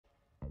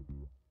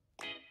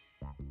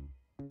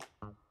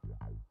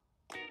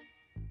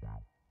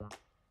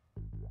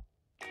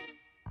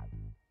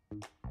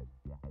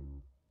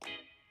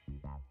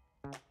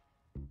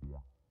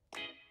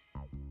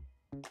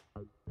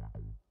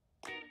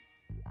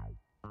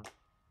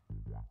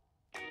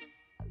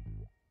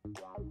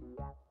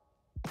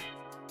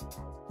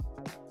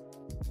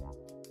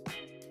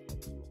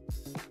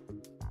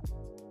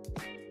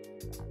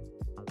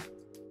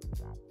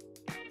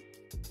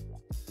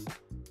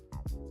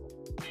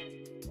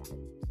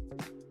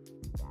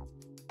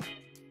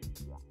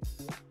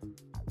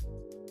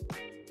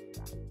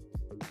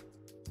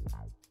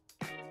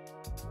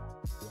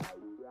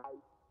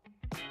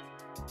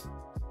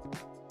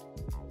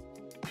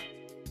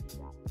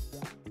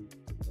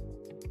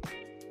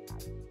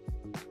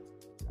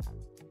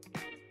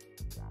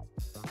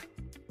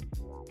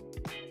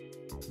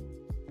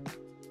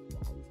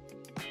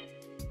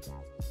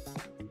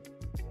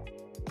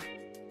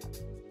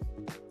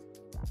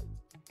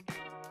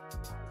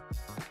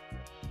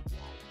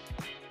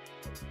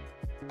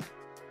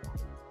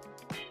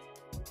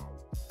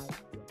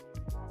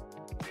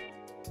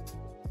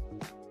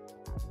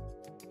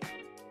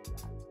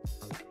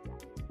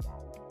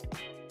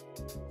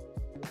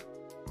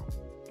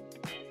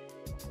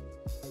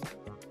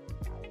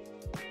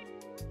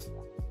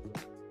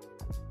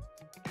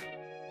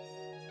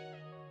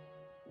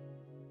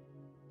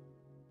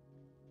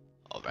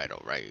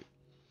Alright.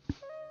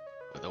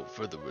 Without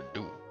further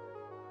ado,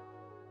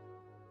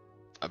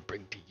 I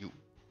bring to you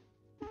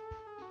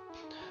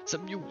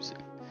some music.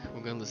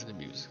 We're gonna listen to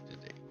music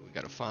today. We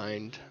gotta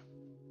find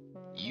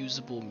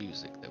usable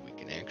music that we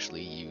can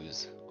actually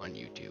use on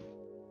YouTube,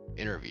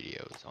 in our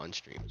videos, on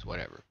streams,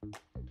 whatever.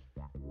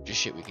 Just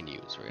shit we can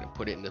use. We're gonna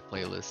put it into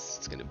playlists.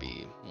 It's gonna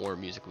be more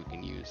music we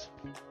can use.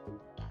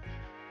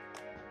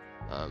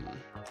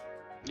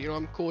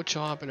 I'm cool with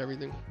Chop and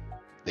everything.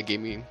 They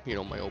gave me,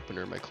 my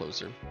opener, my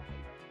closer.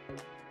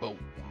 But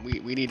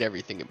we need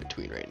everything in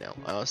between right now.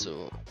 I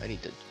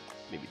need to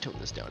maybe tone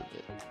this down a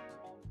bit.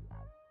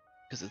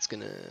 Because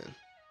we're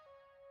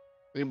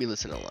gonna be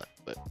listening a lot,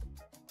 but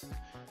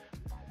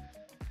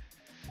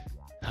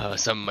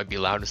some might be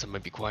loud and some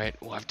might be quiet.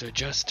 We'll have to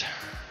adjust.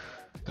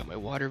 Got my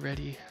water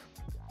ready.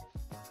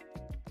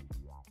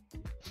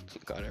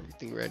 Got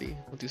everything ready.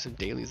 We'll do some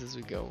dailies as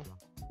we go.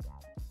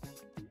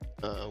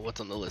 What's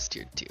on the list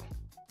here too?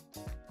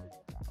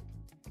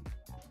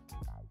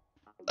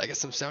 I guess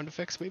some sound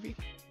effects maybe.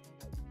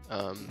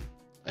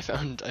 I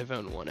found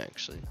one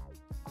actually,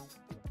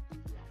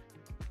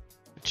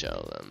 which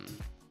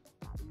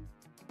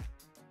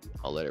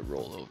I'll let it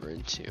roll over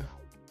into.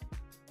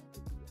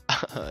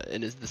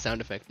 And the sound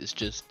effect is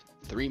just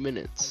 3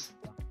 minutes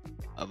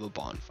of a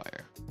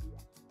bonfire,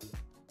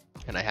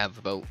 and I have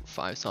about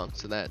 5 songs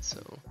to that,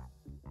 so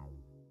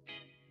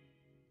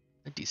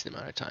a decent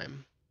amount of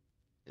time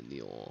in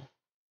the old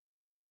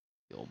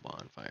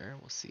bonfire.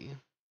 We'll see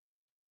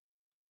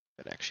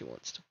if it actually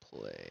wants to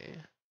play.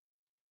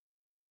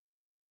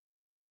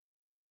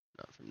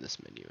 Not from this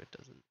menu, it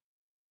doesn't.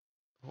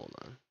 Hold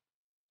on.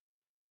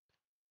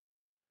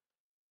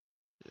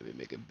 Let me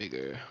make it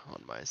bigger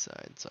on my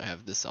side. So I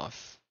have this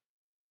off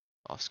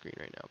screen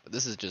right now, but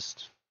this is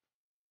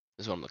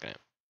what I'm looking at.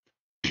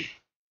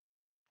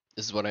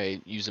 This is what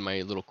I use in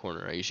my little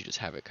corner. I usually just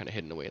have it kind of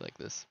hidden away like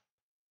this.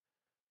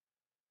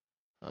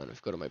 And if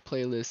I go to my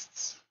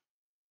playlists,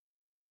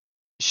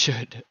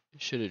 should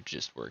have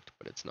just worked,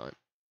 but it's not.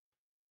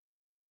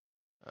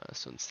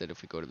 So instead,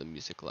 if we go to the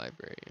music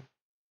library,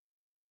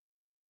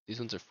 these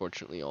ones are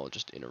fortunately all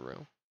just in a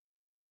row.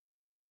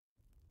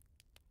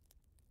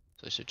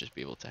 So I should just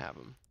be able to have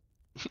them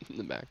in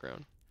the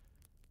background.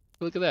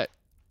 Look at that.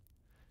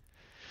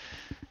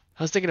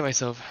 I was thinking to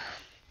myself,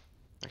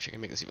 actually I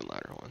can make this even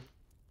louder, hold on.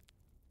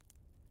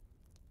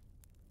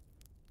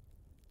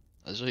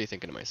 I was really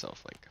thinking to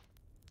myself, like,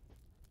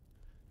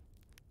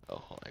 oh,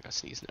 hold on, I gotta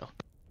sneeze now.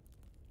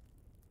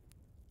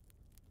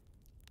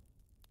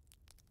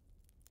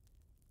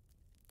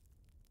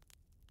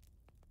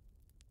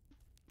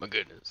 My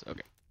goodness,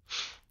 okay.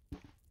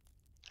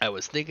 I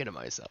was thinking to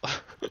myself,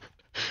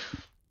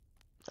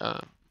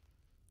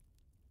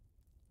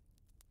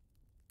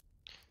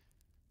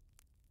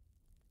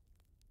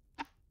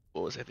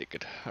 what was I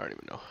thinking? I don't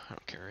even know. I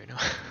don't care right now.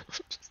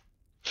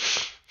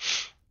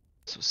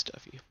 So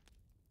stuffy.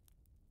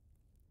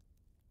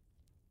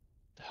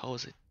 The hell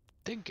was I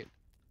thinking?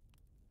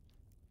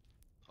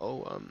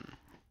 Oh,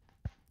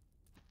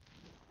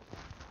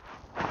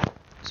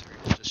 sorry,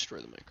 I just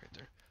destroyed the mic right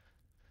there.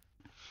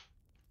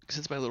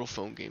 Since my little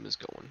phone game is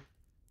going,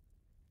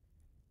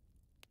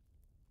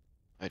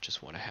 I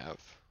just want to have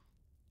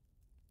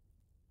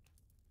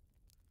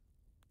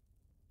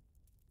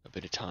a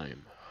bit of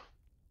time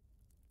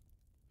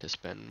to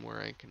spend where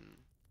I can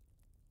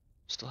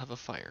still have a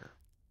fire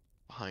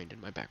behind in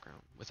my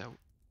background without,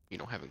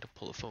 having to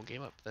pull a phone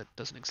game up. That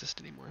doesn't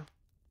exist anymore.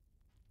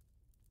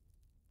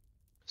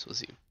 So we'll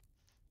see.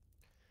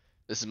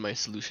 This is my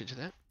solution to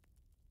that.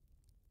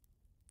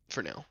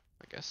 For now,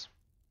 I guess.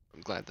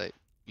 I'm glad that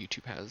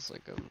YouTube has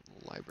like a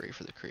library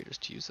for the creators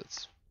to use.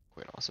 That's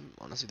quite awesome.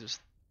 Honestly,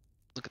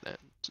 look at that,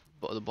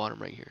 the bottom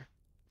right here,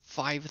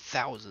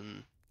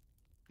 5,000,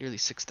 nearly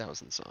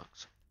 6,000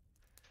 songs.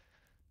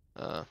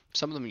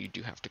 Some of them you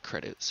do have to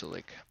credit, so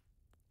like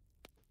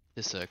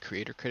this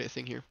creator credit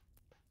thing here,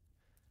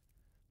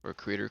 or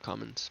Creator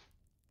Commons.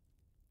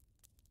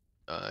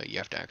 you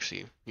have to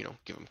actually, you know,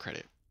 give them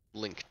credit,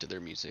 link to their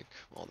music,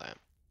 all that.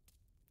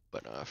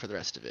 But for the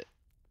rest of it,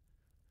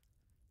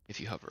 if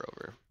you hover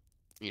over,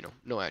 you know,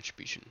 no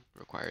attribution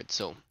required.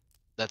 So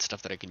that's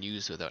stuff that I can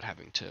use without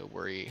having to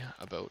worry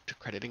about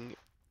crediting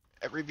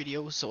every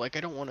video. So like,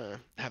 I don't want to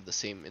have the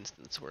same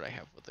instance where I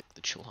have with like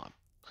the chill hop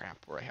crap,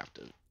 where I have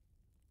to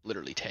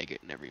literally tag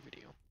it in every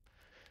video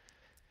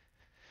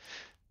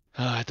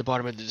at the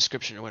bottom of the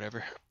description or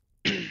whatever.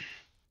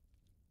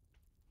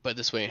 But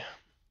this way,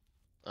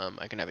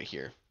 I can have it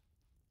here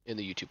in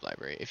the YouTube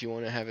library. If you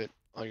want to have it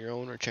on your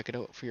own or check it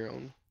out for your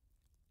own,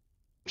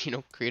 you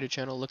know, create a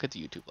channel, look at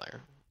the YouTube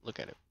library, look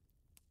at it,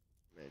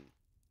 and,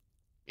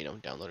 you know,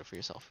 download it for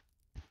yourself.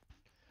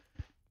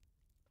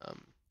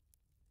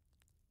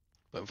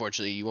 But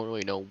unfortunately, you won't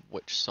really know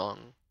which song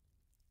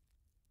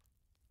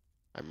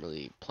I'm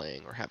really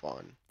playing or have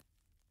on,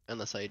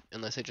 unless I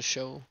just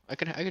show. I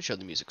could show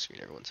the music screen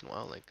every once in a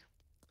while, like,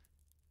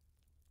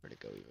 where'd it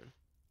go even?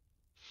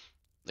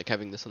 Like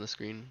having this on the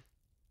screen,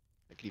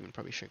 I could even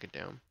probably shrink it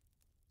down.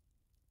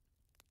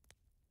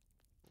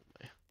 Oh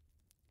my.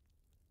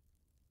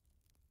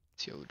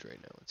 It's huge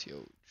right now, it's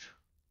huge.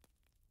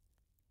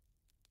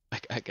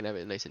 I can have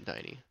it nice and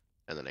tiny,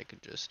 and then I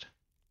could just,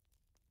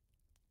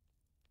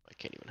 I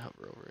can't even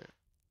hover over it.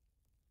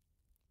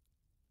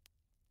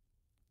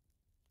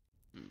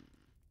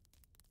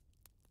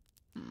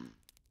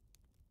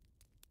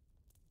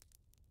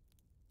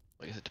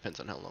 I guess it depends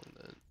on how long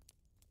the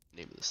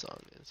name of the song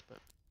is, but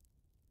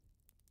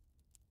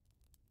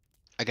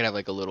I could have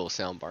like a little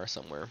sound bar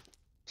somewhere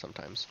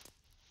sometimes.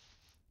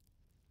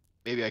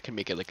 Maybe I can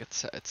make it like a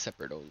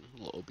separate own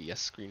little OBS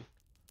screen,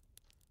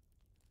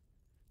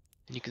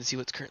 and you can see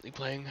what's currently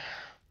playing.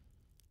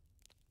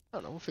 I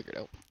don't know, we'll figure it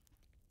out.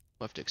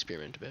 We'll have to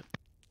experiment a bit.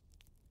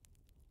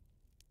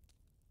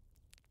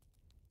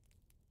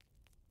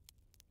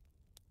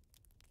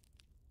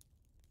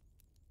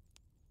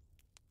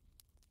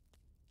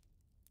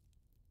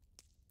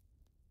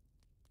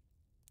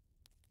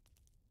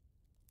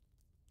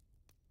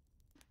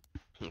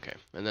 Okay,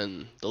 and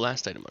then the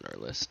last item on our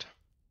list,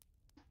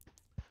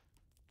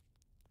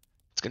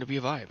 it's gonna be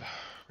a vibe.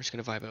 We're just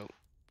gonna vibe out,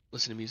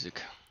 listen to music.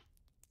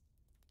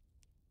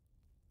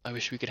 I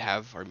wish we could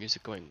have our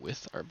music going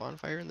with our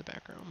bonfire in the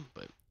background,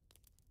 but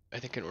I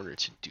think in order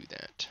to do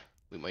that,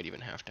 we might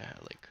even have to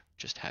have, like,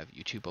 just have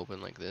YouTube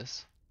open like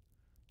this.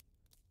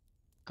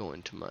 Go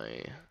into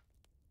my,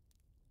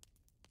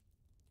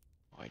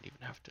 oh, I'd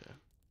even have to,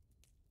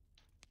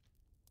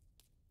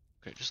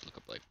 okay, just look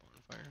up like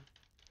bonfire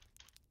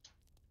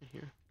in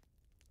here.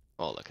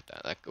 Oh, look at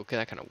that. Okay,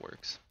 that kind of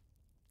works.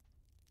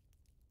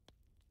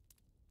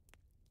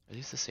 Are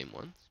these the same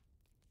ones?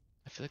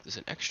 I feel like there's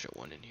an extra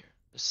one in here.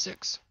 There's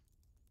 6.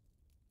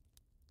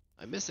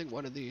 I'm missing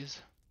one of these.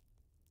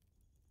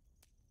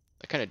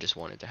 I kind of just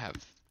wanted to have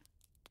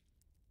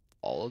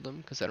all of them,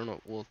 because I don't know,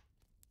 well,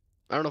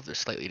 I don't know if they're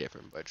slightly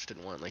different, but I just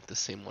didn't want like the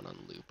same one on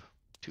loop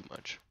too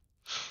much.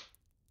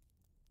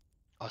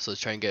 Also,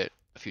 let's try and get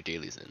a few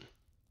dailies in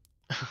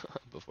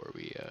before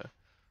we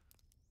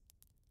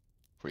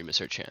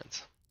miss our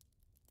chance.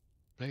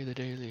 Play the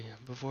daily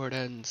before it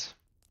ends.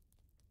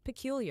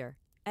 Peculiar,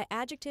 an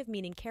adjective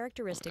meaning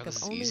characteristic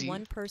of only easy.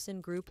 one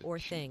person, group, or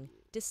thing.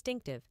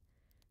 Distinctive.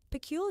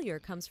 Peculiar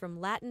comes from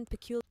Latin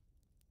peculiar.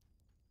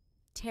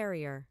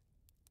 Terrier.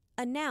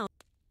 A noun.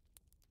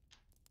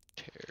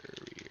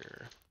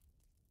 Terrier.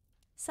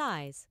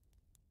 Size.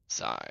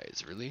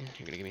 Size, really?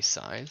 You're gonna give me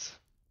size?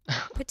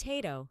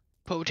 Potato.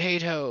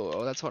 Potato!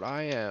 Oh, that's what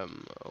I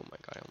am. Oh my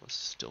god, I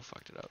almost still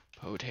fucked it up.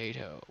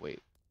 Potato. Wait,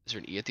 is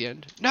there an E at the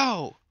end?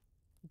 No!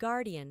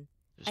 Guardian.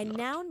 There's A not.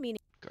 noun meaning.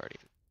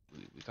 Guardian.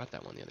 We got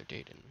that one the other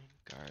day, didn't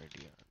we?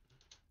 Guardian.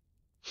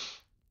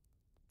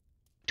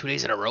 2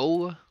 days in a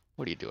row?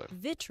 What are you doing?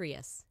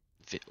 Vitreous.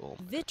 Oh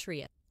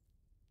Vitreous.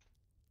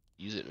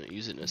 Use it in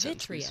a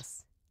sentence, please.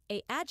 Vitreous.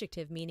 A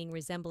adjective meaning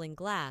resembling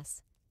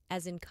glass,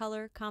 as in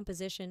color,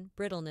 composition,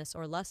 brittleness,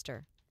 or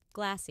luster.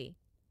 Glassy.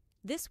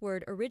 This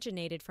word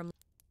originated from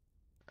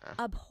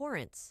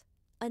abhorrence,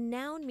 a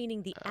noun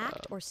meaning the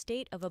act or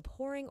state of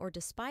abhorring or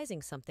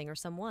despising something or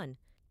someone.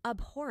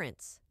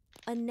 Abhorrence.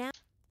 A noun.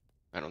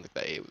 I don't think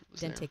that A was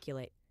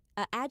Denticulate.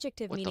 A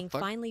adjective What the meaning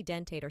fuck? finely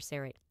dentate or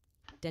serrate.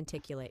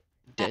 Denticulate.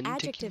 A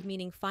Denticulate? adjective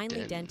meaning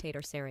finely dentate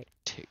or serrate.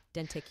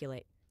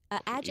 Denticulate. A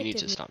Okay, adjective. you need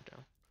to stop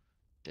now.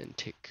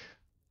 Denticulate.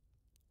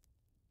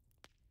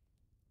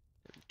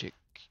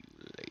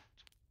 Ticulate.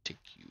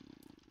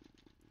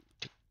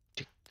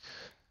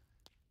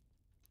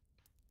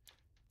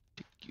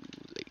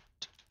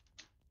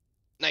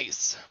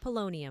 Nice.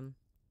 Polonium.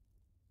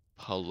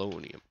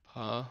 Polonium.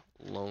 Polonium.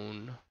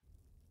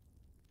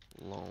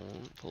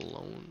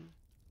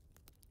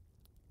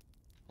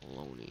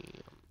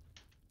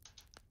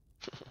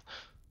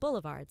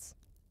 Boulevards.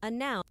 A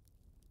noun.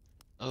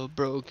 Of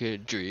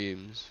broken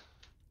dreams.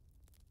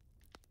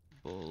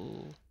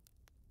 Boulevard.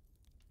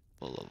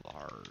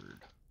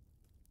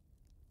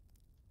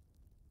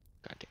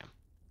 Goddamn.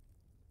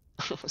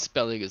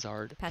 Spelling is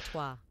hard.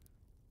 Patois.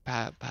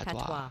 Patois.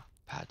 Patois.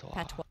 Patois.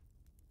 Patois.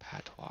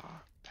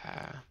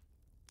 Patois.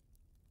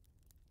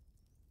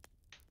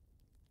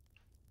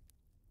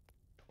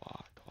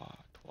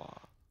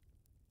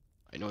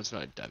 it's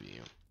not a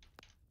W.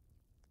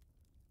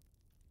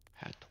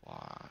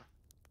 Patois.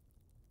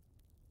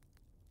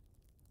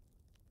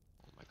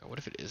 Oh my god, what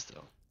if it is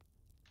though?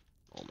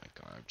 Oh my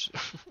god.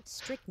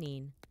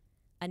 Strychnine,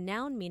 a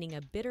noun meaning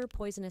a bitter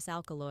poisonous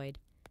alkaloid,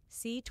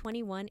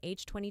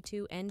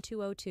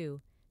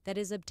 C21H22N2O2, that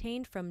is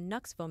obtained from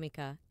Nux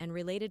vomica and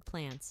related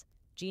plants,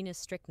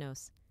 genus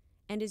Strychnos,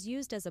 and is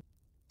used as a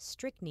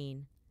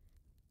strychnine.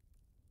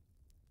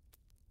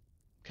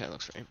 Okay, that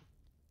looks right.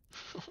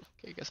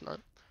 Okay, I guess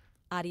not.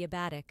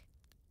 Adiabatic.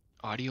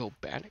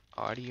 Audiobatic?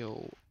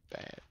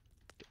 Audiobatic.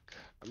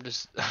 I'm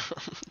just...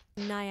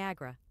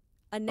 Niagara,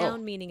 a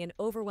noun meaning an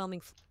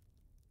overwhelming...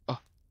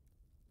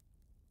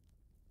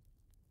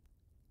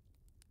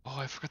 Oh,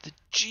 I forgot the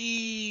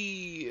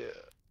G!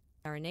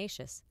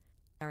 Arenaceous.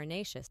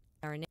 Arenaceous.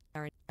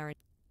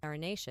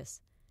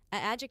 Arenaceous. A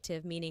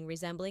adjective meaning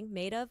resembling,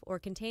 made of, or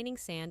containing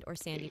sand or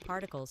sandy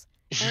particles.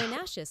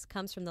 Arenaceous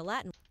comes from the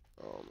Latin...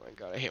 Oh my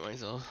god, I hate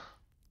myself.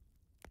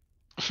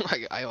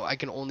 I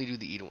can only do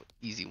the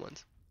easy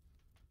ones.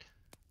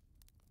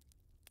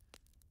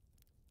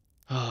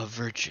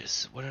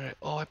 Virtuous. What did I...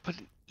 Oh, I put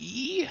an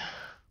E?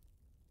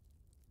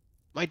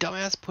 My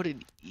dumbass put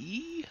an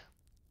E?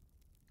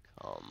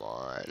 Come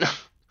on.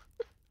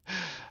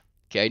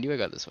 Okay, I knew I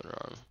got this one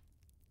wrong.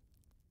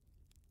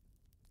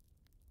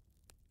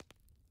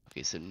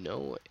 Okay, so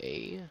no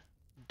A,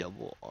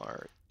 double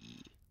R,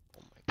 E.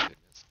 Oh my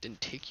goodness.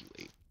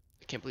 Denticulate.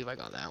 I can't believe I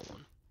got that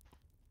one.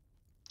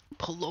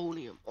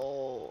 Polonium.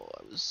 Oh,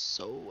 I was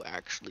so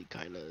actually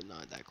kind of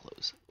not that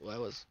close. Well, I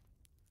was...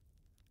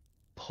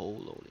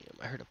 Polonium.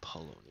 I heard a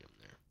polonium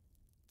there.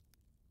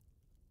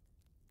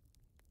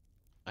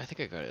 I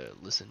think I gotta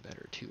listen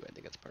better too. I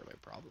think that's part of my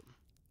problem.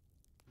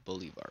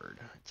 Boulevard.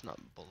 It's not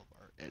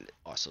boulevard. And it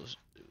also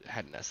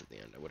had an S at the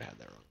end. I would have had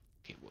that wrong.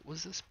 Okay, what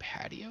was this?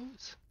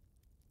 Patios?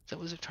 Is that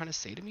what it was trying to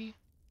say to me?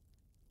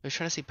 I was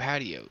trying to say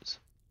patios.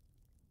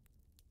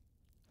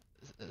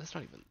 That's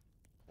not even...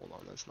 Hold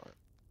on, that's not...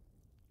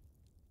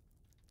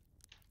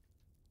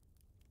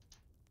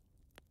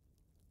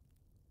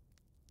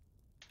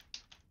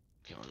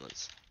 Okay, on,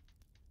 let's...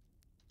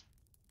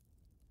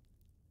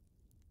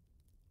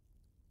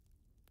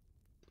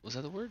 Was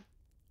that the word?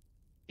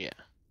 Yeah.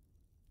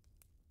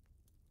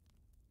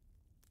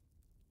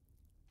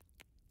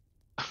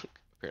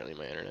 Apparently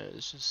my internet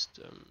is just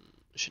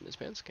shitting its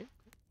pants. Okay.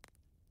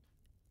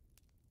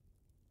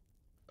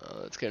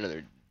 Let's get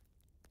another...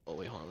 Oh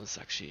wait, hold on. Let's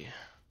actually...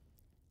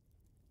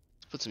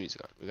 Let's put some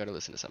music on. We gotta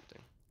listen to something.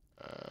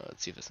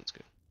 Let's see if this one's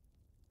good.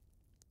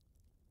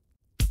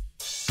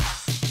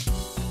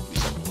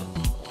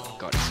 Oh my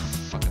god,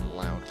 it's fucking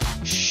loud.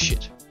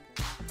 Shit.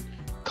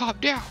 Calm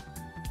down.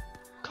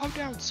 Calm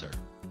down, sir.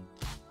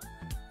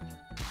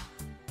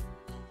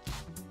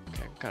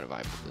 Okay, I can kind of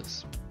vibe with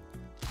this.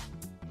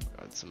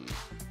 Got some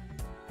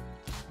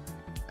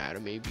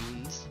anime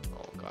beans.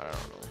 Oh god, I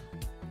don't know.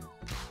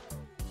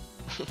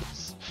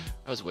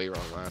 I was way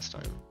wrong last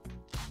time.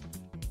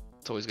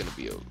 It's always gonna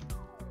be a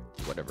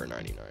whatever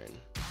 99.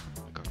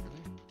 Oh my god,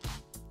 really?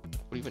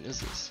 What even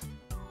is this?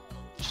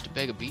 Just a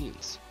bag of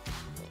beans.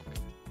 Oh, okay.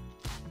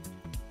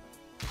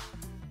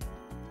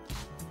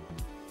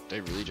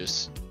 Did I really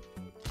just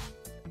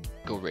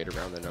go right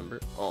around the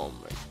number? Oh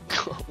my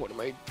god, what am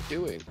I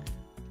doing?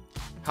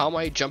 How am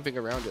I jumping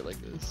around it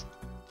like this?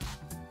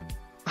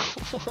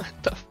 What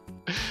the?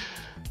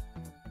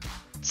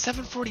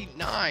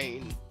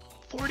 749.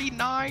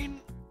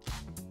 49.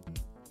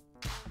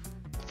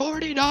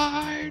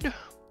 49.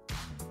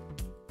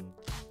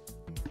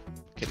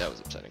 Okay, that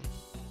was upsetting.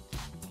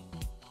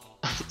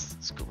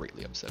 It's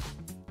greatly upsetting.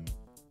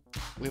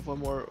 We have one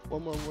more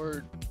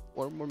word,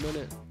 one more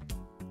minute.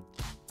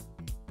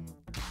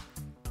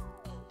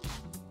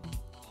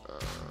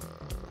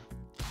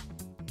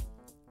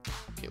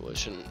 Okay, well, it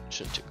shouldn't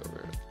take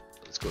over.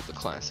 Let's go with the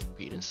classic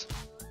penis.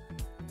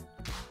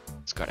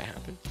 It's gotta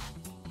happen.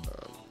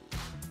 Oh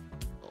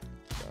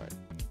god.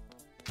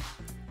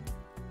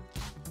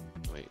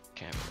 Wait,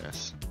 can't have an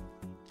S.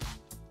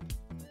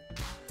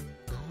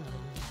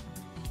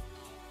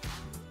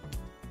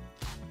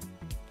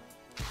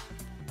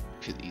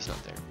 Okay, the E's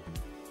not there.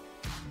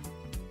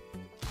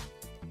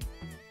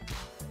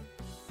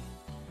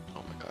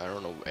 Oh my god, I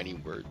don't know any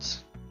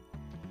words.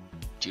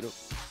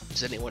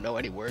 Does anyone know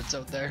any words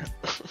out there?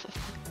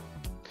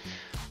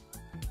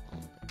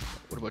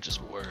 What about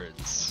just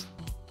words?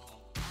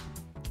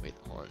 Wait,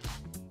 hold on.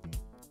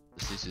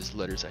 This is just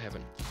letters I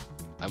haven't...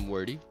 I'm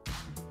wordy.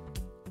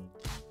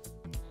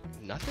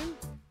 Nothing?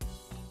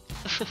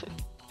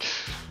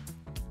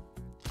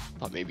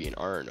 Thought maybe an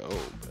R and O,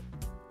 but...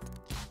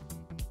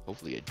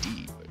 Hopefully a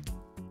D, but...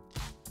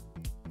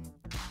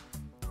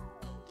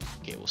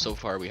 Okay, well so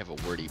far we have a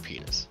wordy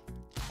penis.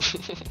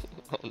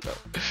 Oh no.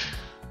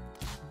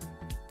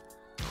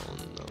 Oh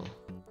no.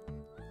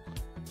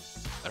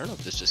 I don't know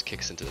if this just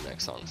kicks into the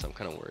next song, so I'm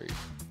kind of worried.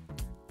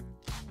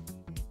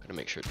 Gotta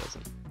make sure it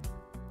doesn't.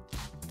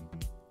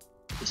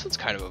 This one's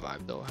kind of a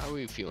vibe though. How are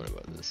we feeling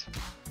about this?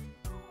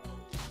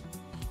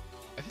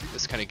 I think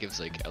this kind of gives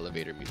like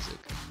elevator music.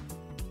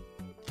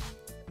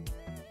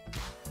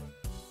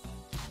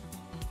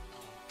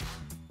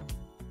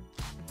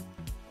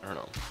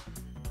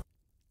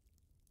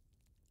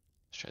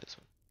 try this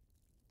one.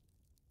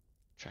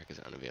 Track is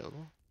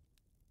unavailable.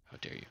 How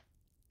dare you?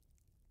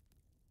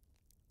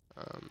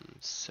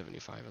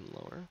 75 and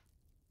lower.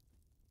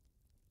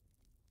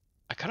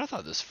 I kind of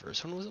thought this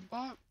first one was a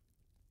bot.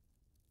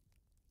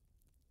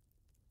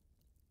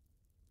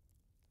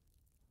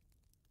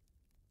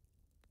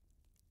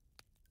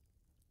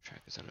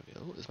 Track is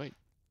unavailable. Is my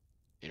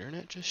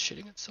internet just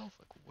shitting itself?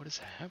 Like, what is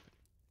happening?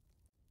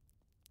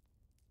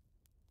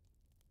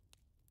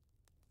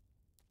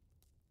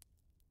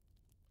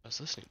 I was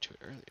listening to it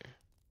earlier.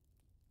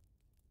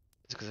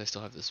 Is it because I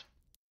still have this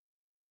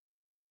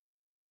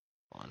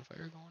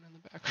bonfire going in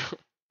the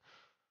background?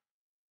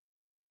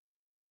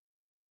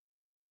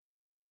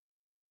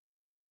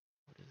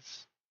 What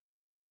is...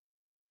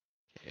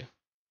 Okay.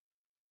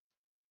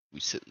 We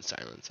sit in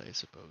silence, I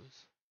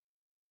suppose.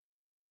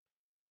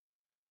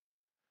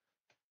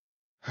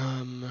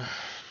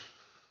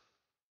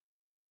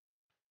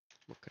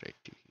 What could I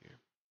do here?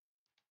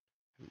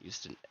 I haven't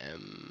used an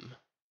M.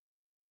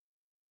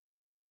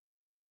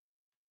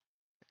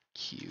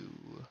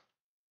 Q.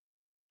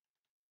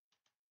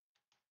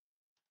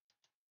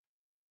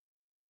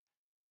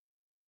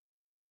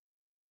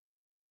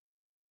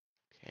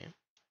 Okay.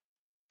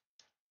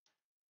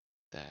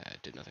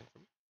 That did nothing for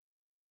me.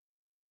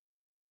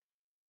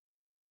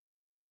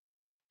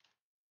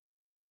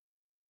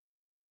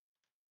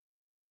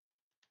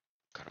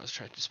 God, I was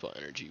trying to spell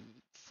energy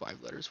with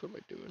 5 letters. What am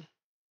I doing?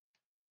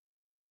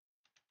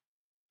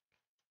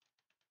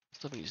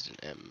 Still haven't used an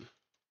M.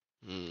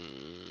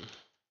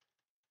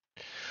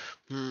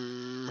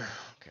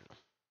 Okay, no.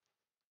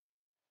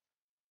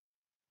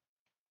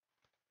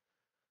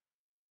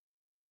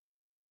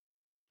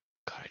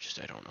 God,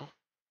 I don't know.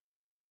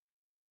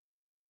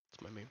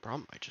 That's my main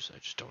problem. I just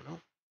don't know.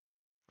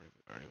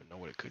 I don't even know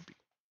what it could be.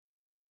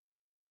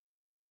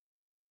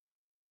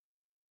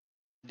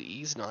 The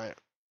E's not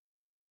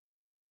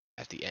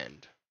at the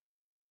end.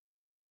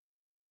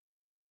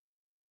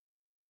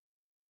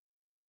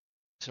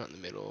 It's not in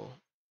the middle.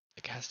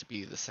 It has to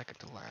be the second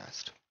to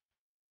last.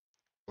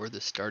 Or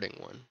the starting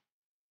one.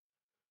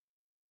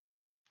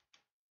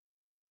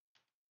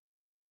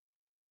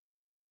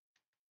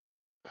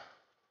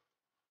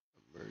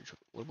 Merge.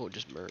 What about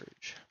just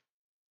merge?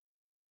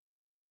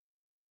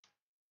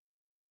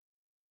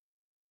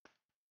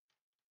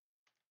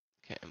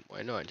 Okay, well,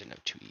 I know I didn't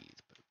have 2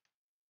 E's, but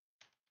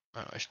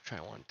I don't know, I should try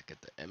one to get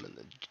the M and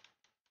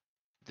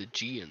the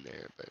G in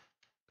there, but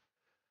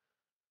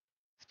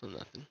still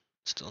nothing.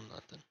 Still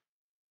nothing.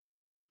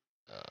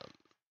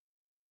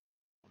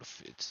 What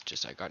if it's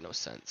just I got no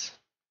sense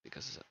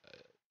because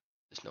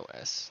there's no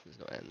S, there's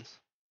no N's.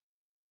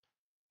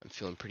 I'm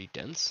feeling pretty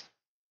dense,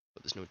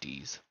 but there's no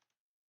D's.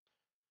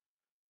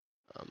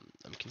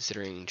 I'm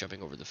considering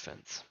jumping over the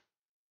fence,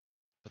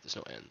 but there's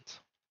no N's.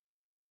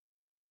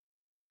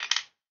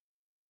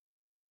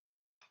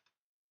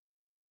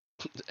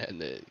 And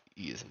the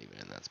E isn't even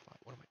in that spot.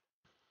 What am I?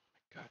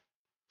 Oh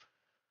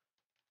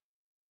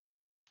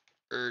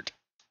my God.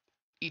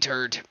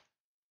 E-turd.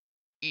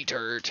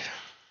 E-turd.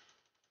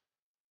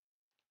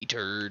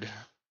 E-turd.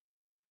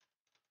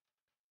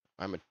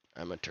 I'm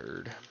a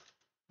turd.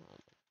 Oh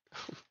my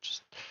God.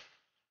 Just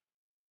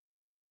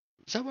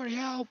somebody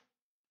help.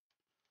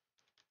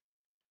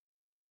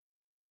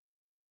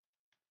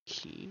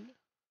 Keen.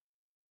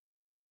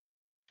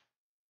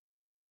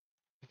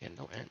 Again,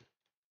 no N.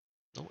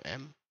 No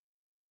M.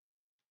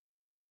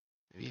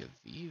 Maybe a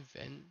V,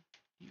 Ven,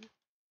 U?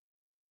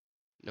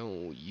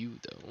 No U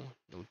though.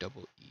 No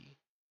double E.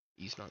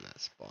 E's not in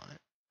that spot.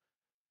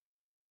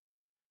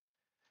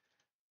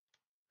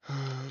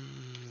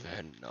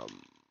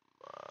 Venom.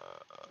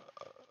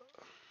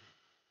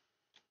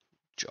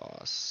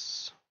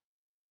 Joss.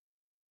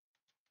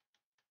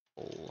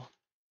 Oh.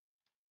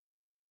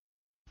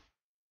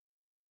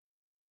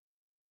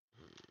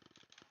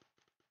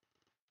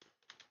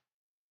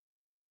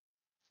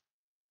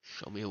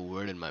 Show me a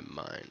word in my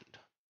mind.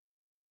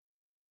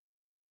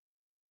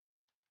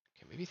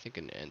 Okay, maybe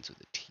thinking ends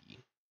with a T.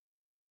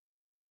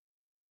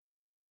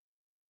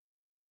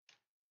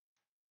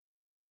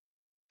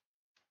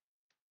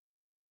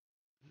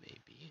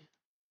 Maybe.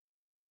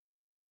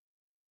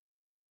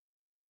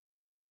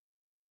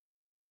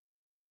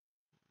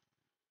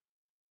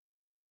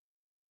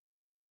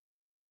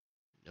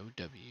 No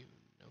W,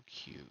 no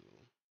Q,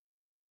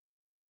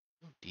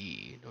 no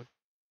D, no.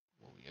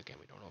 Well, again,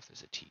 we don't know if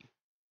there's a T.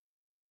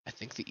 I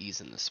think the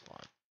E's in this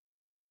spot.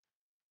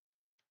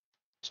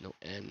 There's no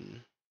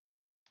N.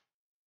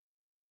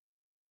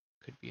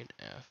 Could be an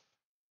F.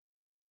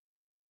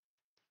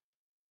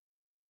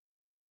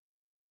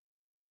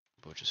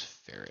 But just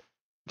ferret.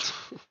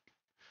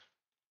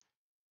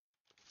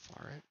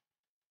 Farret.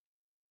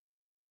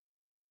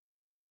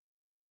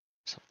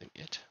 Something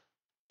it.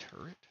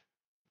 Turret.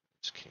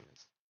 Just kidding.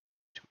 That's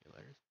too many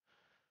letters.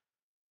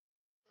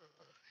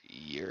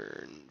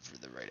 Yearn for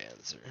the right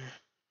answer.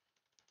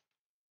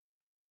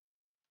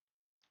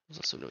 There's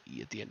also no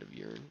E at the end of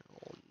yearn.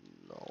 Oh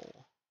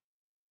no.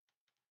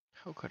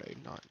 How could I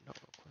not know?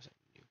 Of course I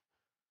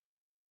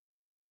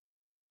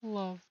knew.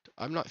 Loved.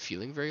 I'm not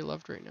feeling very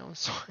loved right now,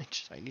 so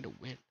I need a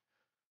win.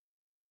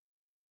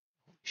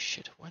 Holy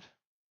shit, what?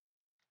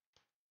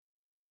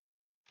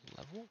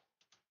 Level?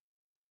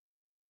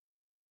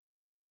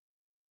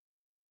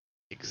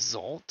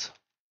 Exalt?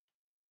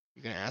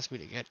 You're gonna ask me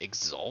to get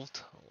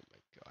Exalt? Oh my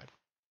god.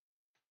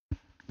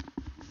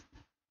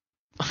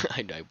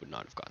 I would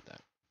not have got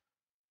that.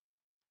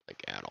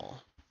 Like, at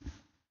all.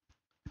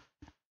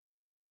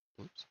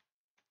 Whoops.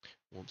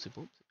 Whoopsie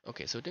whoops.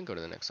 Okay, so it didn't go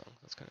to the next song.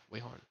 That's kind of...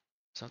 Wait, hold on.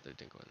 It's not that it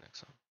didn't go to the next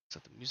song. It's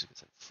that the music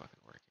isn't fucking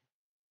working.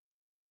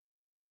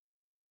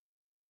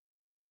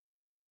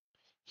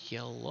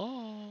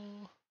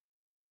 Hello?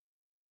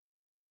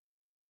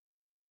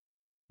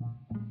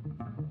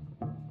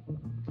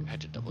 I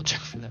had to double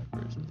check for that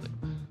first. Like...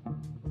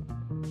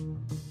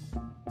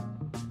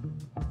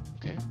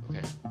 Okay.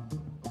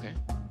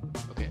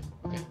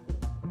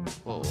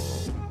 Whoa.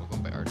 We're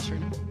going by artist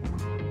right now.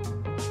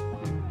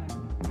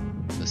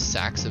 The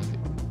Sax of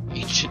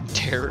Ancient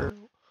Terror.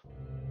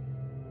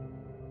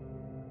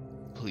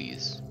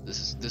 Please,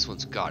 this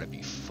one's gotta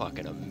be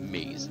fucking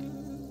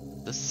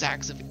amazing. The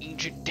Sax of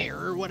Ancient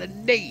Terror, what a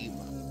name!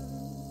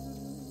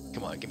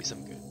 Come on, give me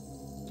something good.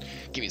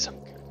 Give me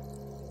something good.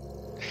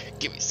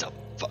 Give me something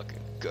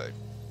fucking good.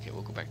 Okay,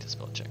 we'll go back to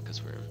spell check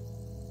because we're...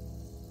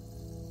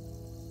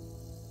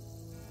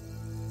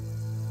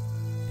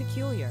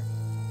 Peculiar.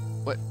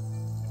 What?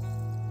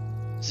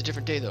 It's a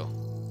different day though.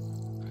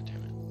 God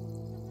damn it.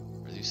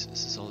 Are these,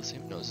 is this all the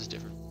same? No, this is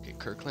different. Okay,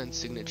 Kirkland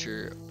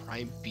Signature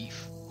Prime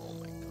Beef. Oh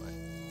my god.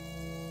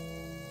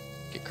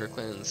 Okay,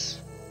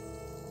 Kirkland's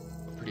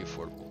a pretty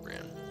affordable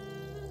brand.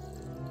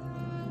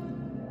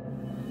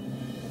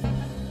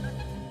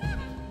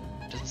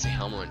 It doesn't say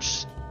how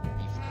much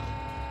beef though.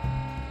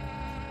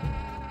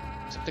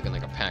 So I'm thinking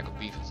like a pack of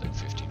beef is like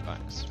 15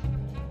 bucks.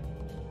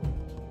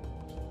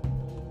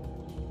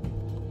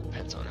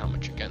 Depends on how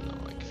much you're getting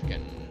though. Like if you're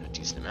getting a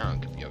decent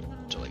amount, it could be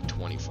up to like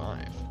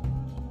 25.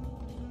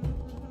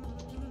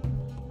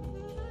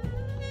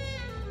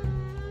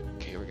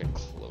 Okay, we're getting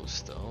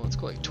close though. Let's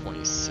go like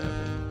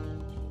 27.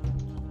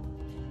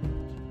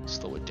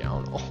 Slow it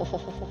down.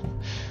 Oh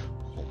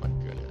my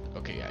goodness.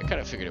 Okay, yeah, I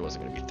kind of figured it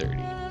wasn't gonna be 30.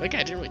 Like, it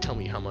didn't really tell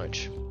me how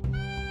much.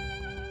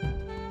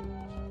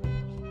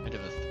 Bit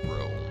of a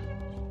throw.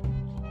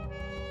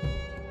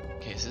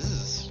 Okay, so this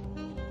is...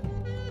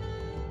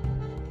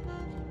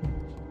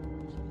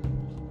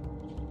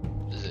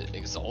 Is it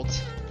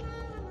Exalt?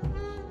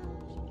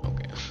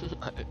 Okay.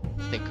 I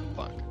think,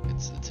 fuck.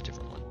 It's a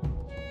different one.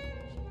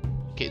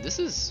 Okay, this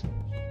is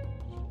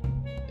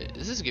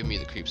giving me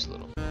the creeps a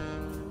little.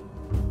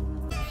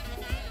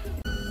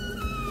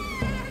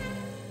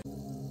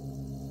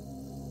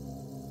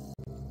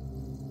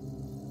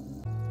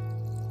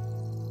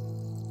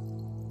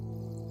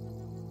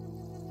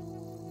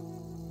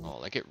 Oh,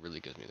 like it really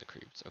gives me the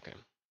creeps. Okay,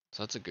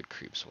 so that's a good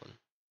creeps one.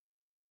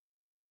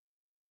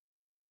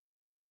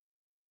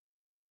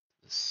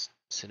 This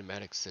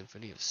Cinematic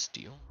Symphony of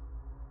Steel.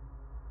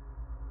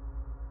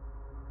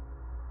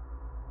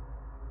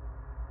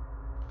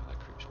 Oh, that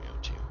creeps me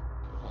out too.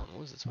 Hold on,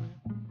 what was this one?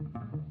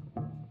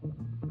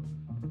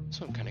 This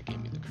one kind of gave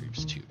me the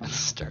creeps too at the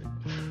start.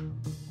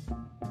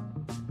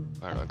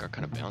 I don't know, I got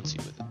kind of bouncy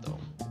with it though.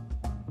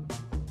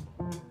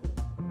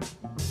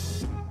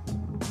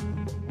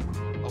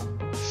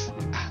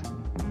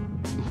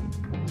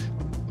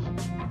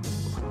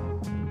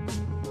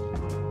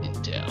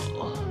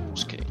 Intel.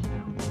 Just kidding.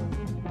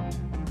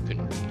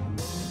 Couldn't be.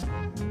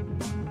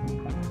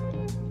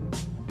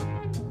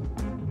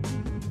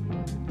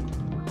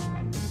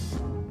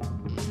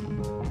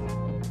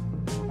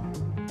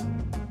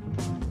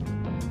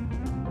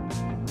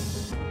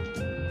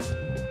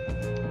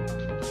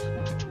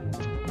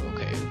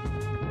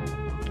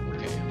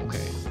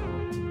 Okay.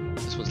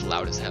 This one's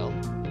loud as hell.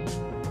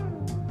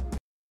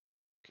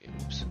 Okay,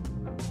 oops.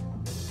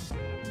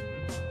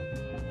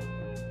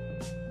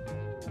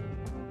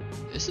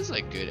 This is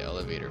like good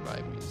elevator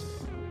vibe music.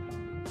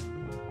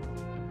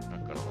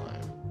 Not gonna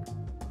lie.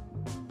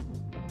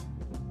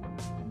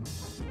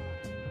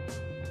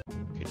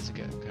 Okay, does it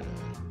get kind of...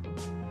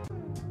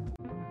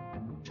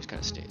 Just kind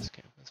of stays.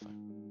 Okay, that's fine.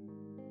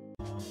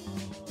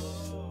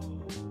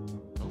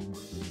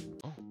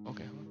 Oh,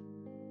 okay.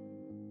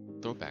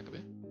 Throw it back a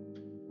bit.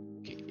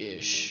 Okay,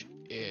 ish,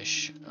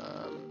 hish.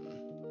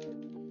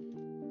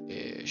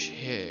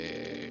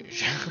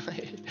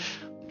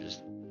 I'm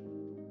just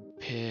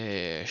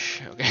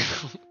pish. Okay.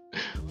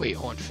 Wait,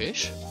 on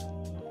fish?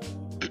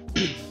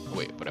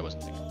 Wait, but I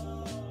wasn't thinking.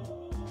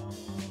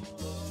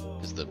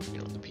 Is the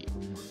the P.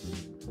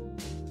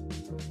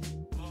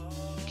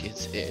 Okay,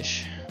 it's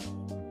ish.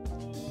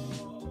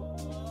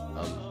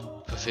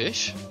 A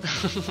fish?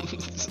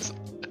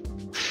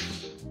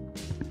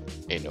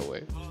 Ain't no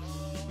way.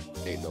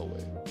 Ain't no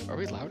way. Are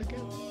we loud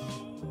again?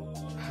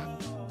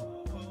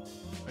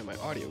 Man, my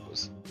audio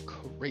goes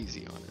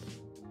crazy on it.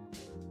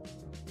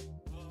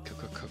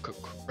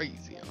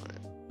 Crazy on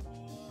it.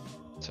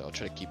 So I'll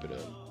try to keep it a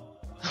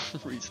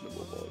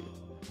reasonable volume.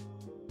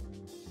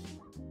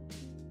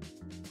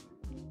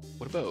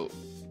 What about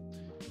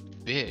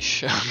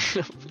Bish.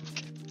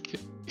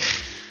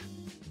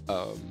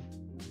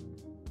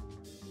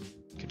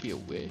 Could be a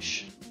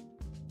wish.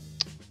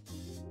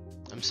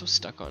 I'm so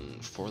stuck on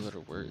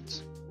 4-letter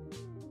words.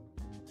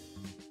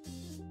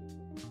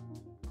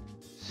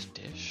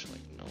 Stish? Like,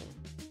 no.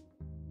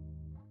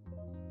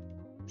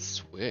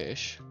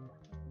 Swish?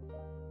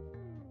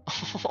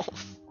 Oh,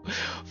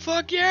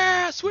 fuck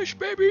yeah! Swish,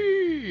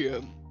 baby!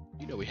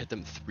 You know we hit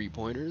them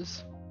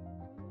 3-pointers.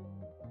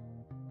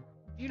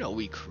 You know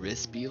we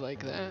crispy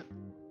like that.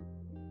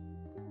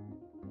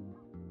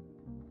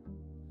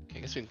 Okay, I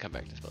guess we can come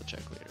back to spell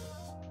check later.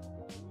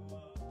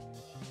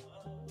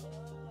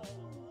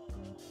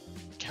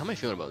 How am I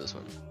feeling about this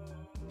one?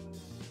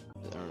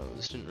 I don't know,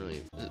 this didn't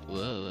really...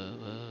 Whoa.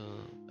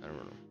 I don't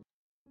know.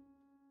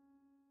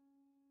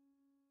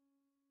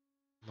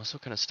 I'm also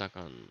kind of stuck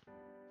on...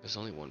 There's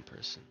only one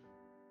person.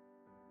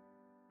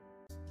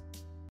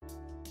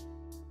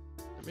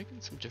 They're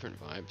making some different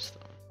vibes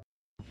though.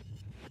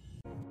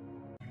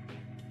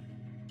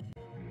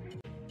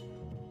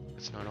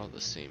 It's not all the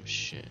same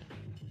shit.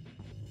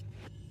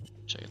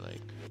 Which I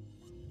like.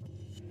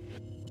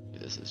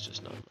 This is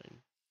just not mine.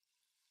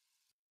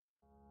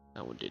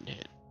 That one didn't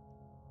hit.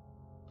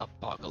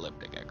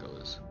 Apocalyptic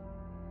echoes.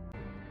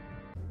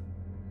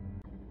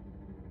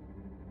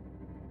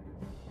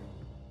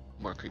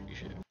 More creepy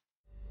shit.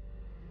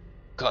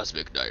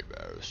 Cosmic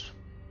nightmares.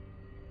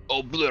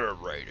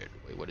 Obliterated.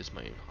 Wait, what is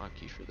my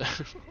hotkey for that?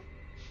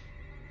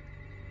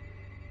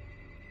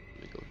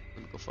 Let me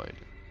go find it.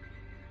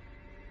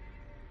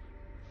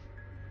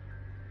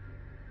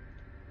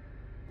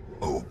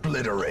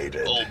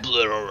 Obliterated.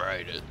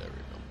 Obliterated. There we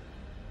go.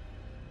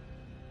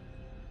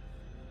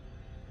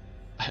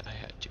 I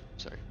had to.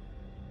 Sorry.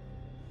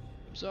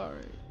 I'm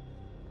sorry.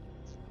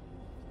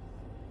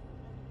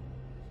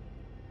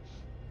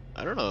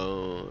 I don't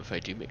know if I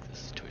do make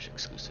this Twitch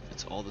exclusive.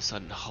 It's all of a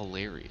sudden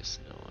hilarious.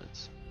 No,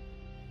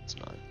 it's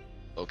not.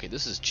 Okay,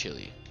 this is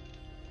chilly.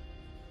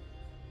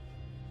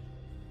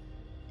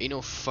 Ain't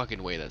no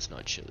fucking way that's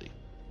not chilly.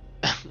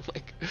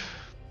 Like,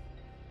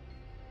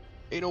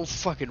 ain't no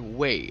fucking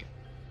way.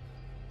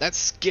 That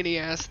skinny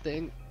ass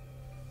thing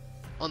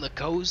on the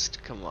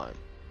coast? Come on.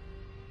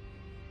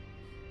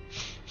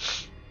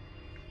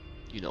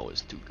 You know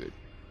it's too good.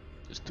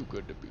 It's too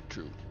good to be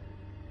true.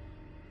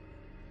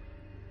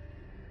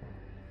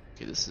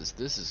 Okay, this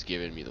is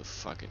giving me the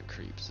fucking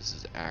creeps. This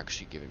is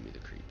actually giving me the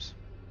creeps.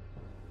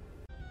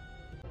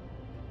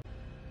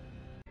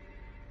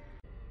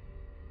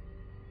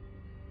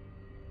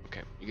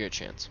 Okay, you get a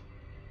chance.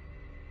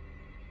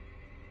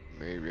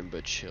 Mary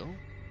Rimba chill.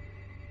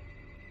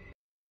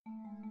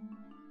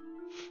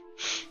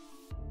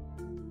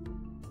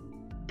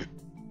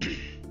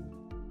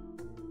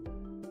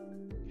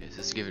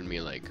 This is giving me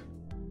like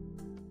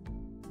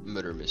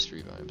murder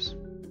mystery vibes.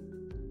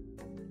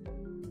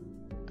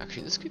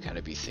 Actually, this could kind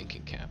of be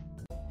thinking cap.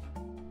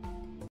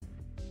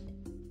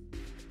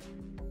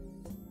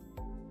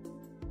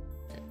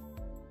 Okay.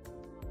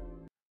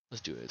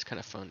 Let's do it. It's kind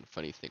of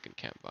funny thinking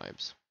cap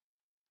vibes.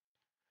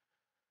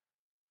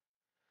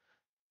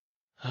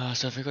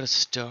 So if I go to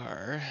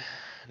star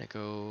and I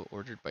go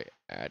ordered by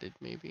added,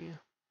 maybe.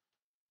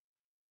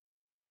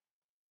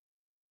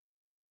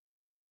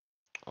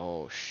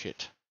 Oh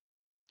shit.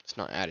 It's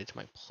not added to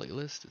my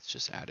playlist, it's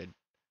just added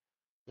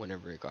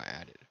whenever it got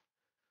added.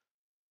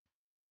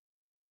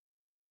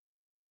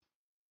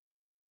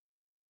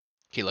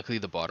 Okay, luckily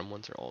the bottom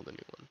ones are all the new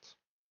ones.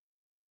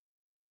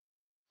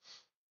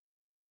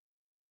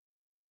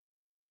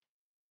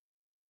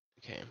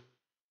 Okay.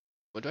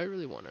 What do I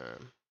really want to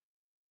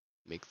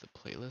make the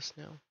playlist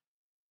now?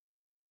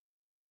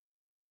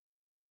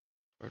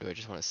 Or do I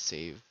just want to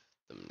save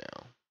them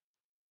now?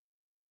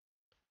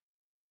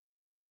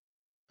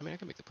 I mean, I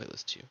can make the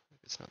playlist too.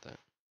 It's not that.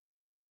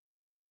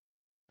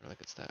 I don't think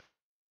it's that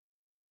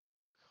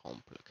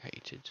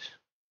complicated.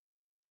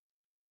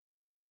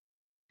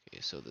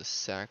 Okay, so the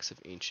Sax of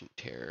Ancient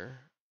Terror.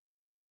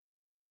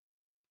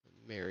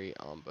 Merry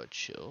Amba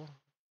Chill.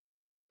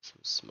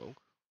 Some smoke.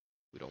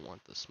 We don't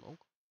want the smoke.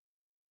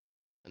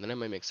 And then I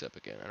might mix it up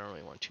again. I don't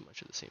really want too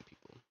much of the same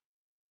people.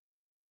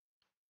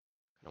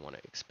 I want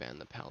to expand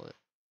the palette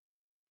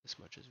as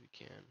much as we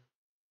can.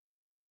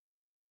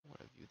 I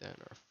want to view that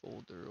in our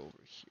folder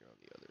over here on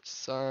the other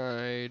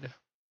side.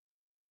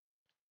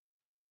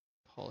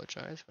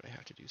 Apologize, but I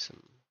have to do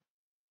some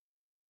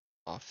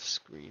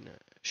off-screen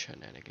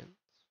shenanigans.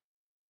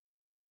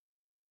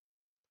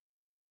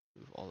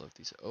 Move all of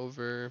these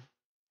over.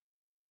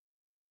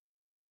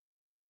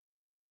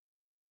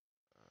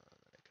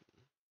 I can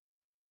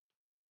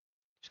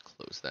just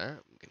close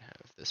that. We can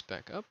have this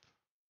back up.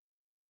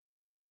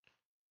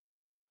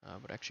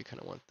 But I actually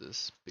kind of want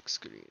this big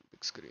screen,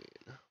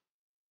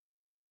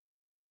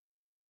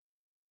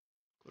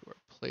 Go to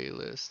our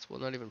playlist. Well,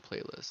 not even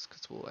playlists,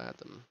 because we'll add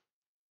them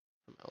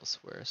from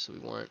elsewhere. So we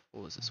want,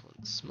 what was this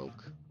one?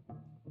 Smoke.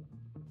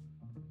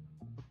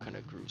 What kind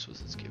of grooves was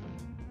this given?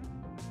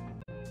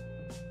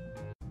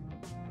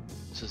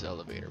 This is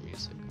elevator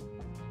music.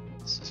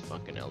 This is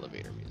fucking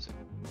elevator music.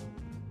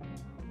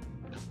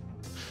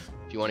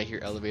 If you want to hear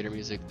elevator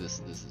music,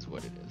 this is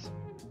what it is.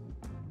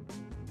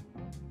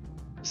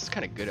 This is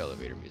kind of good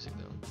elevator music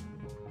though.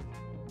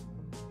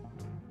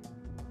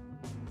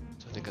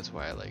 So I think that's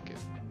why I like it.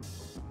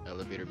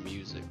 Elevator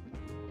music.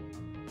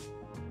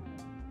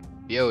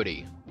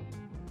 Beauty.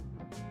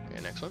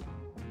 Okay, next one.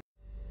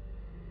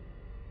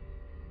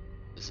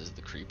 This is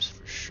the creeps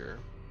for sure.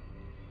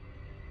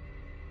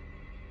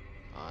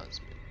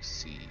 Cosmic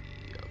Sea.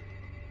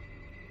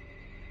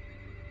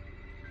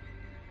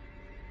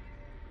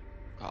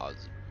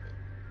 Cosmic.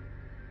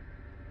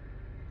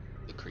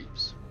 The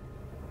creeps.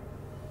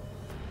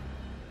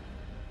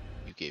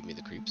 You gave me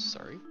the creeps,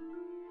 sorry.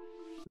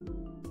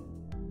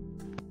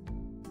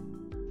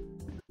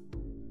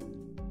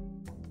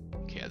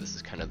 Okay, yeah, this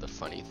is kind of the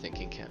funny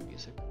thinking cap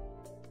music.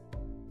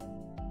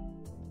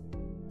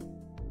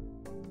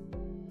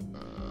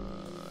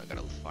 I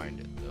gotta find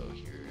it though.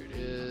 Here it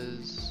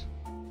is.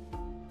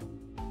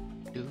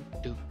 Do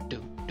do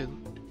do do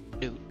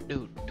do do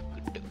do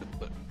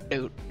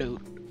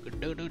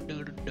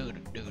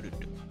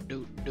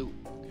do do.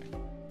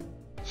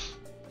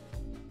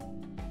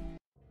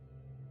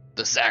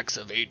 The sacks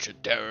of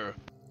ancient terror.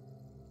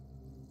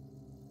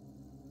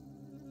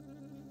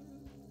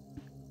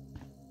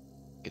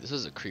 Okay, this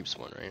is a creeps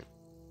one, right?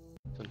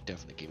 So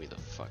definitely give me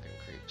the fucking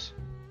creeps.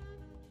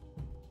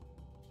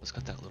 It's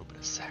got that little bit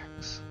of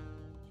sax.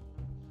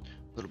 A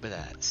little bit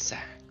of that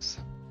sax.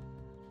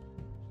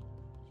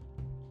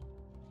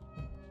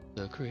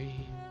 The creep.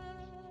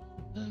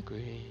 The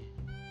creep.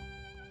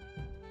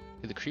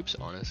 Okay, the creeps,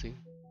 honestly.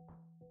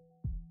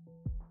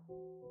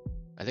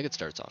 I think it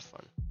starts off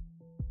fun.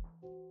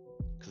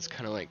 Cause it's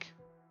kind of like,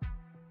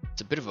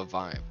 it's a bit of a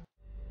vibe.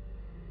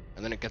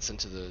 And then it gets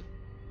into the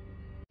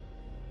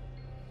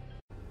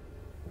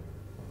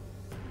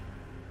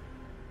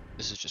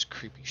this is just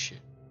creepy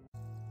shit.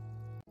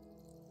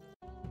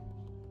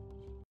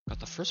 God,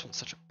 the first one's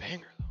such a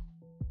banger though.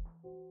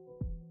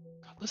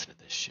 God, listen to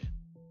this shit.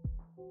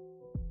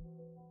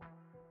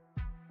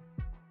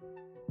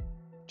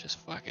 Just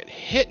fucking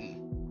hitting.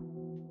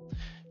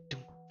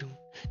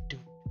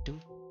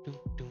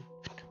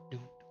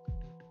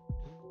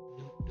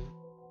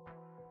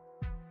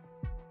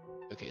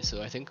 Okay,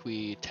 so I think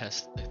we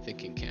test the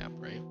thinking cap,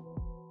 right?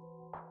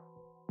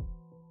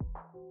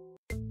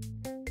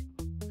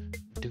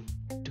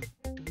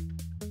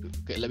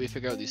 Okay, let me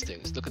figure out these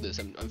things. Look at this.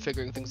 I'm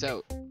figuring things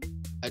out.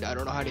 I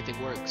don't know how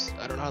anything works.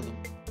 I don't know how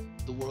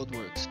the world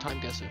works. Time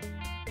guesser.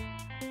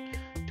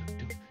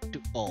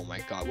 Oh my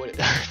god, what?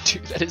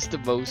 Dude, that is the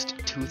most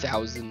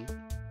 2000.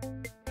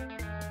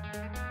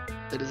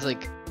 That is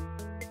like,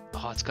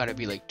 oh, it's gotta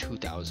be like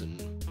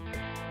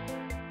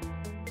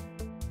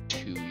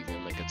 2002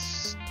 even. Like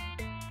it's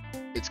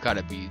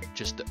gotta be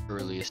just the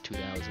earliest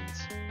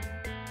 2000s.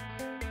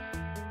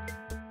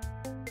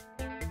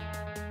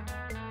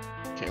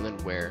 Okay, and then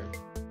where?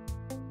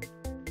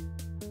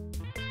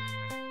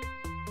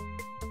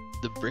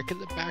 The brick in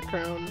the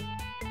background.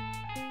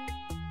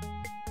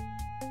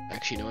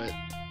 Actually, you know what?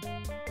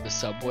 The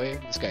subway.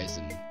 This guy's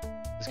in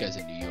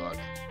New York.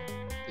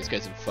 This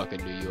guy's in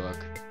fucking New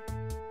York.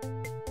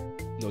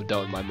 No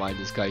doubt in my mind,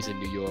 this guy's in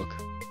New York.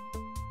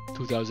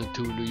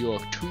 2002 New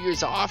York. 2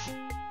 years off?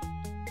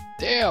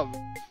 Damn!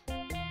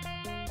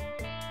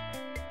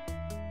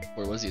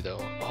 Where was he though?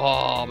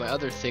 Oh, my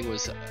other thing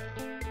was...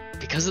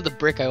 because of the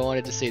brick, I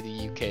wanted to say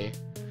the UK.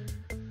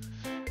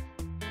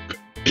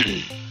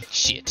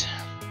 Shit.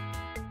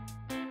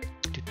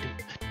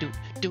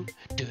 So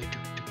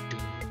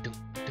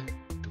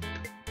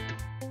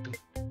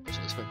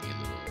this might be a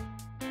little...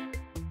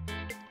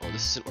 oh,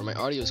 this isn't where my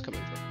audio is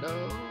coming from.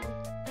 No!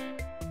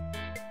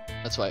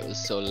 That's why it was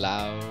so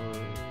loud.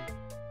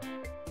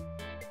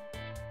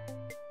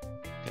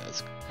 Okay,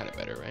 that's kind of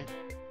better, right?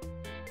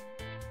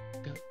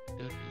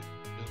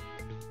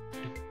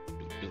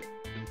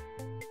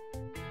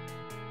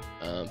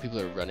 People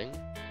are running.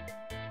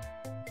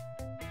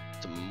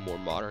 It's a more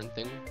modern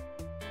thing.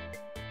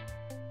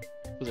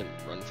 People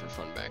didn't run for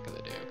fun back in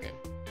the day, okay?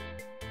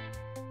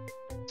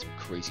 Some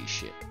crazy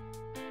shit.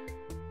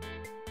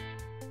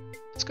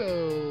 Let's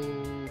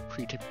go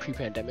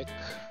pre-pandemic.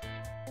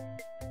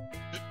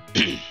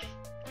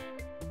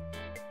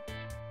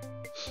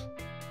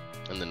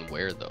 And then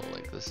where though?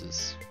 Like this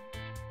is...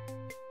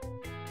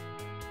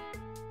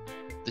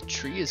 the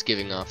tree is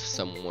giving off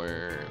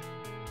somewhere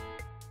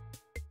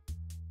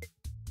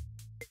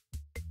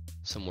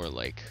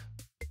like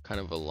kind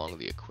of along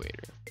the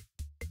equator.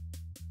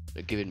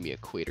 They're giving me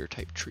equator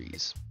type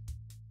trees.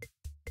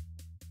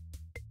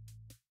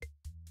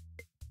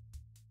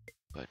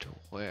 But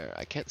where?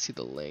 I can't see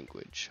the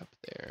language up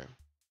there.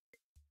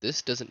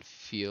 This doesn't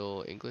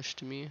feel English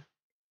to me.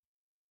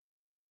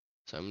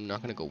 So I'm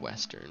not gonna go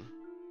Western.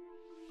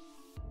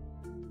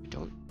 I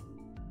don't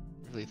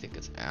really think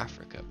it's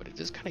Africa, but it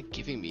is kind of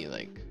giving me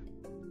like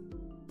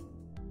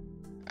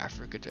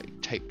Africa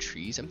type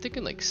trees. I'm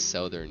thinking like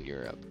Southern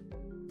Europe.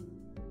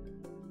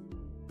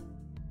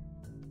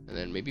 And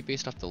then maybe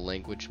based off the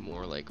language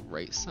more like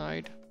right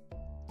side.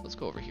 Let's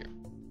go over here.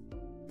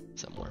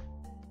 Somewhere.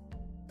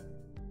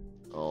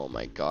 Oh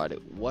my god,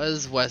 it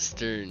was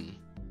western.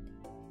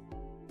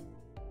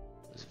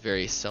 It was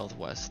very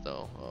southwest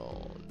though.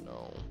 Oh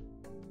no.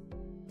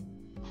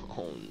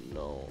 Oh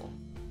no.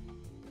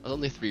 I was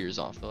only 3 years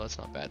off though, that's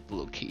not bad. The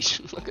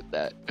location, look at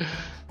that.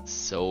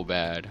 So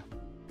bad.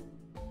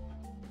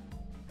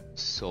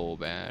 So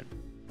bad.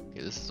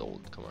 Okay, this is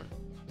old, come on.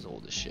 This is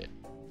old as shit.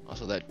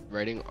 Also, that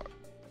writing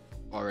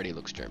already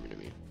looks German to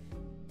me.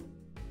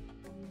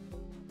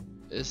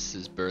 This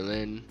is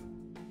Berlin.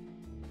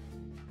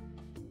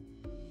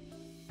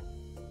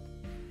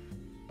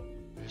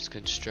 There's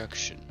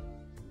construction.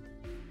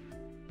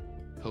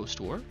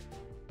 Post-war?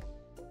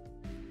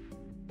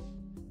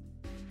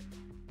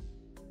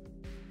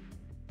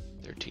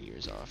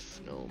 Years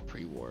off. No,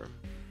 pre-war.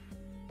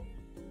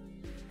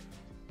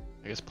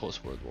 I guess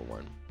post-World War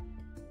I.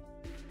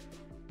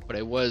 But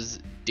I was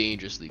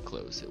dangerously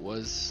close. It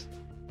was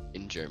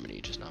in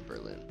Germany, just not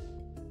Berlin.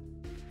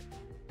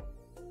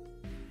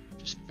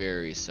 Just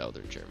very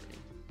southern Germany.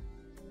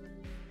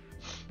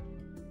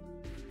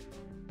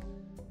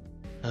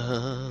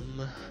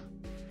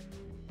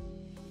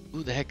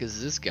 Who the heck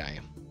is this guy?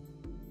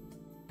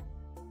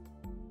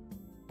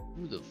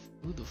 Who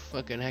the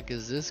fucking heck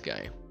is this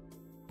guy?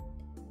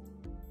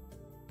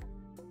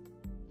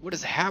 What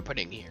is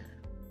happening here?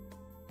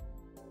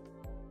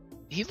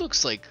 He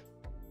looks like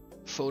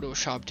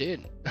photoshopped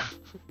in.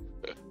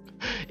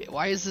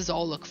 Why does this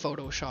all look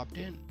photoshopped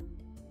in?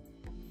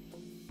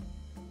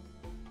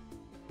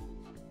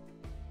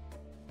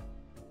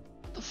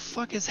 What the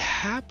fuck is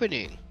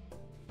happening?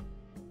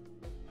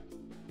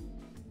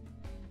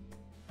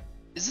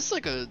 Is this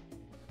like a...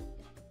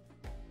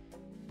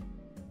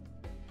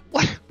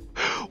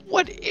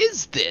 What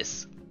is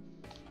this?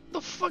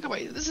 The fuck am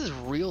I... This is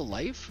real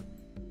life?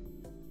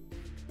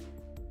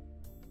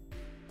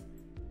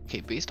 Okay,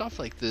 based off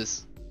like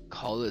this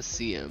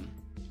Colosseum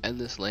and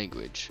this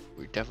language,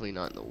 we're definitely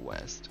not in the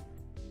West.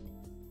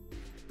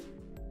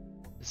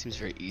 This seems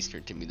very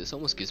Eastern to me. This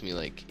almost gives me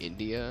like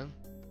India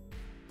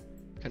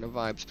kind of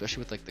vibe,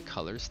 especially with like the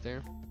colors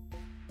there.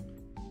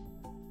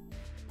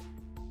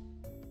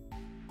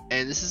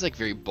 And this is like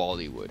very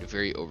Bollywood,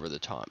 very over the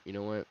top. You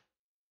know what?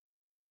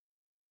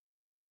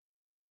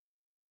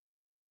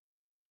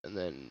 And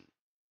then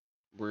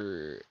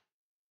we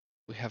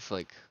have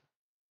like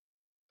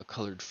a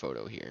colored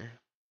photo here.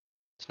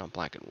 It's not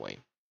black and white.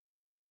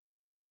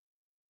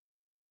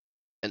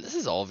 And this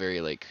is all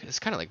very like, it's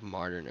kind of like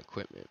modern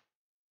equipment.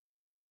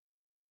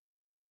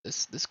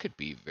 This could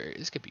be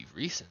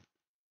recent.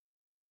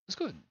 Let's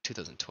go with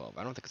 2012.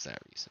 I don't think it's that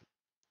recent.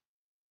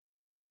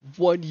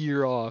 1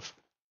 year off.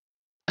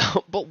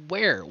 But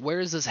where? Where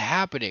is this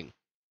happening?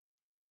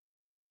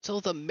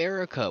 South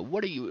America.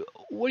 What are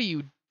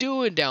you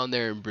doing down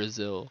there in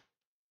Brazil?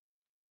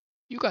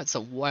 You got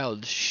some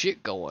wild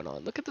shit going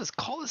on. Look at this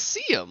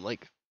Colosseum.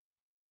 Like,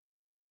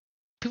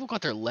 people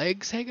got their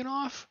legs hanging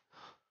off.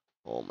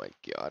 Oh my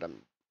god,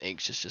 I'm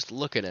anxious just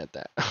looking at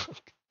that.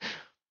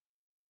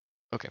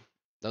 Okay,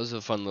 that was a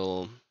fun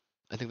little...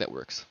 I think that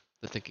works.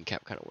 The thinking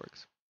cap kind of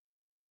works.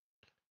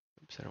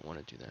 Oops, I don't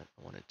want to do that.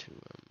 I wanted to...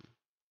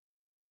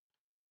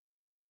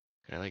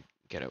 Can I, like,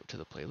 get out to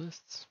the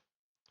playlists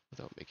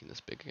without making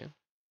this big again?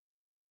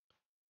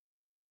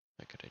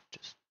 I could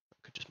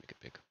just make it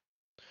big.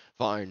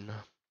 Fine.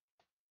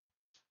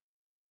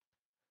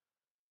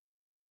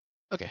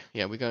 Okay,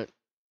 yeah, we got,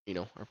 you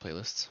know, our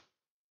playlists.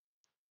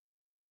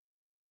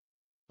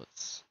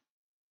 Let's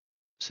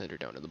send her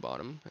down to the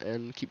bottom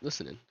and keep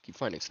listening, keep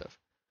finding stuff.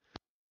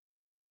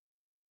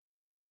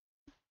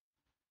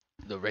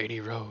 The rainy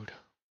road.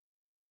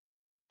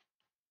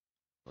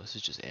 Oh, this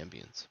is just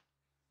ambience.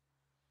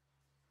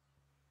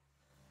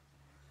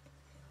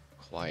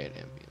 Quiet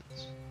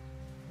ambience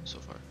so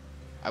far.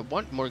 I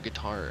want more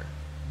guitar.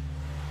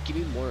 Give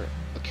me more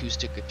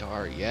acoustic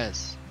guitar,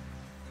 yes.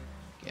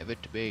 Give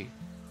it to me.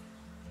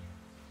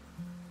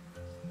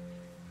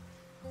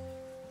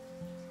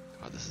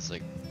 God, this is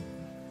like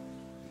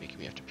making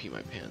me have to pee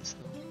my pants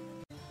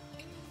though.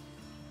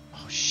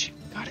 Oh shit,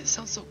 God, it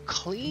sounds so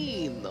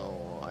clean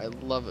though. I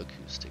love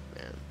acoustic,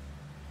 man.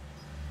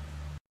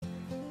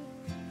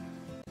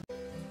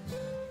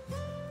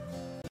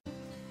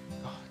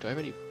 Oh, do I have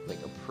any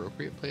like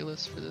appropriate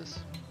playlists for this?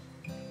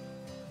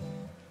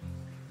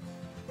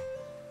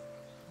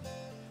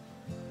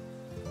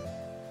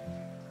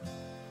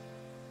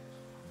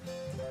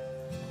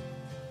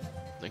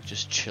 Like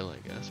just chill, I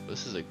guess. But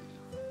this is like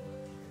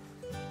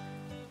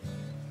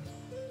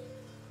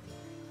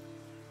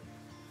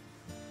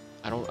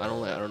I don't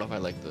know if I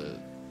like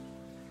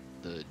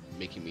the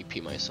making me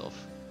pee myself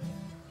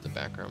in the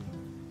background.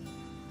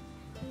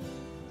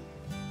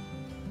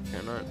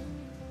 Can I not?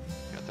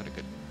 I thought I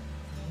could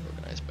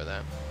organize by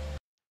that.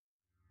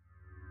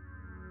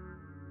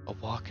 A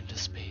walk into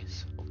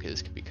space. Okay,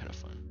 this could be kind of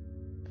fun,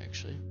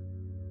 actually.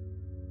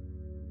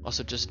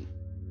 Also, just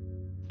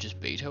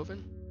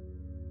Beethoven.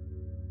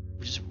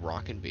 We're just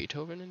rocking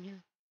Beethoven in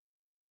here.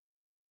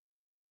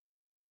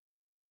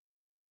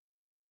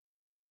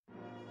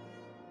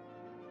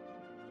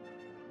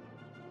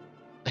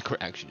 Like we're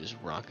actually just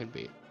rocking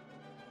Beethoven.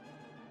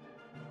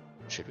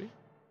 Should we?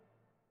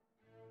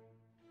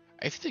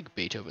 I feel like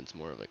Beethoven's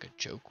more of like a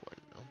joke one,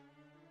 no?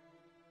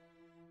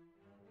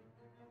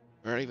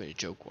 Or not even a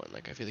joke one.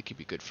 Like I feel like he'd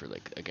be good for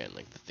like again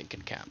like the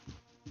thinking cap.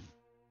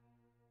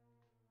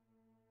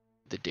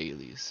 The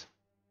dailies.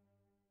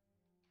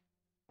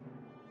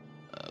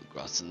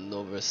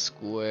 Grossanova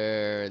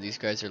Square. These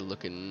guys are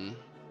looking.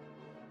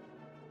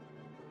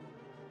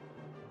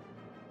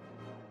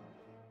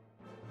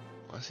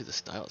 Honestly, the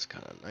style is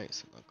kind of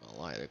nice. I'm not gonna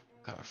lie, they're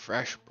kind of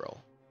fresh, bro.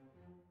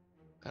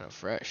 Kind of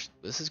fresh.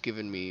 This is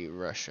giving me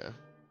Russia,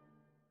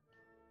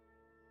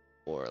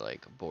 or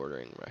like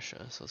bordering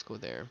Russia. So let's go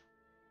there.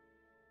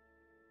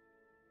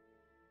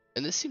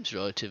 And this seems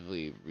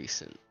relatively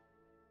recent,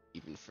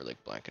 even for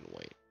like black and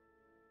white.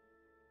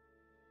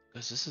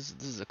 Because this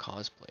is a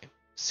cosplay.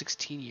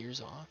 16 years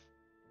off.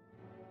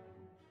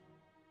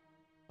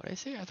 What did I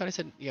say? I thought I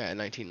said yeah,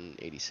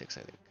 1986.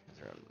 I think is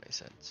around what I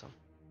said. So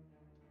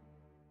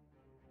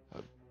that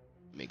would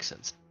make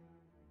sense.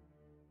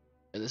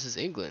 And this is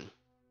England.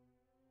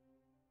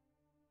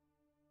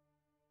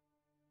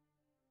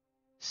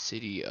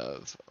 City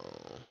of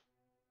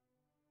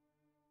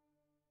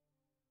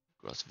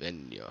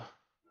Grosvenor.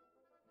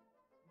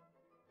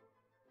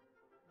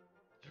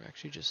 They're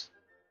actually just.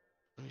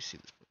 Let me see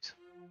this place.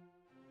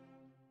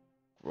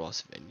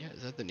 Grosvenor?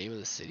 Is that the name of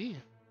the city?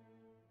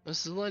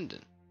 This is London.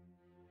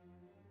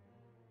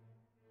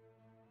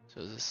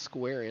 So there's a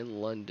square in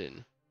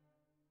London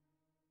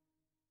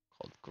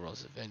called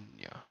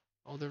Grosvenor.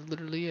 Oh, there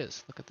literally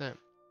is. Look at that.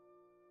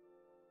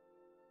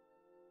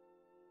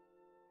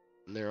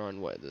 And they're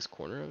on what? This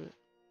corner of it?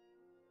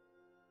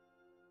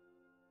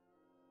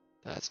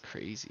 That's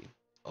crazy.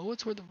 Oh,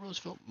 it's where the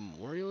Roosevelt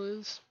Memorial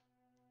is?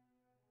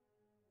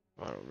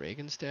 Ronald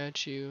Reagan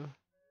statue.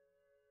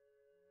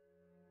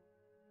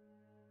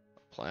 A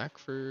plaque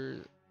for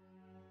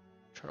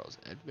Charles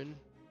Edmund.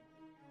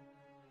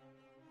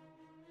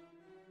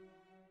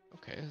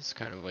 Okay, this is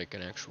kind of like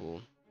an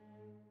actual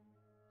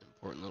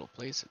important little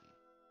place in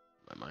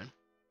my mind.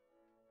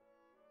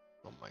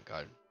 Oh my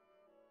god.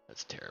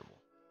 That's terrible.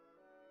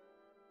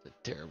 It's a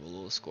terrible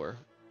little square.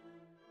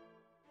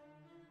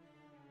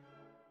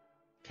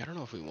 I don't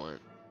know if we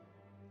want.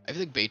 I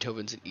feel like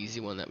Beethoven's an easy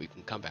one that we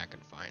can come back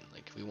and find.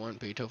 Like if we want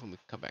Beethoven, we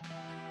can come back.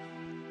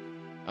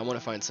 I want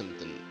to find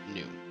something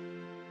new.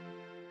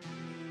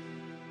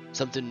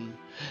 Something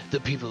the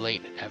people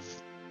ain't have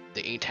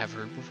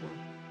heard before.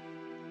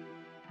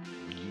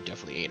 You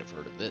definitely ain't have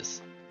heard of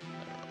this.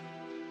 I don't know.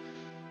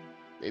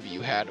 Maybe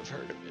you had have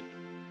heard of it.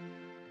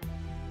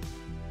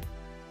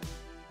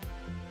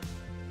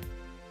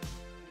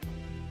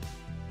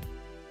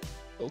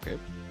 Okay.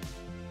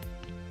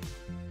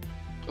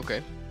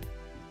 Okay.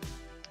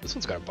 This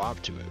one's got a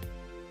bob to it.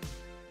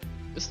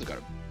 This one's got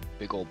a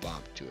big old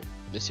bob to it.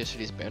 Missed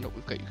yesterday's bundle?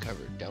 We've got you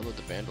covered. Download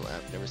the bundle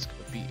app. Never skip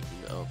a beat.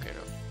 Okay,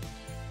 no.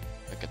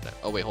 I get that.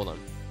 Oh wait, hold on.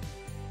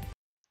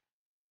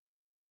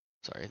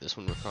 Sorry, this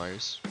one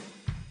requires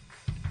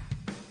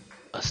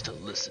us to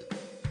listen.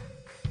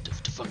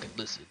 To fucking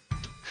listen.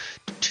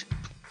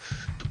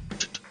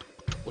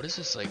 What is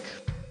this like?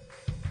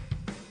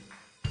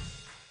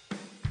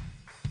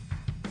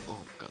 Oh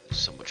my god, there's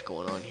so much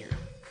going on here.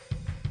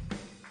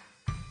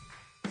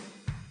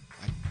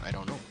 I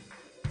don't know.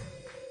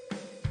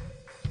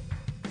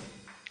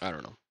 I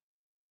don't know.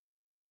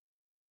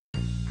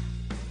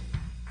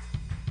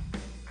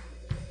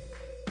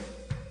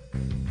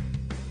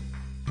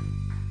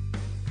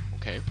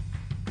 Okay.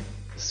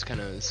 This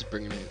is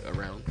bringing it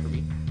around for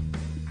me.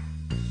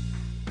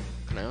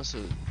 Can I also...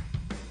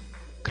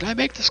 Could I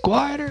make this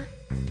quieter?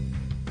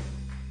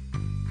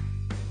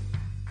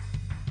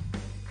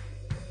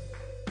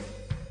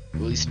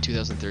 Released in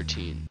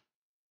 2013.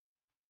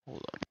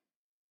 Hold on.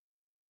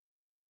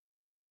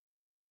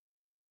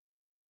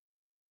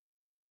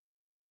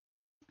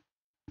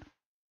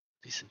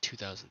 Released in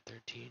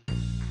 2013.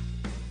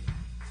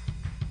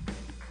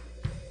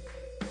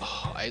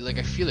 Oh, I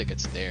feel like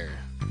it's there.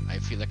 I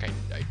feel like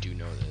I do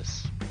know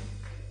this.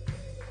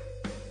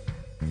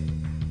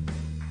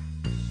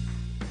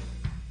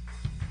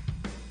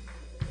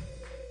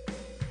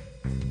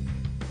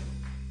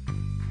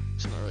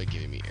 It's not really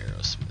giving me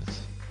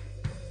Aerosmith.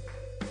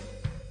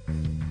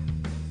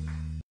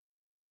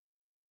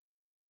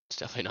 It's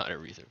definitely not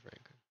Aretha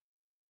Franklin.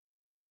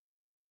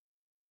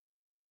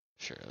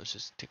 Sure, let's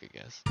just take a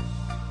guess.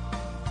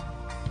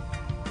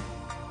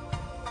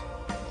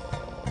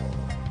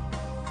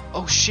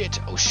 Oh shit,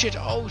 oh shit,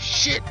 oh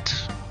shit!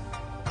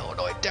 Oh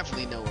no, I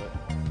definitely know it.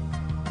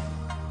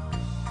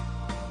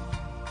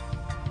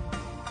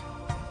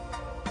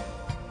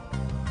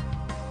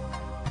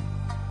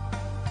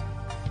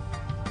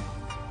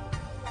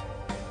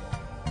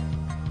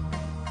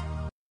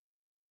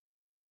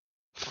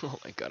 Oh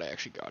my god, I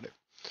actually got it.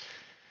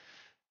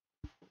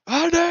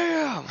 Oh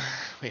damn!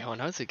 Wait, hold on,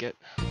 how does it get?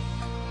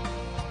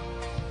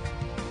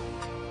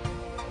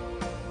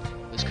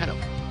 It's kind of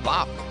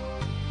bop.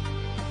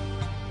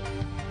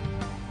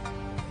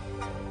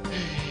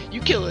 You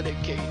killing it,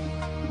 Katie.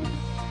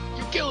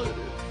 You killing it.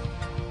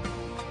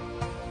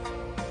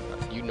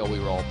 You know we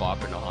were all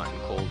bopping the hot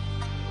and cold.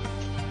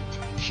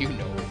 You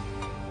know it.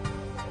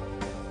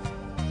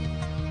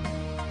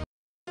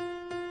 I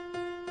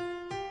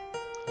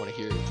want to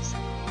hear it.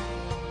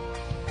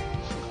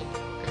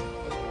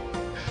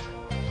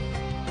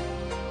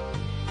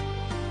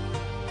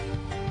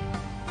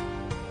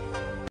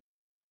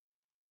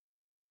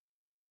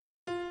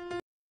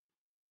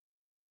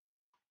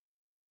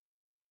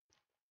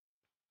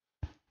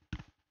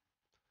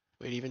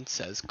 It even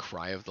says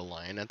 "Cry of the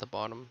Lion" at the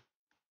bottom.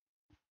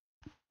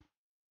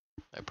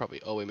 I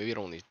probably. Oh wait, maybe it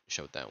only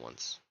showed that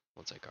once.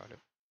 Once I got it.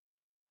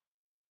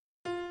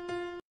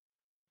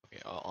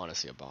 Okay,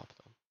 honestly a bop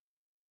though.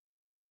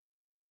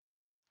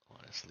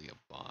 Honestly a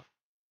bop.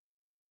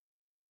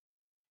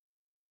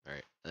 All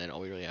right, and then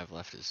all we really have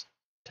left is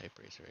Type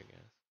Racer, I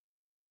guess.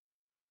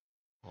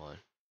 Hold on.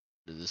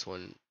 Does this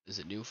one? Is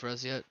it new for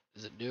us yet?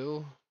 Is it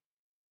new?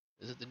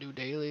 Is it the new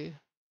daily?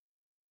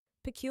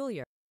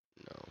 Peculiar.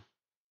 No.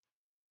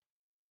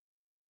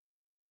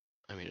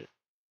 I mean,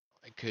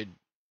 I could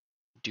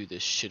do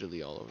this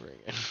shittily all over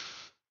again.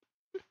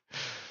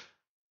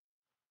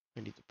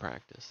 I need to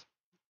practice.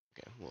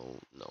 Okay, well,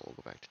 no, we'll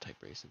go back to type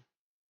racing.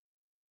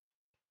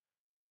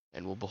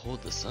 And we'll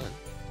behold the sun.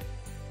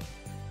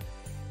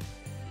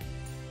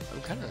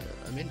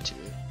 I'm into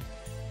it.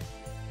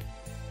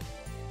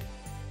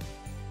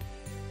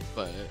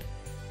 But,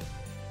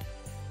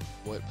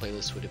 what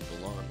playlist would it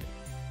belong in?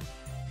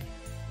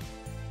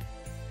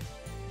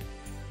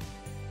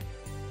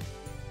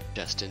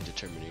 Destined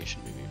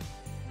Determination, maybe.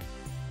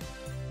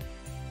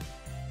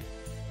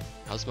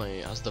 How's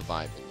the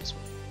vibe in this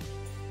one?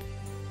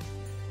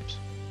 Oops.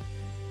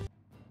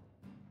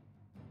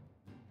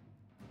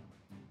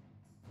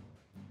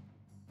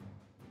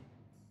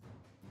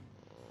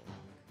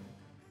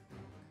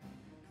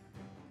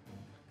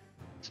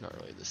 It's not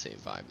really the same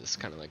vibe. This is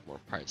kind of like more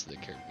Pirates of the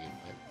Caribbean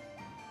vibe.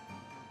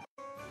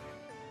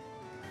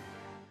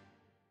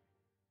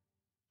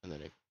 And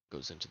then it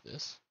goes into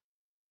this.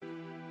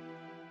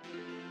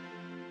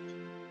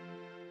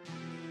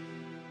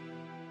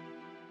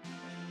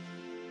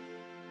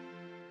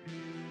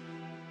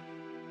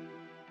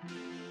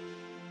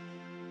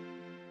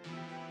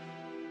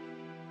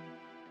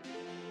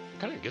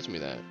 Kind of gives me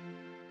that,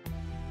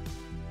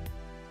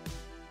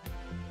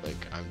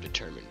 like, I'm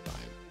determined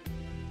vibe.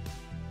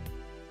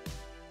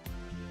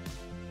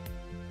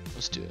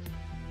 Let's do it.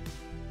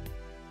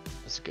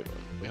 That's a good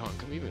one. Wait, hold on,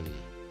 can we do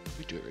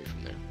it right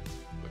from there?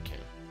 We can.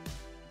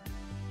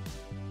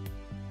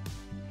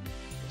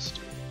 Let's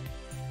do it.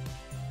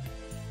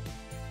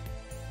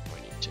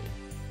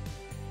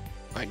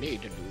 I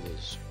need to do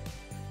this.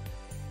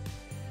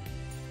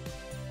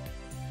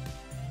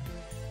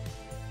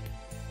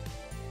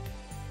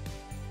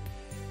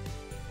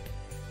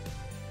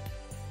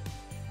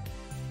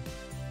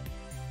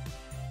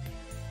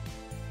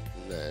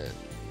 Then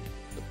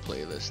the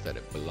playlist that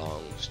it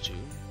belongs to.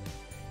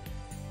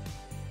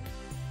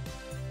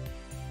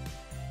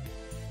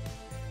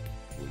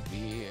 Will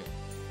be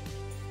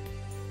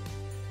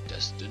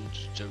Destined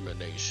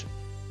Determination.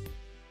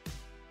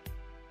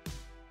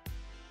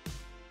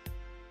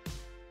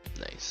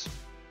 Nice.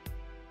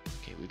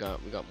 Okay, we got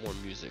more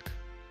music.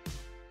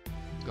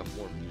 We got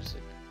more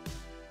music.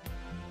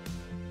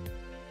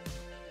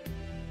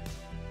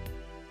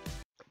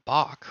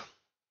 Bach.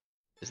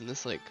 Isn't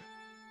this like...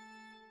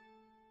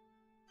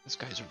 This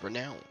guy's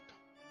renowned.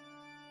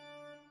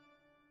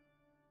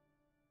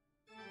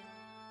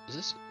 Is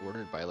this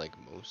ordered by like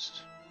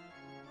most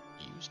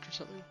used or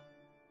something?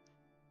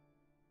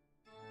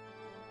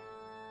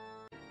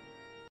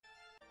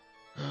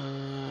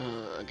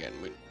 Again,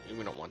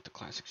 we don't want the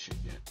classic shit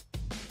yet.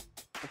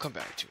 We'll come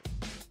back to it.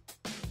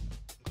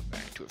 We'll come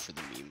back to it for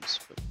the memes,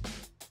 but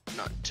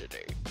not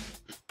today.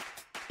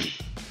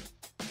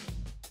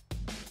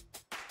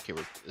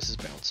 Okay, this is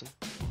bouncing.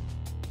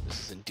 This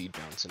is indeed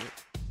bouncing it.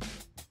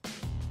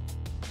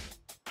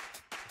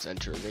 Let's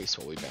enter a race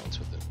while we bounce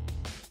with it.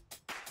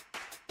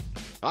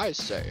 I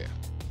say.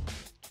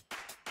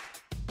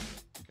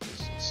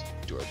 Okay, let's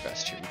do our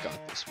best here. We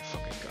got this. We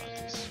fucking got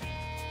this.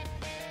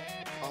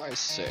 I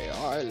say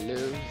I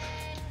live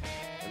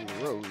in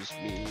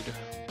Rosemead.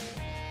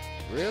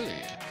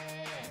 Really?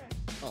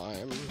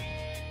 I'm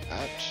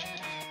at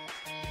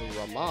the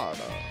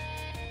Ramada.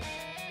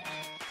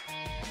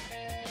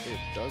 It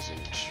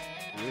doesn't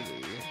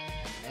really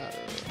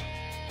matter.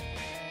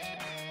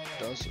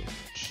 Doesn't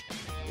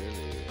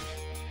really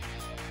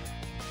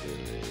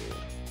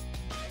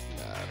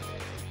matter.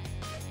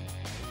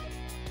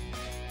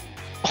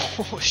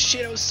 Oh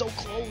shit, I was so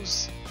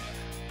close.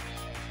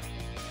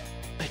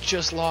 I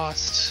just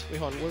lost. Wait,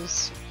 hold on, what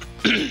is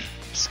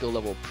skill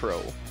level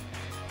pro?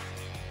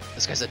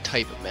 This guy's a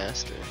type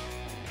master.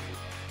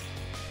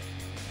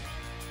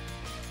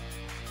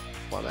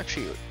 Well, I'm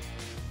actually...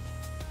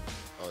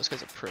 Oh, this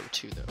guy's a pro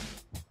too, though.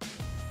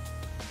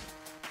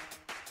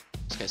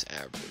 This guy's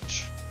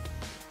average.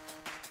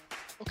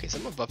 Okay, so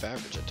I'm above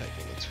average at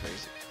typing. It's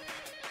crazy.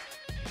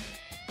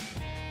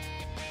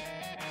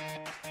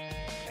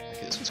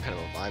 Okay, this one's kind of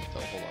a vibe,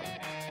 though. Hold on.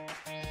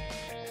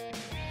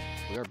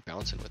 We are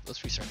bouncing with.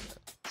 Let's restart that.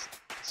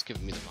 It's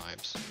giving me the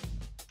vibes.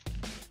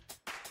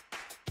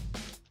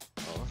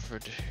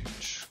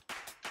 Average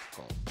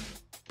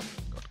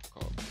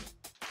Cobb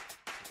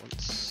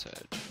once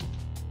said,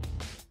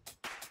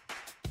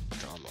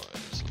 drama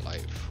is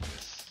life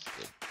with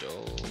the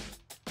dull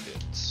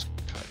bits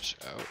cut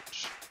out.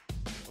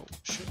 Oh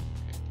shit,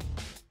 okay.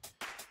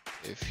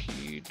 If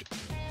he'd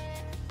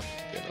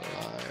been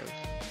alive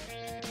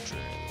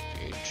during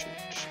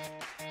ancient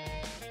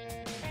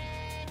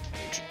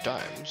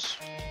times,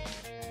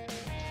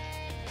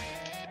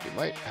 he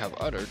might have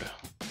uttered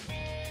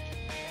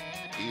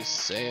these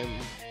same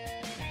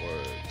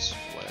words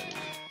when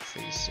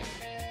facing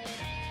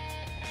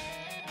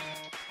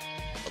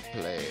a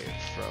play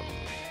from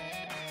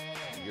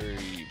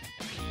Euripides,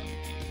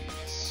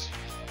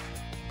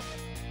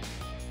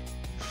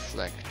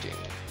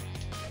 reflecting,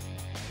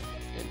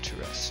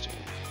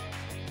 interesting,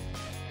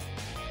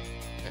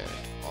 and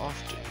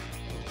often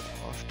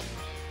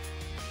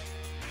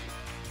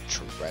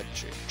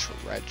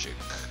tragic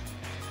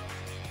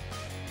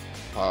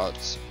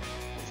parts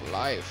of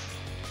life.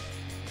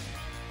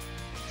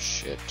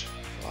 Shit,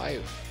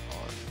 life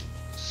on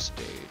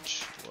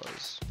stage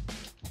was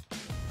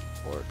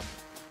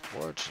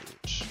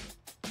important.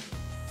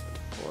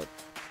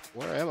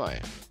 Where am I?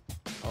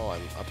 Oh,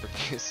 I'm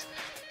uppercase.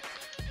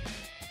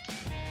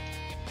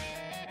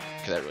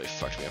 Okay, that really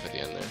fucked me up at the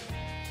end there.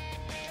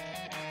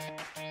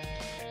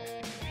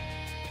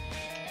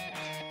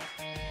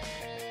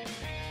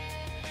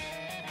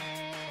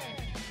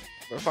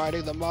 We're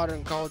fighting the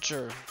modern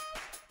culture.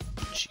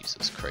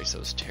 Jesus Christ, that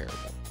was terrible.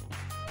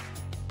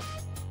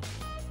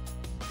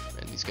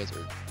 Man, these guys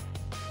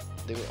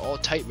they were all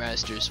type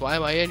masters. Why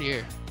am I in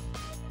here?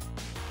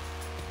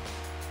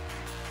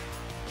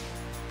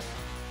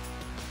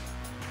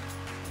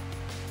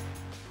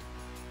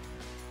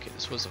 Okay,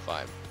 this was a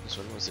vibe. This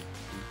one was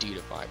indeed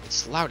a vibe.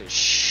 It's loud as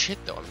shit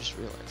though, I'm just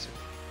realizing.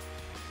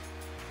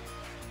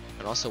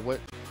 And also what?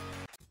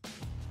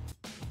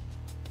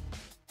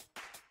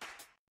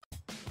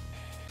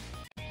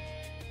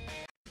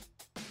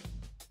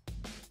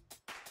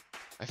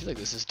 I feel like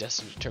this is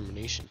Destined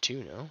Determination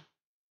too, no?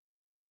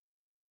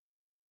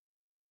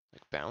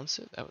 Like bounce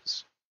it? That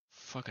was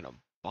fucking a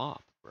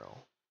bop,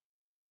 bro.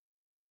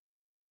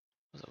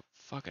 That was a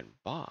fucking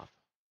bop.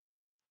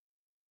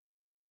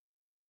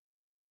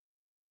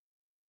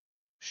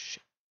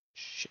 Shit.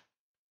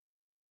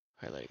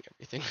 Highlighting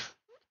everything.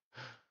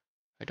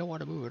 I don't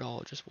want to move at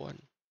all, just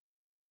one.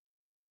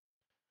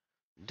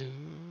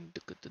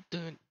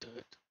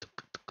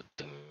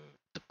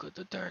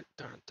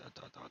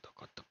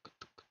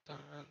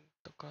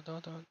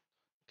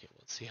 Okay,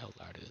 let's see how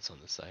loud it is on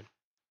this side.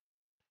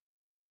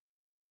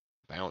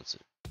 Bounce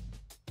it.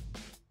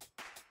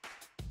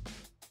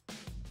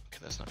 Okay,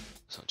 that's not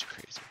too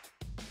crazy.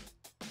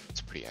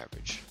 It's pretty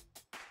average.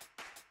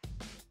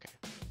 Okay,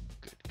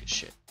 good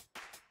shit.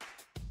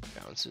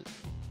 Bounce it.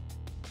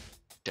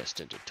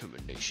 Destined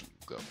Determination,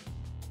 you go.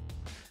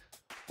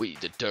 We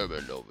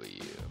determined over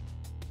here.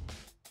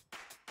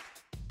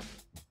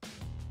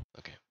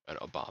 Okay,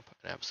 a bop,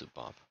 an absolute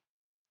bop.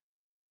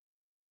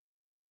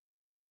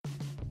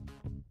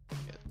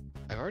 Yeah,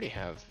 I already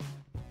have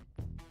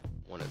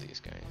one of these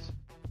guys.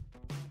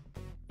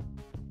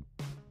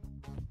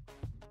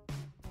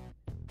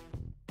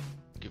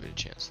 Give it a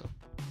chance though.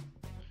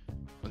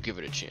 I'll give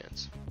it a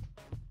chance.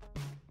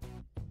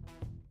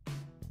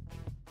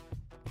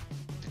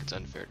 I think it's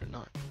unfair to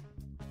not.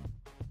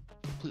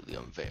 Completely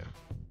unfair.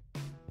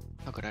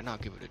 How could I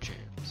not give it a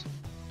chance?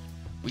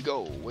 We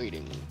go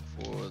waiting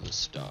for the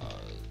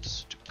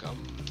stars to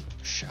come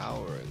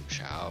showering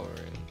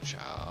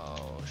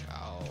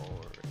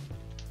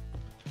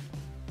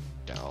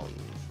down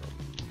from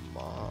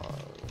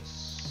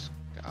Mars,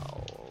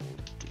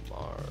 to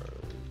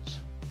Mars.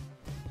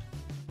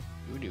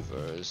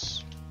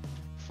 Universe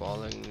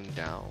falling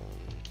down.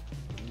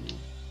 You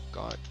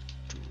got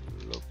to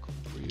look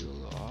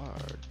real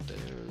hard.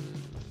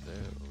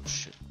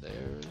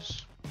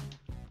 There's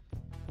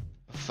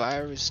a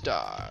fiery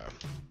star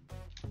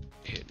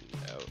hidden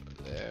out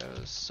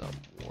there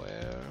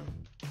somewhere.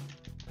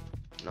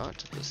 Not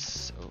the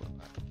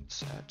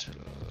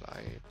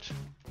satellite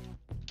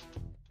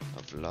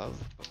of love,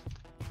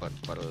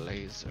 but a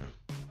laser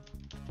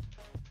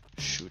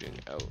shooting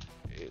out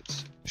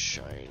its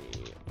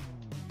shiny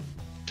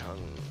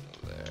tongue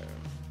there.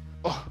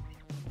 Oh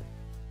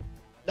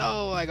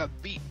no, I got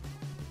beat.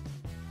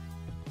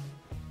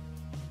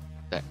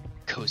 That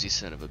cozy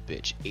son of a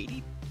bitch.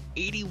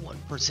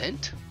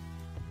 81%?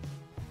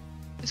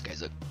 This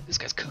guy's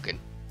cooking.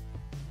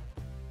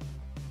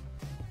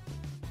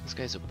 This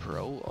guy's a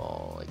pro.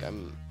 Oh, like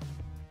I'm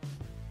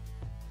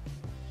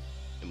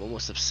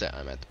almost upset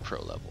I'm at the pro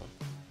level.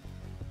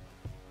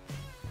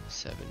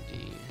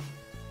 70,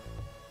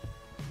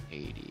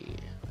 80.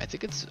 I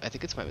think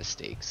it's my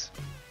mistakes.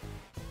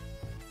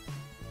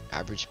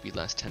 Average speed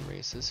last 10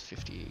 races,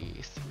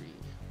 53.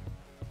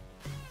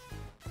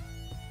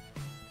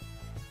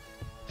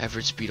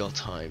 Average speed all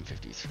time,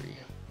 53.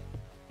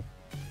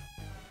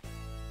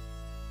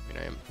 I mean,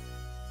 I am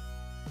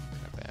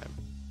kind of bad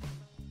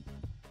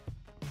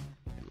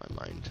in my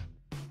mind.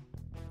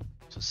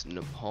 So it's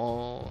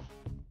Nepal,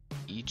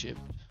 Egypt.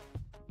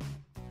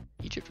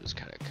 Egypt was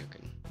kind of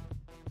cooking.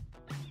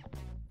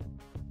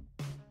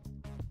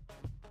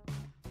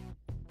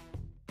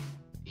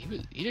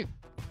 He's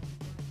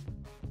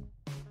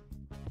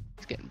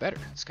getting better.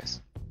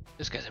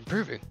 This guy's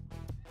improving.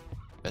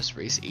 Best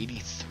race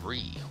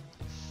 83.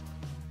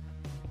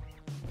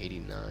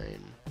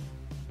 89.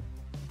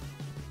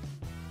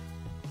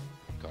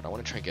 God, I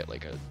want to try and get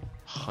like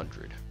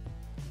 100.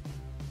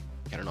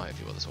 I don't know how I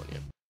feel about this one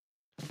yet.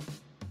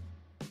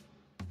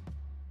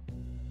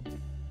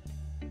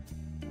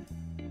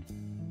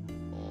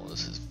 Oh,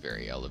 this is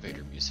very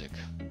elevator music.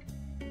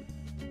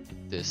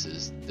 This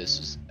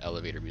is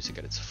elevator music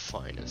at its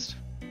finest.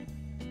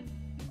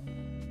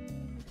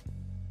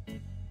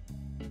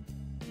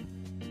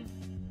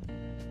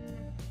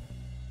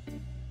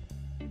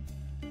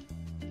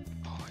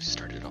 Oh, I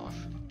started off.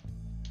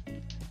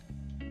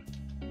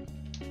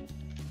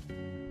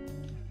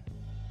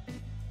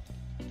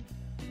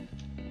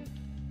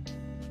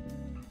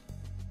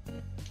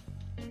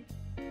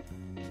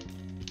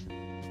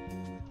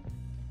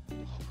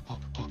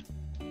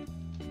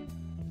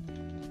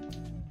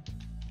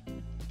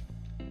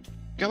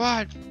 Come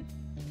on!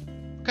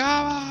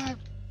 Come on!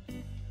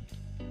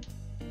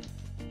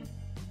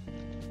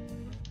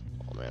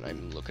 Oh man,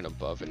 I'm looking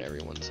above and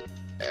everyone's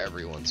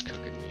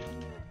cooking me.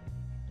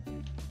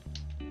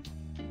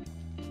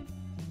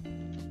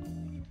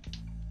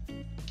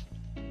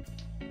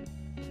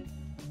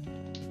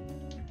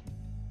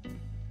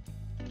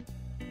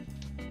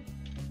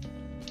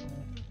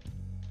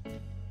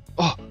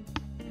 Oh!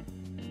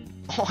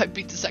 Oh, I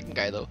beat the second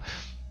guy though.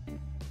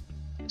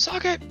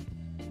 Suck it!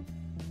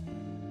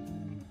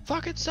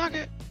 Fuck it, suck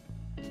it!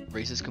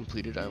 Races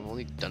completed. I've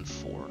only done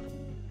 4,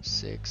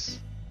 6,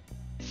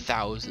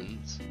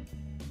 thousands.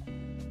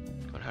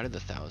 God, how did the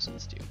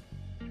thousands do?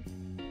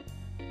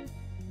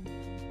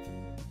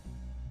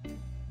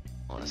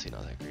 Honestly,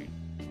 not that great.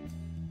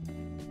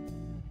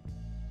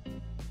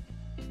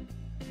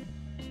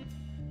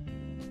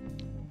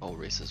 Oh,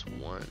 races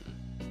 1.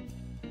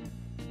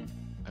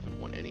 I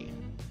haven't won any.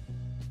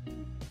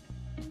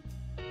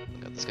 Oh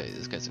God, this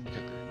guy's a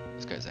cooker.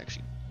 This guy's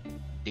actually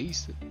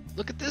decent.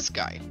 Look at this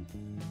guy.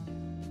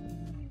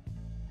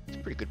 It's a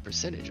pretty good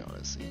percentage,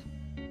 honestly.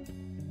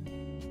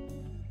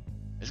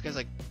 This guy's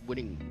like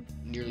winning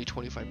nearly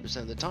 25%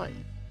 of the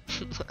time.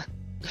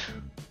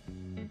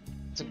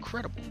 It's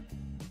incredible.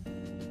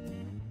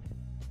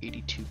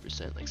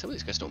 82%. Like some of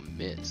these guys don't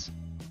miss.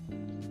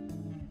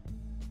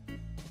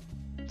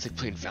 It's like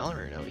playing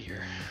Valorant out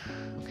here.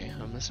 Okay,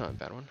 that's not a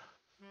bad one.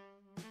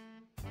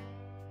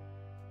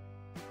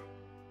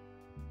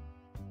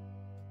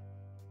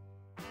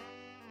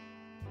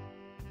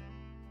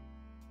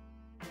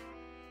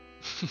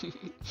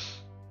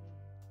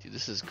 Dude,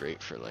 this is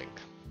great for like.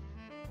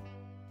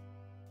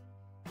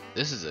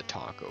 This is a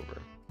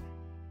talkover.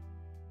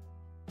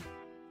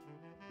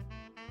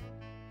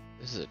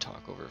 This is a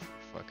talkover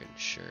for fucking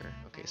sure.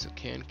 Okay, so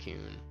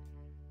Cancun.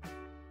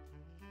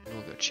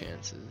 We'll go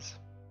chances.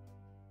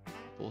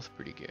 Both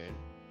pretty good.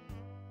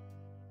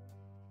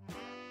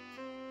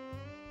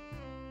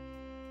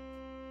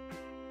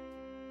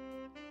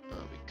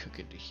 We cook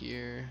into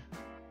here.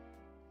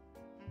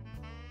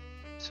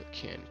 So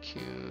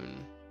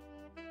Cancun.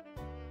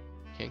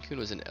 Cancun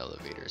was an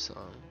elevator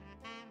song.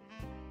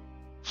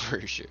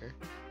 For sure.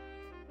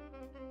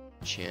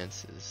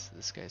 Chances.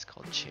 This guy's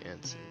called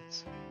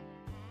Chances.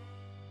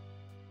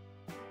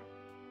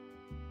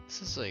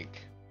 This is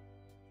like.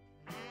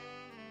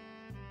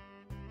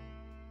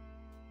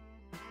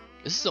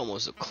 This is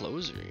almost a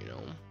closer, you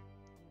know?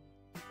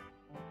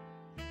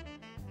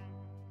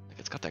 Like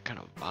it's got that kind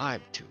of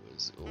vibe to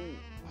it. Ooh.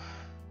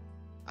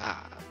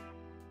 Ah.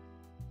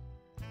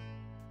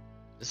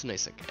 This is a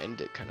nice like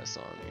end it kind of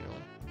song, you know?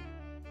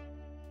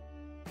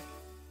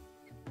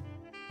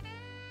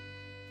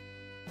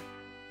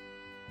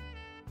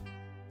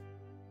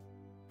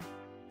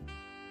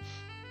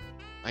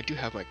 I do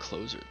have my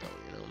closer though,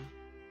 you know?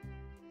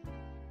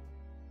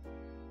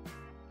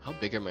 How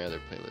big are my other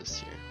playlists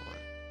here? Hold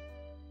on.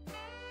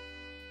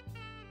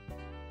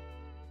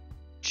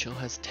 Chill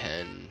has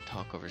 10,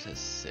 Talkovers has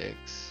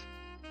 6.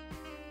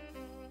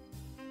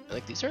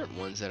 Like these aren't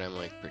ones that I'm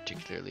like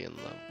particularly in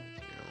love with,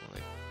 you know?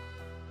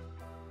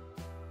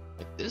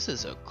 Like this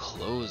is a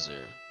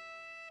closer.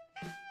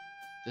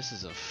 This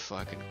is a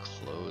fucking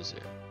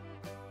closer.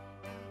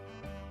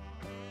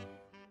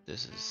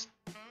 This is,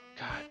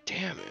 god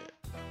damn it.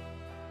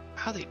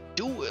 How they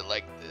do it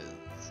like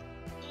this?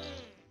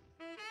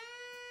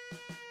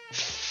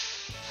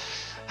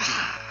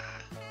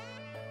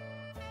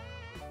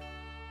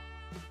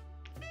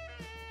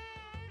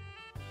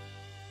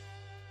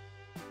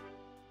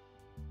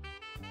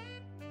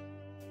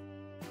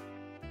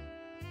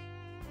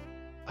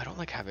 I don't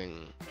like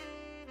having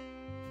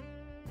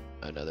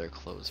another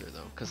closer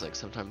though, because like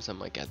sometimes I'm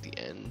like at the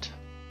end.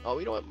 Oh,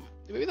 you know what?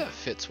 Maybe that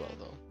fits well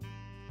though.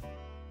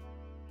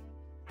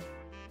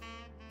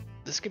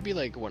 This could be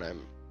like when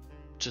I'm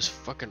just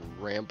fucking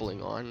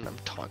rambling on and I'm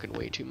talking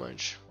way too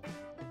much.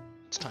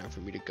 It's time for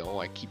me to go.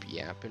 I keep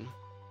yapping.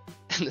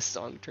 and the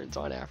song turns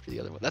on after the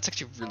other one. That's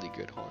actually really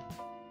good, huh?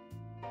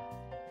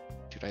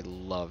 Dude, I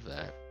love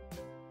that.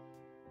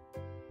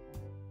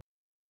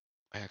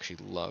 I actually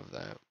love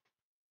that.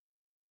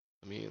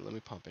 Let me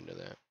pump into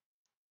that.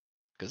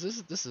 Because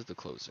this is the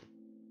closer.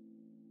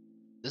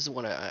 This is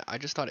one I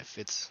just thought it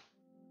fits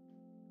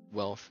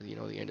well for, you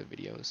know, the end of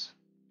videos.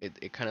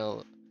 It kind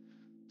of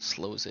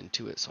slows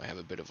into it, so I have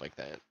a bit of like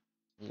that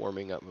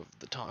warming up of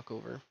the talk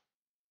over.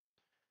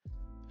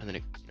 And then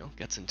it, you know,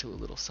 gets into a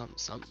little something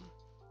something.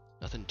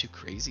 Nothing too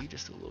crazy,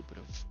 just a little bit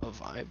of a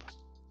vibe.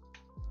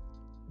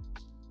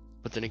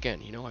 But then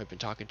again, you know, I've been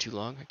talking too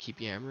long, I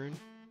keep yammering,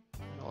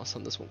 and all of a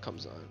sudden this one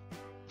comes on.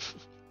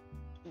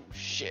 Oh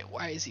shit,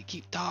 why does he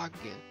keep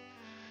talking?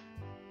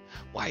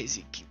 Why does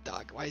he keep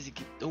talking? Why does he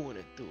keep doing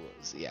it to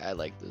us? Yeah, I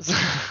like this.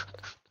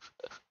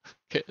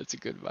 Okay, that's a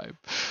good vibe.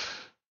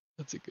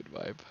 That's a good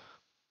vibe.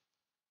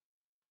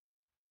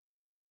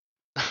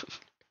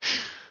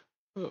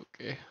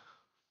 Okay.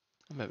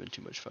 I'm having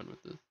too much fun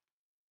with this.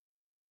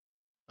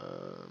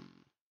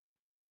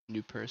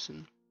 New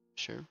person?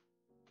 Sure.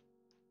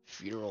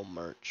 Funeral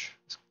march.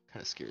 This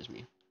kind of scares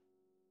me.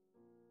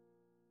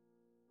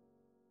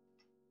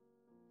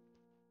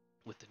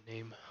 With the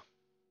name.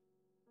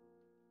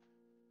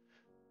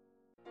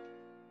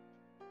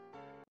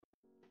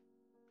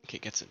 Okay,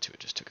 gets into it.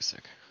 Just took a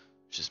sec.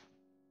 Just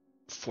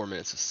 4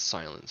 minutes of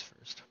silence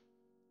first.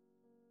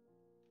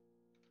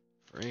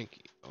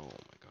 Frankie. Oh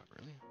my god,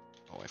 really?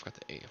 Oh, I've got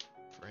the A.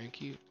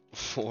 Frankie,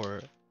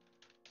 4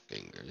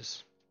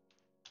 fingers.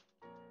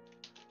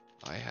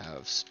 I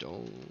have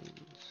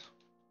stones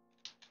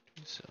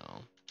to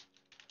sell,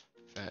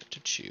 fat to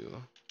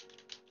chew,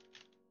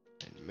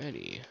 and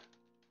many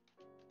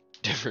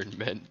different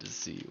men to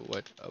see.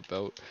 What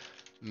about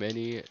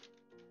many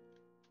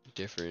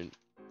different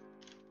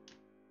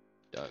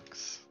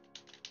ducks?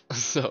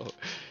 So,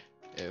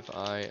 if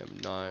I am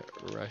not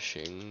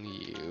rushing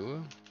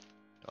you, ...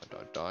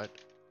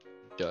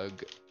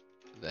 Dug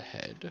the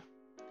head.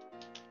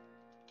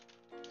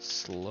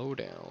 Slow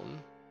down.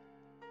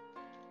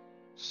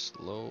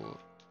 Slow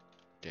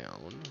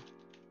down.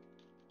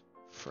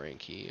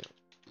 Frankie,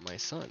 my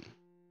son.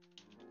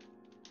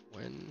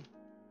 When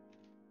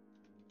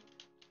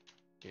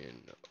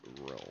in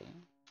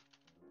Rome.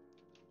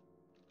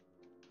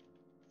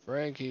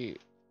 Frankie.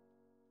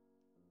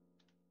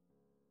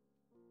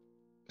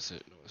 Is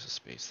it? No, there's a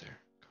space there.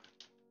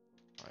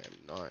 God. I am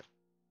not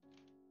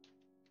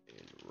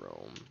in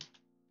Rome.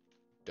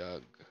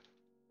 Doug.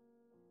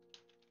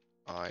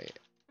 I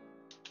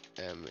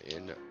am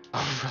in a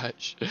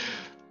rush. The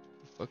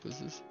fuck was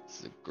this? This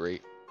is a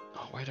great.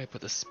 Oh, why did I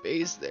put the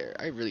space there?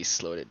 I really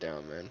slowed it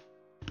down, man.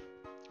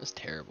 That's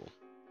terrible.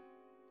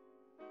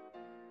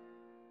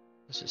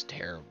 That's just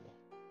terrible.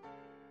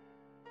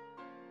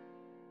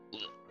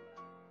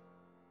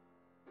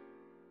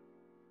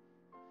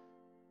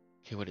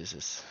 Okay, what is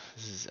this?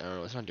 This is, I don't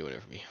know, it's not doing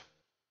it for me.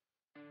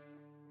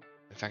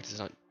 In fact, it's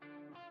not,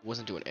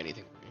 wasn't doing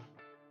anything for me.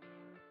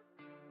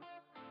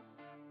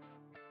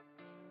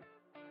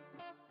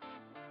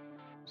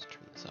 Let's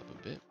turn this up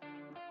a bit.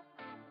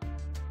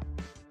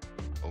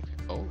 Okay,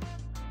 oh.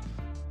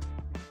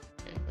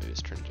 Okay, maybe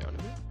just turn it down a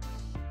bit.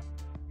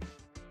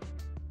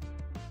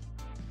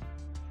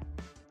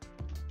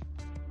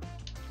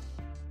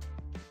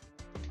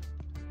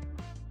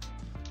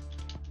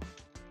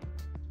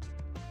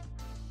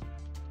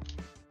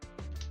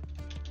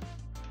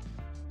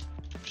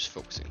 Just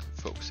focusing.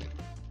 I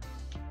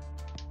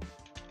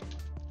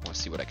want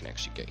to see what I can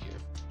actually get here.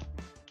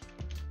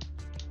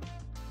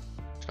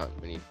 There's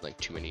not many, like,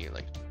 too many,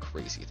 like,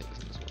 crazy things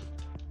in this one.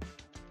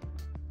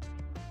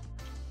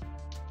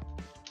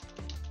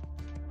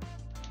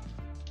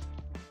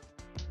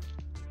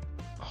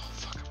 Oh,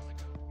 fuck, I'm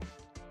like...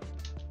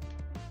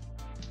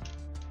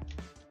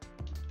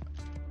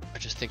 I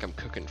just think I'm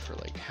cooking for,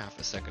 like, half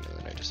a second, and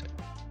then I just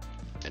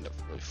end up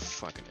really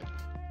fucking it.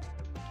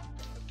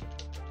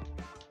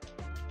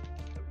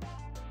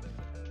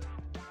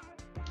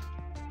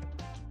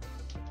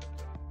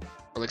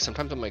 Or, like,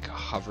 sometimes I'm, like,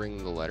 hovering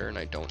the letter and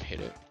I don't hit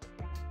it.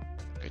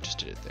 I just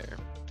did it there.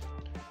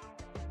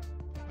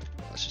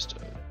 Let's just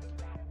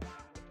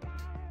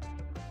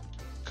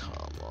come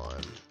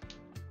on.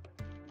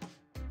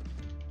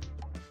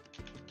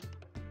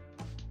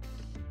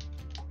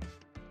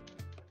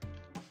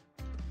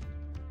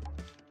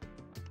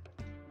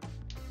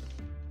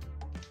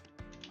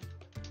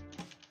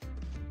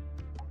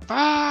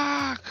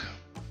 Fuck!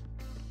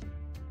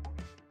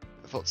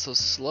 I felt so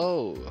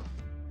slow.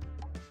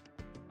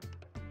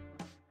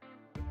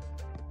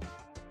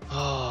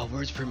 Oh,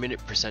 words per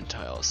minute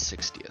percentile,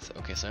 60th.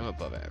 Okay, so I'm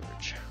above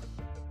average.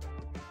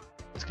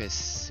 This guy's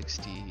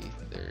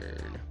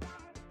 63rd.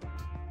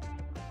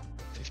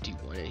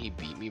 51, and he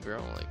beat me, bro?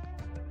 Like,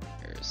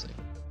 embarrassing.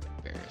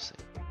 Embarrassing.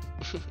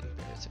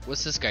 Embarrassing.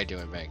 What's this guy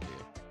doing back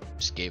here?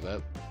 Just gave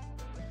up?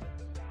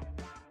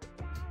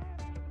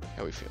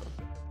 How we feeling?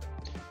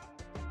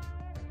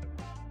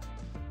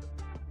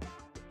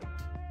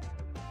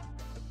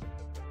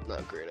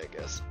 Not great, I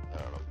guess.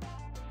 I don't know.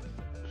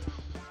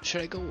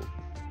 Should I go...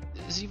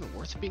 Is it even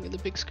worth being in the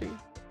big screen?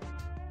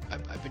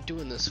 I've been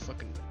doing this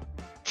fucking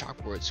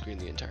chalkboard screen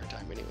the entire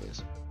time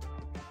anyways.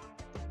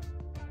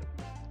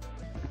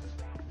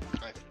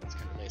 I think it's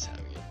kind of nice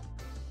having it.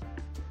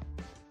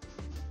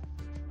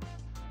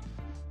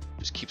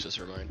 Just keeps us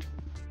reminded.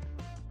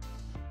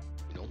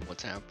 You know,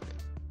 what's happening.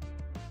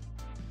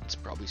 It's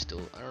probably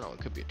still, I don't know, it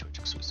could be a Twitch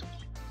exclusive.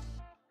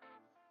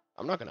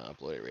 I'm not gonna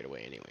upload it right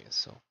away anyways,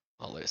 so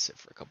I'll let it sit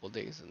for a couple of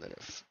days, and then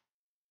if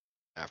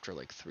after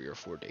like 3 or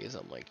 4 days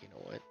I'm like, you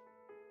know what,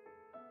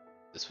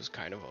 this was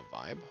kind of a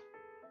vibe,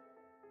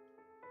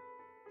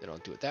 then I'll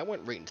do it. That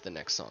went right into the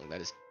next song. That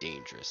is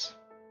dangerous.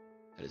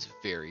 That is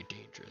very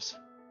dangerous.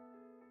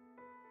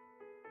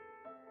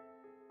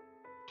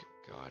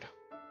 Dear God.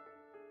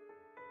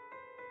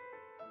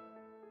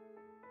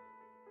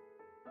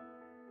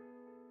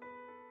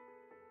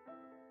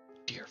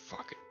 Dear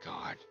fucking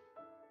God.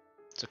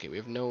 It's okay, we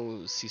have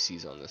no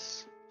CCs on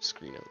this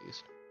screen at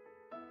least.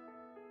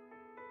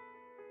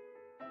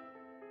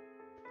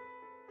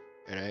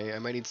 And I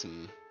might need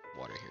some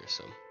water here,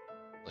 so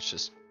let's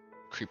just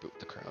creep out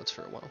the crowds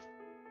for a while.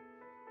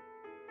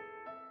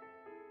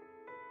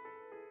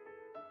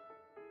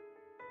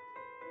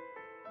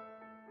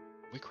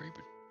 We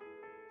creeping.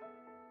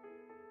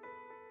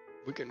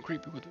 We're getting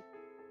creepy with it.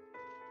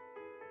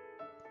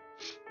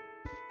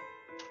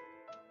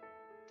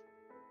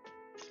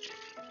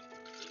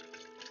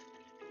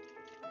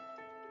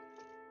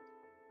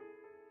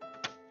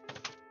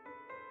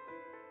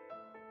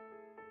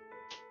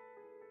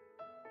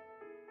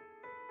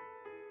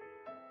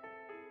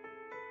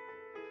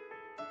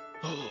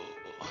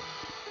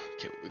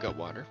 Okay, we got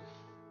water.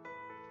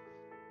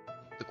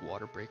 The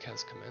water break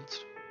has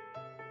commenced.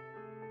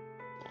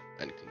 Well,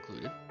 and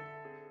concluded.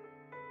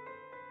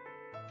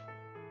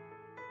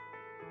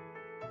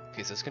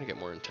 Okay, so it's gonna get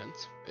more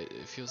intense.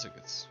 It feels like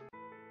it's...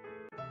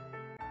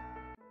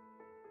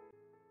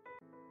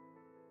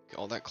 Okay,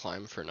 all that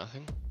climb for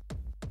nothing?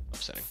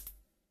 Upsetting.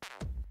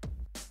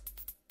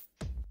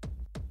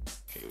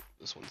 Okay,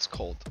 this one's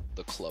called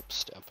the club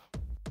step.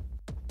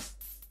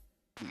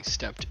 We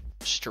stepped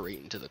straight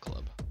into the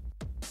club.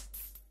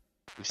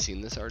 We've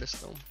seen this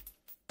artist though,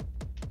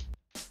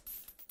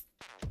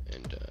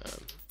 and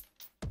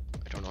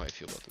I don't know how I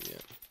feel about them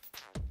yet.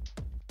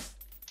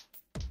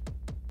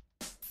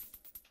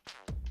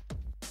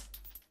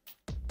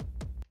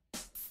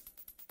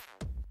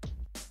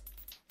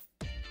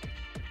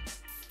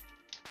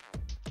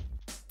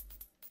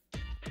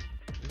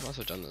 We've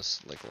also done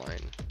this like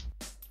line.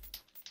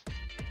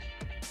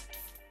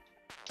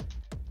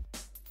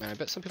 Man, I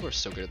bet some people are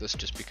so good at this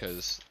just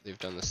because they've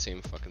done the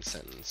same fucking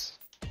sentence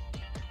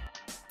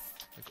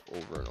like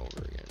over and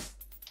over again.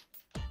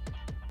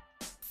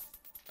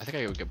 I think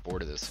I would get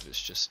bored of this if it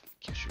just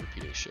keeps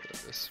repeating shit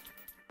like this.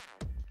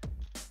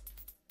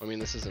 I mean,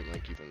 this isn't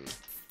like even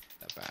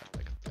that bad.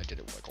 Like, I did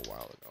it like a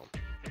while ago.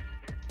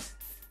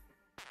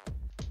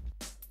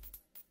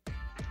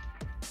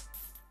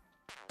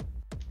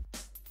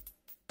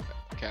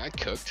 Okay, I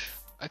cooked.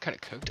 I kind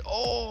of cooked.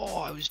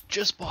 Oh, I was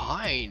just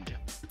behind.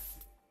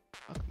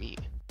 Fuck me.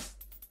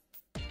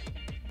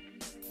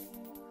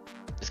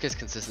 This guy's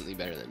consistently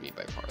better than me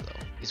by far, though.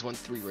 He's won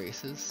 3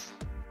 races.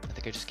 I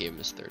think I just gave him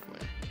his 3rd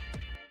win.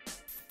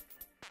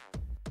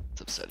 It's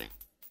upsetting.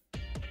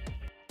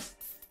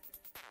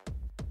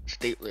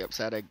 Stately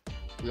upset.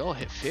 We all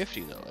hit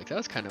 50 though. Like, that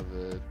was kind of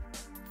a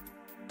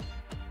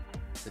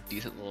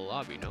decent little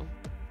lobby, no?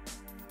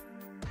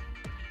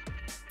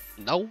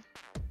 No.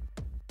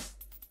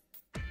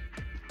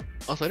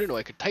 Also, I didn't know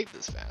I could type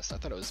this fast. I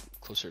thought I was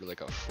closer to like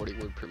a 40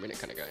 word per minute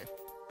kind of guy.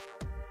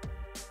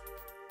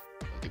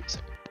 Oh, give me a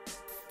second.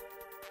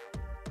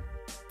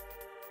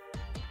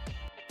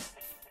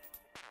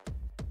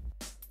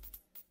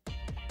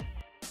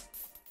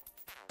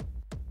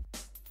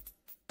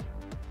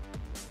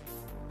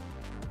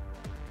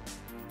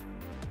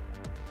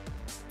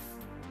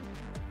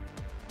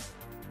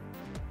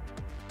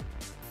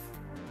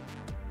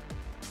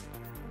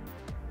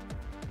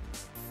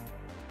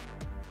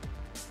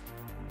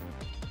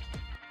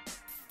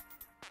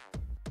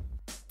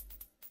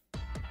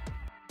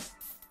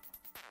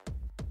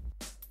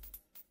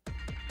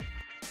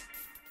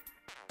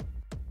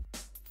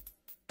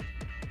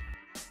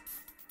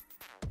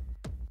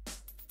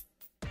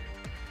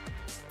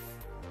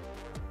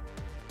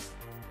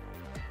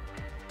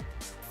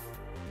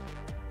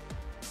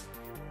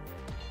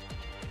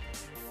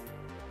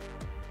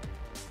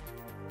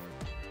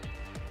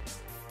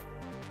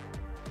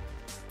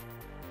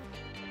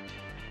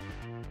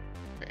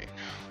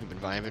 We've been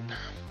vibing,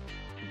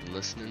 we've been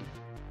listening.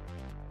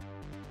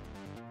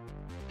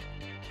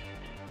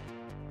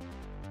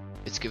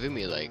 It's giving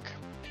me like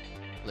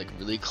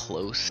really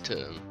close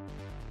to,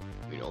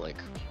 you know,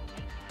 like,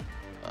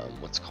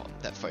 what's it called,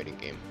 that fighting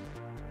game?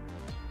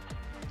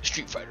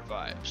 Street Fighter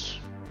vibes.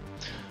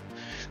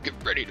 Get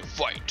ready to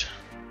fight.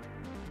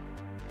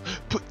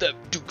 Put them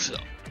dukes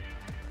up.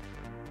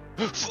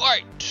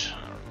 Fight!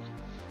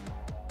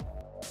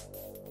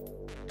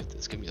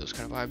 It's giving me those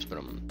kind of vibes, but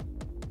I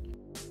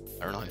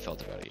don't know how I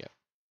felt about it yet.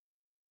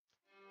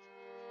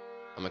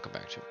 gonna come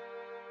back to it.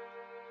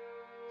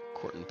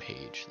 Court and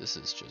Page. This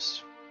is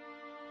just.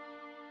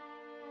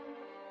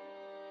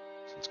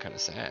 It's kind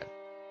of sad.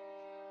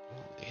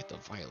 Oh, they hit the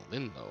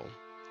violin though.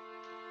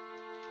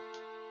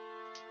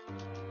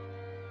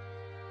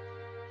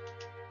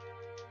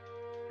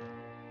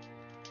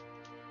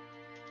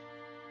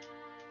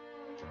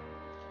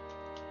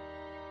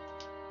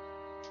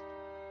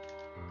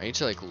 I need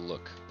to like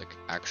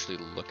actually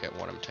look at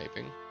what I'm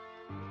typing.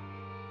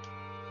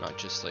 Not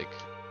just like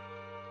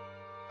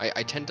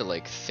I tend to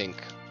like think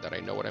that I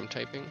know what I'm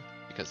typing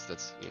because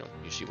that's, you know,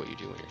 usually what you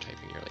do when you're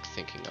typing. You're like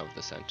thinking of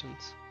the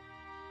sentence.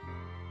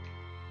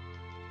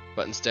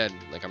 But instead,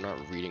 like I'm not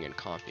reading and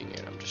copying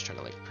it. I'm just trying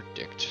to like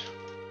predict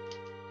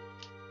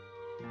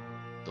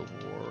the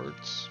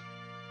words.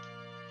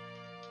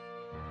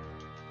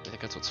 I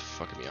think that's what's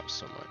fucking me up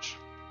so much.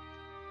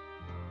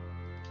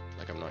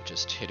 Like I'm not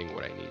just hitting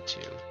what I need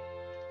to.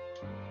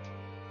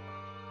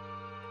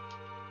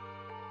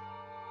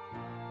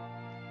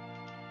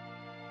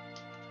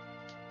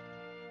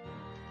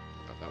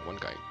 Got that one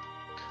guy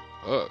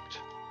cooked.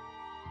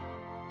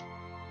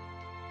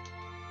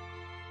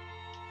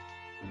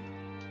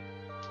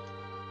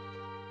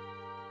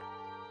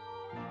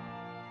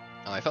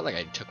 Oh, I felt like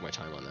I took my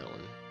time on that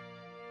one.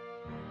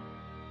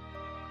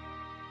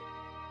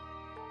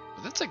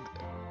 But that's like...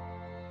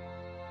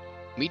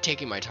 Me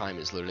taking my time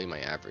is literally my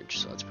average,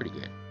 so that's pretty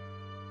good.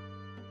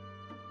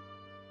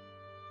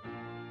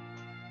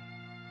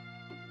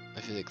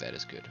 I feel like that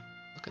is good.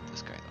 Look at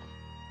this guy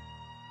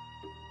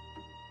though.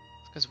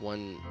 This guy's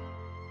won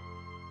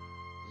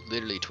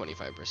literally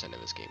 25% of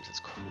his games. That's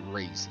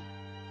crazy.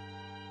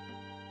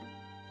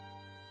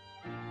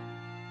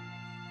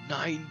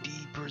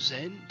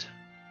 90%?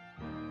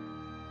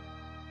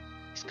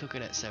 He's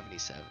cooking at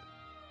 77.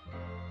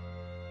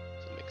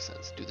 Doesn't make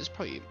sense. Dude, there's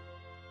probably...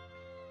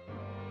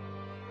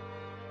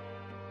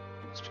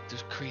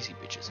 There's crazy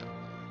bitches out there.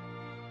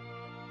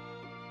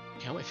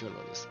 How am I feeling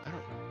about this? I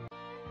don't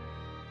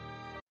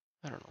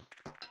know.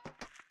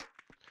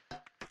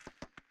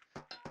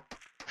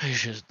 I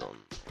just don't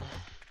know.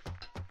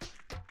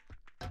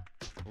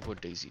 What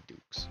about Daisy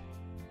Dukes?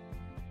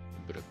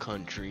 A bit of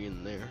country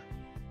in there.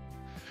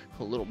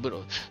 A little bit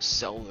of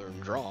southern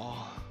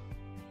draw.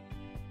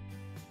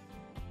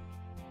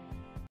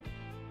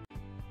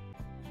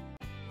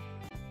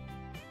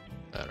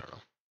 I don't know.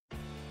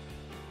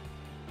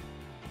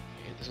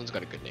 Okay, this one's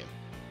got a good name.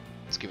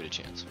 Let's give it a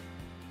chance.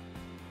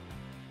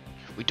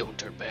 We don't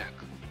turn back.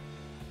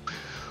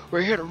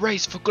 We're here to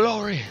race for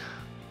glory.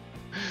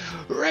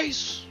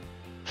 Race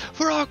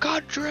for our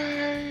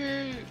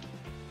country.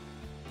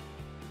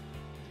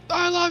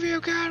 I love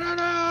you,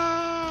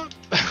 Canada.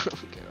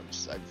 Okay,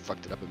 I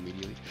fucked it up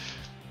immediately.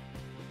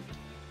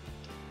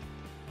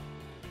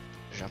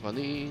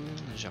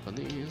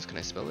 Japanese. Can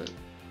I spell it?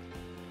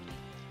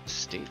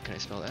 State. Can I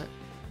spell that?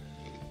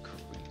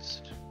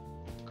 Increased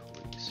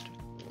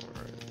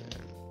more than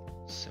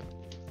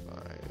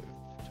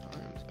 75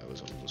 times. I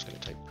was almost gonna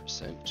type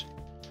percent.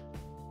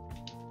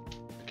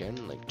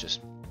 Again, like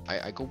just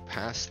I go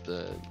past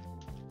the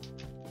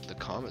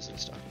commas and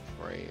stuff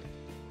before I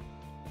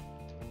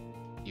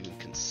even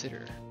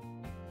consider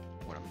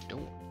what I'm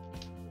doing.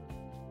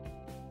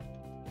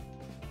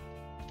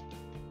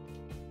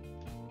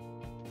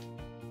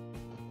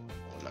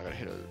 Oh, I'm not gonna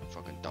hit a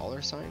fucking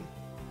dollar sign?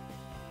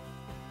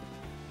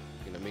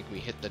 You're gonna make me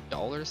hit the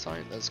dollar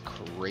sign? That's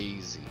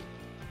crazy.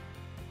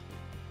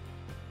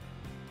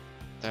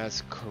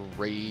 That's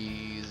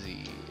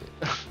crazy.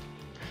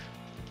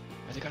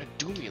 Why they gotta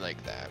do me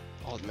like that?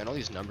 Oh man, all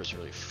these numbers are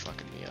really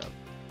fucking me up.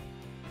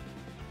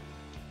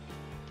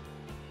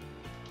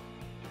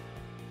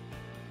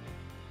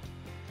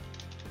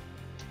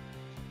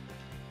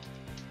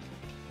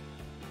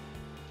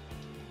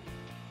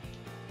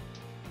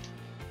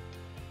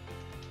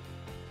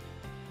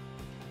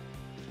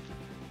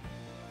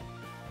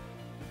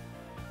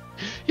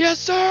 Yes,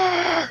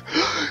 sir!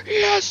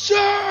 Yes,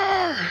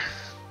 sir!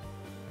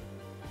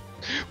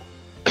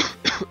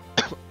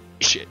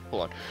 Shit,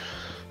 hold on.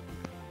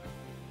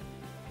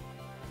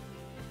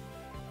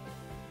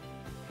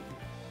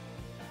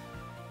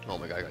 Oh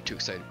my god, I got too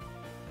excited.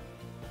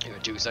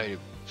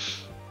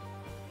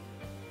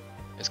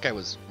 This guy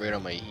was right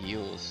on my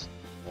heels.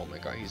 Oh my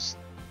god, he's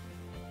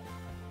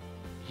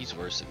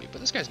worse than me, but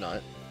this guy's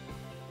not.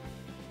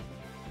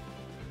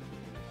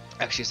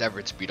 Actually, his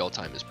average speed all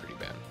time is pretty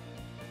bad.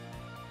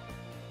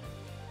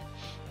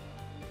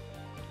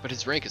 But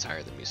his rank is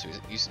higher than me, so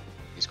he's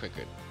quite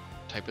good.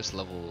 Typist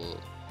level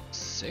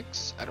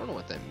 6? I don't know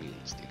what that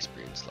means, the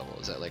experience level.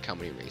 Is that like how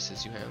many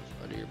races you have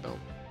under your belt?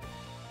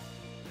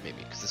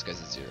 Maybe, because this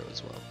guy's at 0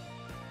 as well.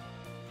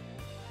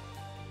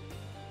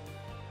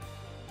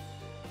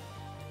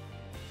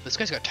 This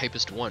guy's got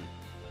Typist 1.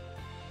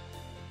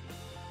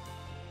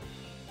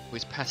 Oh,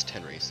 he's past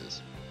 10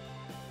 races.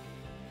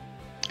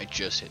 I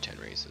just hit 10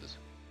 races.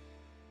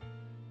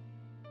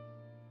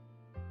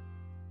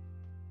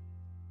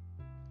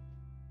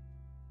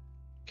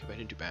 Okay, but I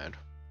didn't do bad.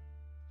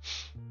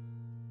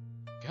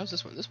 Okay, how's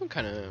this one? This one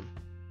kind of...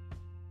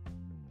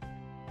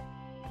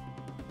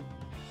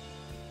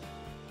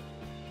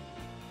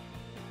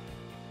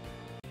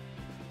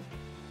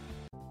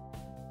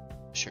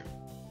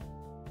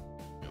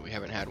 We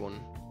haven't had one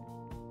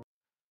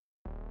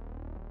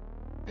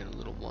in a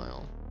little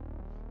while.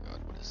 Oh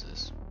God, what is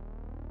this?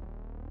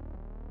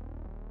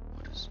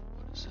 What is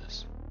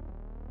this?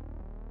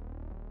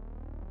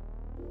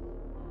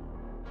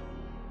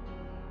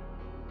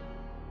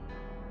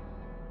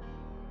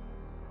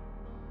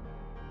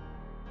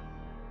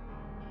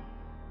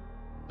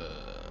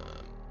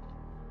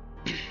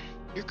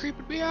 You're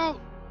creeping me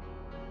out.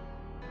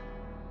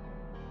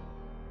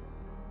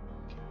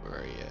 Where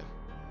are you?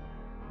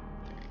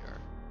 There you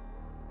are.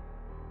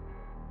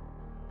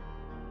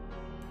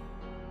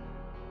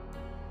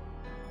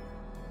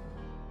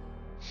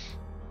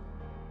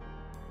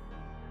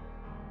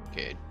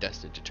 Okay,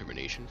 destined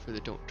determination for the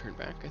don't turn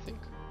back, I think.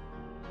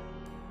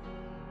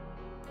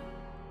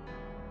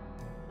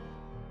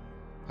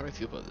 How do I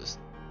feel about this?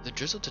 The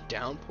drizzle to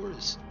downpour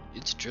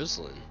it's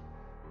drizzling.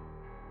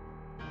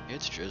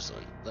 It's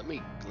drizzling. Let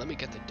me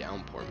get the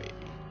downpour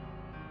maybe.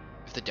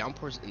 If the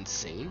downpour's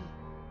insane,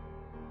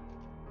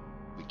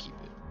 we keep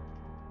it.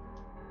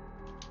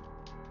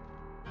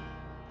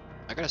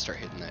 I gotta start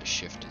hitting that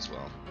shift as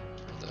well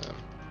for the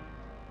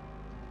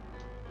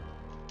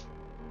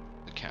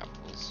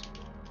capitals.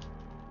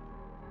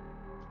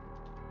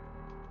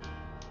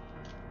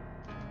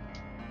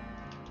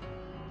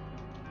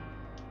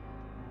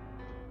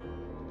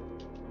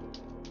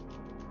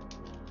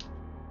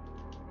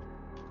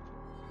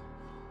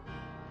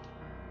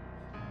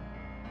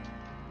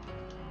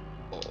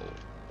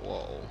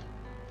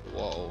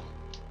 Whoa.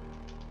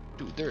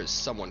 Dude, there is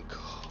someone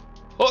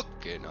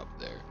cooking up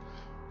there.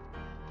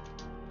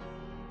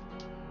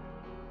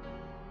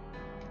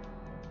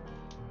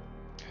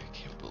 I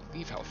can't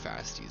believe how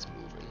fast he's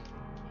moving.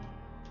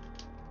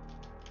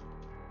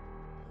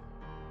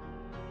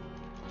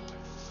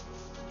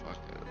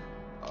 Fucking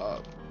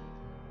up.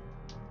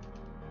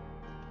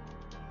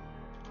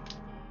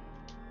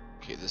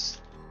 Okay, this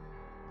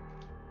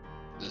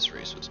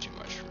race was too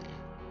much for me.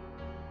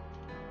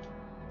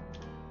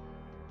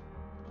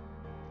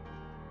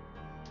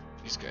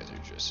 These guys are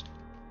just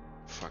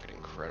fucking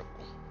incredible.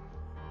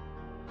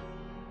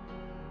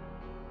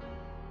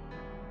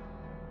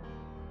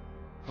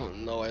 Oh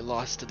no, I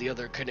lost to the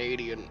other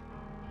Canadian.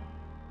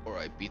 Or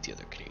I beat the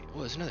other Canadian. Oh,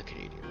 there's another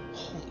Canadian.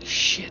 Holy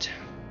shit.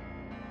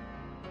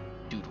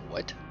 Dude,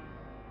 what?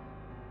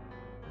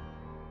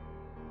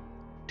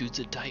 Dude's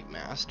a type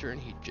master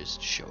and he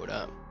just showed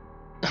up.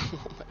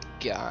 Oh my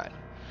god.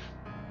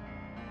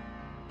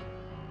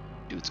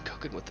 Dude's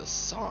cooking with the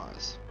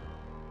sauce.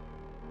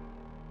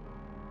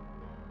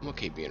 I'm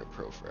okay being a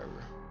pro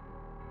forever.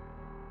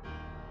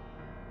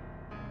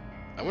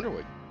 I wonder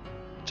what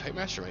Type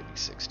Master might be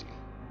 60.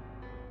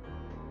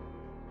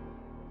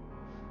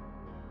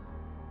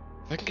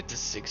 If I can get to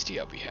 60,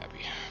 I'll be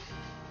happy.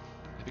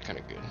 That'd be kind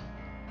of good.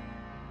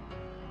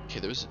 Okay,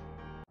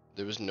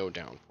 there was no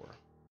downpour.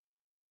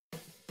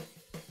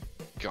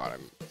 God,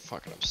 I'm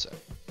fucking upset.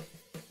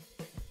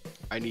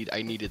 I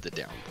needed the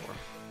downpour.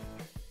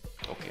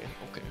 Okay.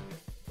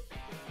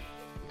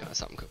 Got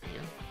something cooking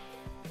here.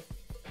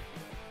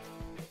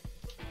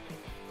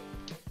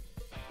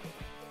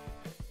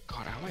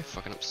 God, how am I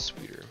fucking up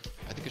sweeter?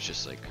 I think it's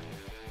just like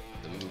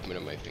the movement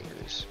of my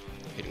fingers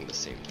hitting the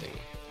same thing.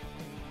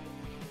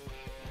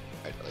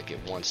 Like it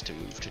wants to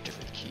move to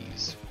different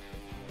keys.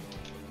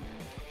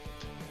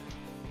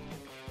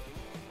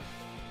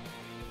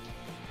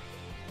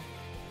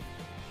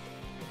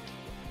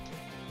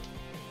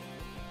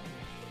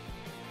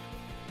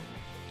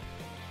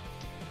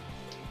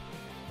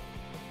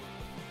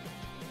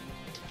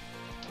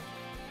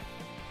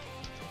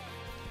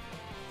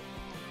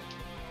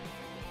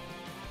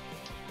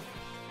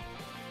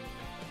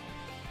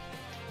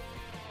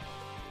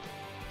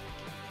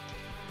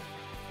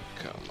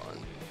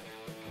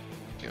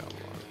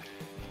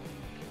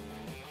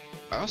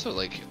 I also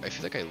I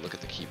feel like I look at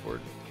the keyboard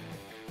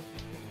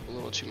a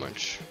little too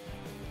much.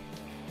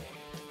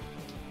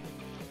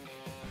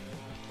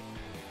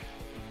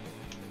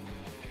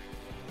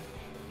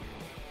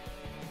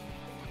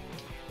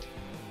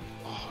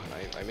 Oh,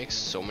 and I make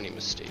so many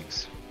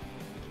mistakes.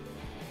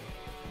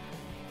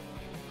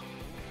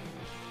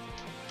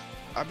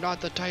 I'm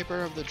not the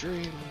typer of the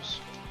dreams.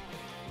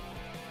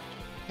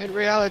 In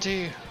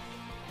reality,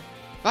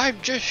 I'm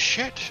just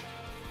shit.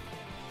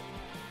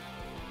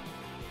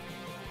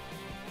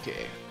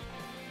 Okay,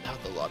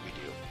 how'd the lobby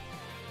do?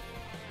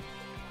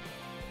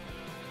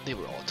 They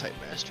were all type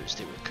masters,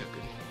 they were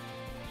cooking.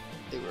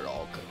 They were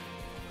all cooking.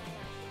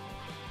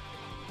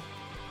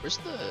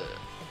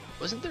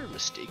 Wasn't there a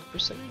mistake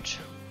percentage?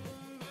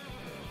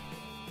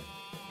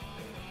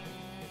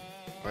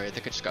 Alright, I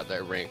think I just got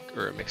that rank,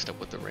 or mixed up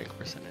with the rank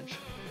percentage.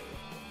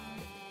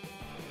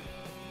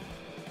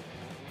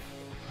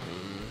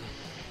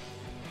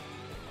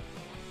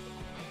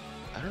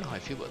 I don't know how I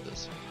feel about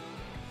this.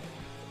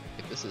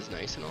 Like, this is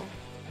nice and all.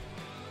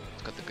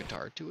 It's got the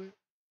guitar to it.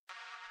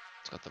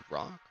 It's got the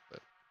rock, but...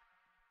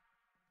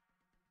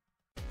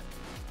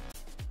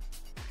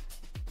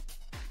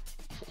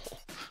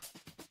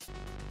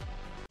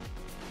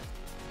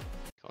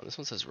 Oh, this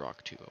one says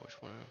rock too.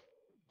 Which one?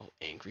 Oh,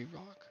 angry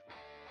rock?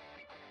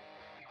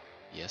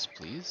 Yes,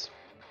 please.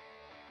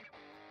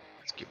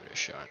 Let's give it a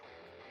shot.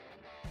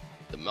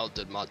 The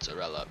melted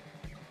mozzarella.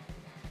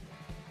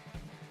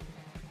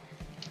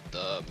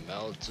 The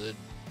melted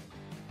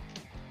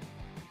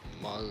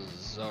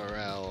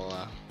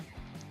mozzarella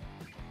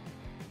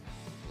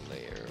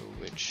layer,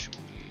 which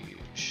we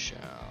shall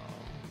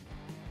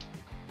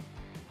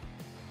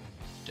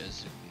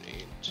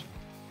designate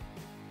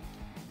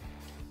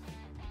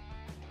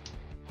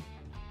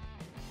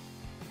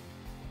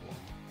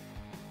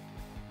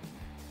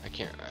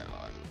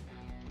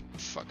I'm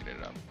fucking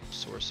it up.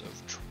 Source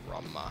of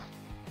trauma.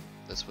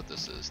 That's what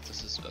this is.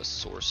 This is a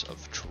source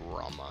of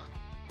trauma.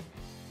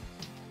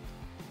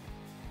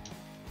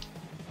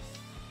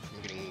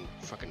 I'm getting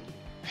fucking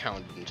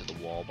pounded into the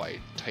wall by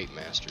type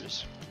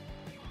masters.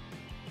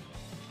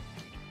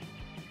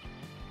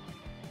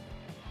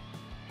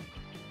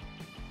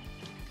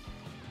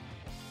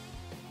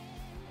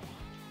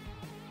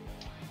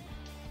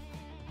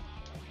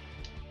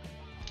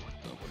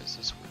 What is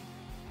this word?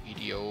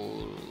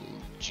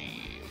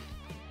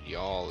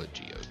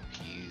 Ideology of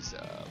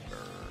Pisa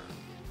burn.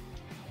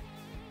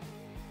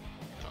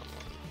 Come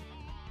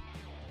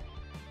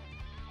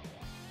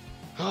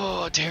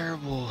on. Oh,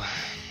 terrible.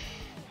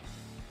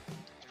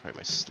 It's probably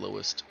my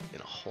slowest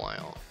in a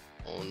while.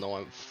 Oh no,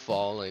 I'm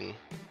falling.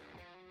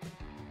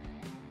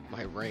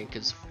 My rank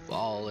is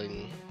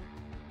falling.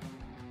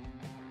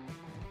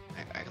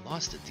 I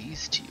lost to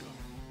these two.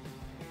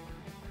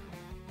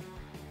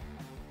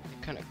 They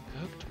kind of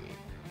cooked me.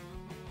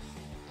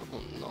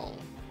 Oh no.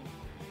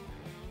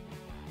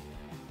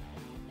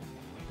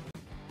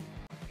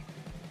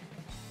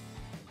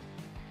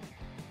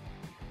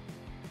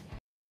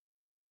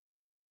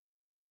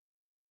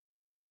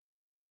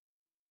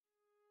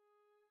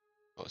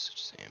 Oh, it's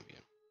just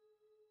ambient.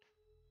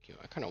 Okay,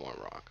 I kind of want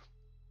rock.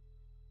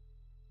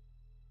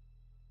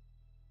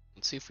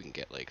 Let's see if we can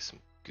get like some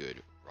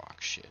good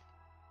rock shit.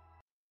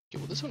 Okay,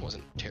 well this one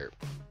wasn't terrible.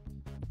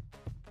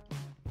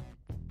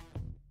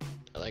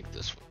 I like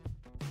this one.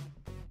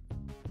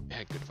 It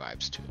had good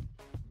vibes to it.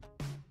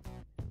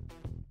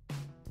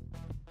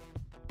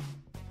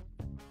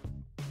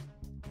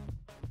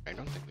 I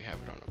don't think we have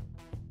it on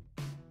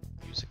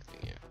a music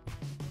thing yet.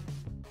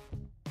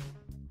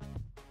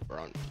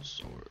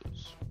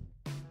 Brontosaurus.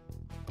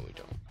 No, we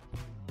don't.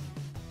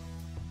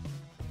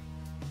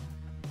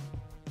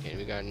 Okay,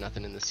 we got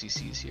nothing in the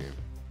CCs here.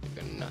 We've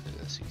got nothing in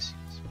the CCs.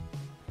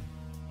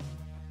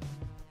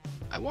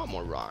 I want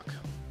more rock.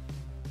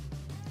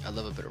 I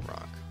love a bit of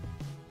rock.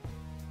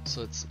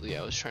 So let's,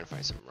 yeah, I was trying to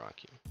find some rock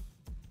here.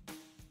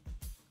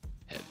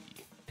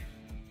 Heavy.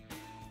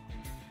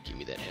 Give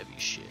me that heavy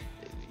shit.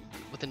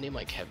 With a name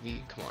like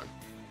Heavy, come on.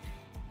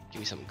 Give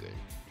me something good.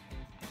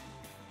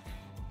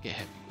 Get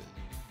heavy with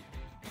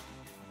it.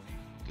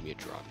 Give me a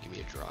drop, give me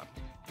a drop.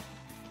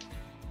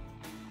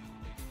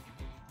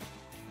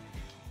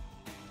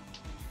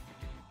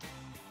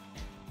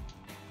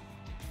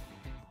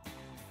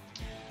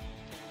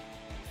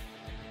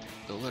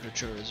 The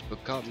literature has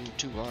become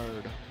too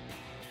hard.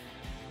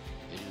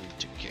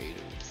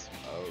 Indicative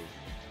of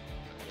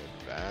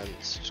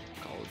advanced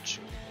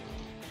culture.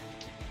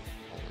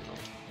 Oh no.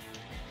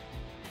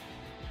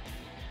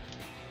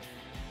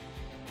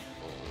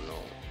 Oh no.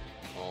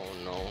 Oh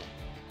no.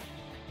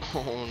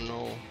 Oh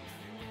no.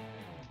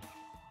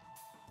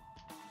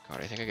 God,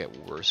 I think I get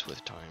worse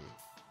with time.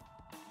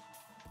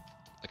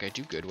 Like, I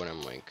do good when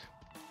I'm like...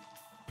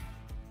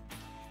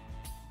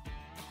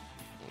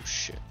 Oh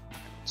shit.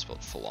 I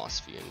spelled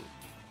philosophy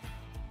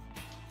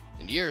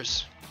in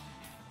years.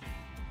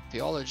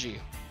 Theology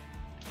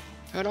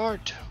and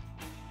art.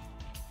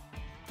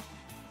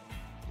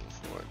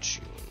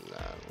 Unfortunately,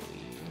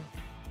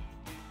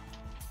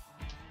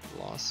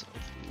 loss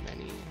of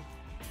many.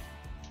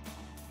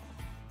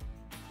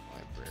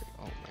 Library.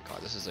 Oh my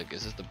god, this is like,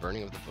 is this the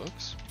burning of the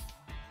books?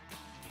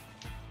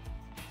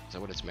 Is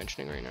that what it's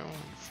mentioning right now?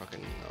 You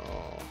fucking,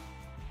 oh.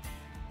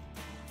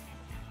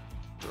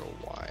 Bro,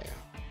 why?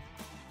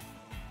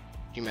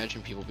 Can you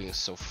imagine people being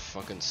so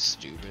fucking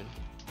stupid?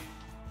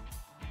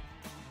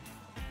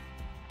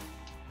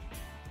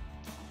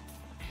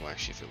 Well,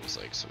 actually, if it was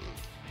like some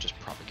just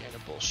propaganda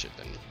bullshit,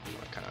 then, you know,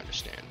 I kind of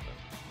understand, but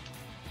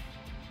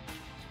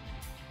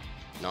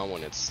not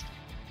when it's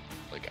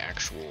like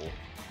actual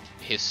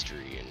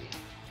history and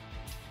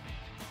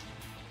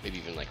maybe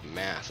even like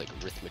math, like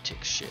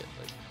arithmetic shit.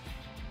 Like,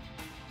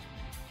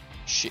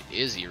 shit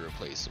is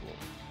irreplaceable.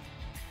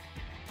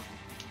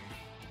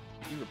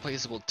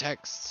 Irreplaceable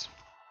texts.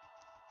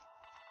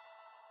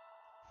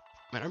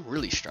 Man, I'm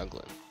really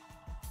struggling.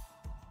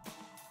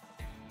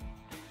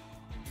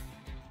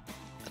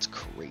 That's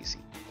crazy.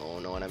 Oh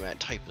no, and I'm at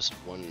typist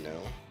 1 now.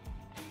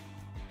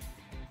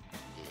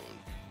 Oh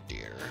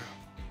dear.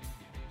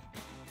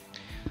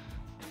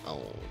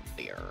 Oh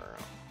dear.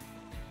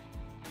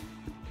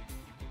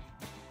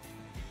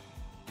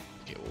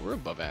 Okay, well, we're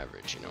above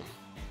average, you know.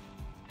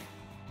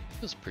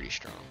 Feels pretty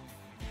strong.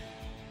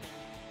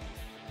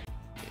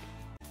 Okay.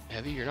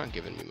 Heavy, you're not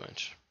giving me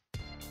much.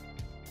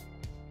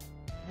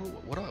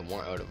 What do I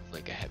want out of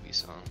like a heavy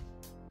song?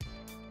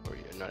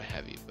 or not a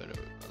heavy, but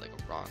like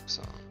a rock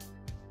song.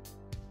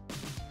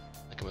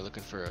 Like, am I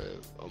looking for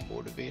a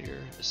motivator,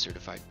 a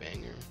certified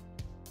banger?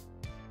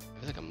 I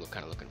feel like I'm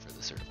kind of looking for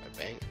the certified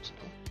bangers,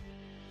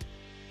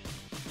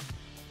 no?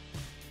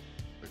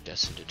 Or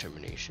destined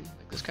determination.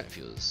 Like, this kind of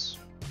feels.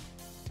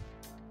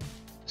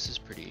 This is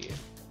pretty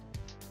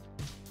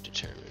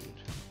determined.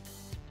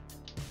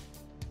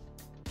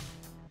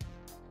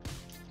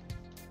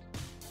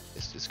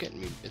 It's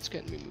getting me. It's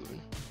getting me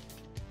moving.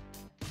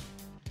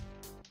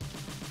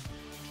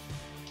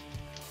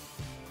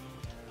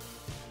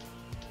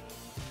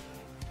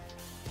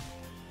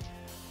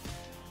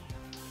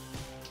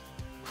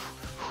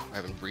 I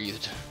haven't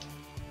breathed.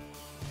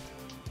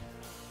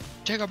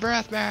 Take a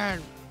breath,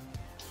 man.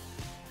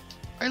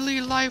 I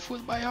lead life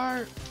with my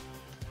heart.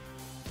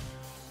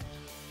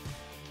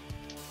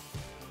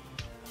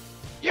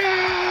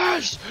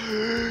 Yes!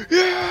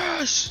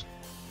 Yes!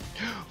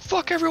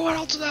 Fuck everyone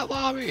else in that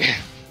lobby!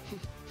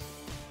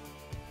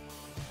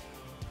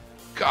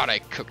 God, I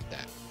cooked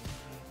that.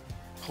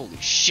 Holy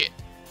shit.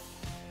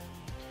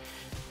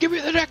 Give me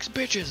the next,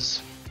 bitches!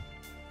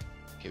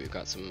 Okay, we've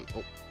got some...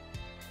 Oh.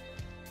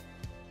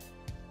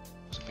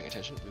 Wasn't paying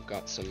attention. We've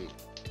got some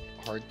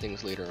hard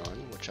things later on,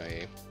 which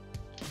I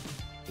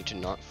need to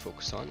not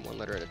focus on, one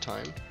letter at a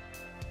time.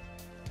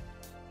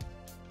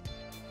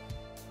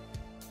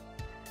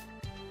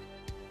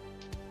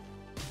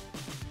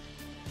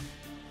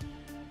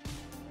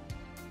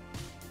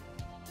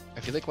 I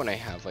feel like when I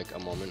have like a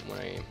moment when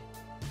I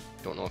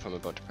don't know if I'm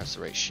about to press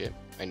the right shit,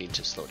 I need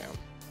to slow down.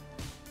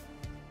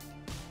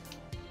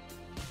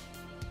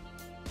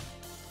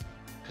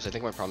 Because I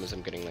think my problem is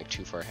I'm getting like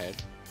too far ahead.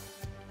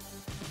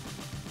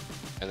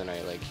 And then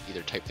I like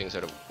either type things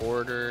out of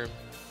order,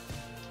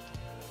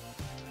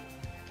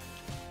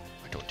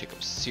 I don't take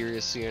them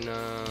seriously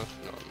enough.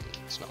 No,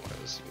 that's not what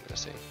I was even gonna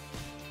say.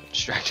 I'm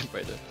distracted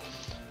by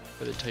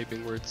the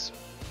typing words.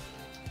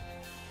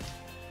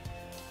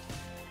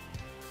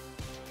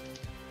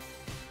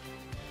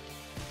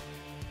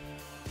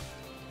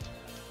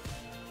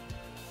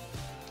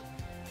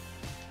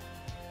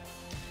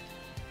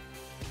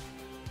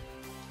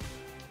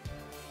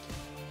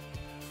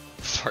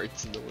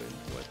 Farts in the wind,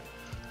 what?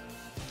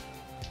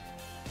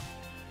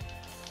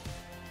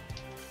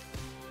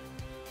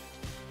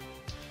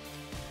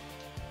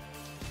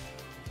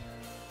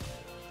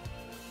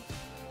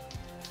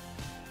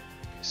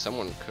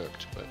 Someone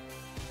cooked, but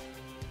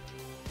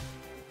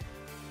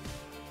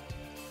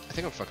I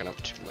think I'm fucking up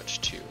too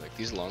much too. Like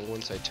these long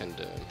ones, I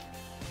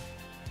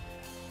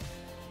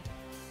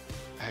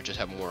just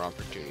have more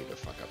opportunity to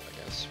fuck up,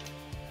 I guess.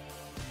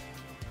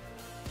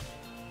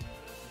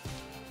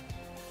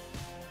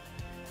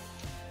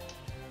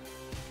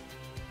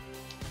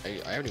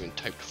 I haven't even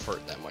typed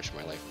fart that much in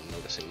my life, I'm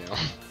noticing now.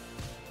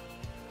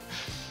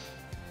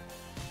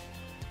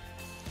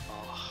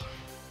 Oh,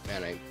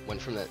 man, I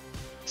went from that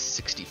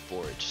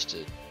 64 just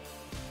to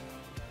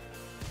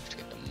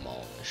get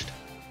demolished.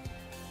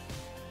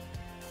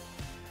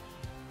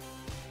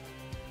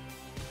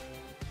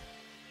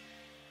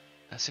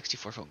 That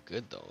 64 felt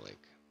good though,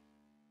 like,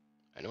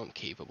 I know I'm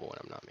capable when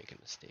I'm not making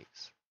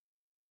mistakes.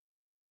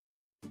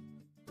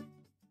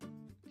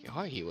 Okay,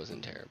 high he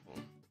wasn't terrible.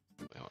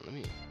 Wait, hold on, let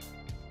me...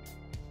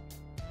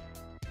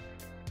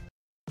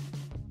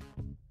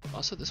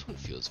 Also, this one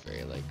feels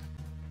very like...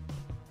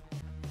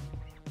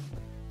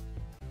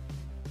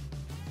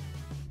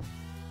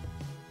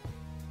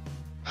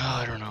 Oh,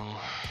 I don't know.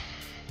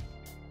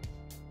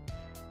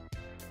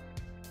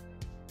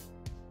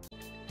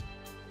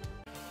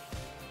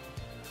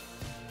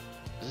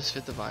 Does this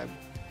fit the vibe?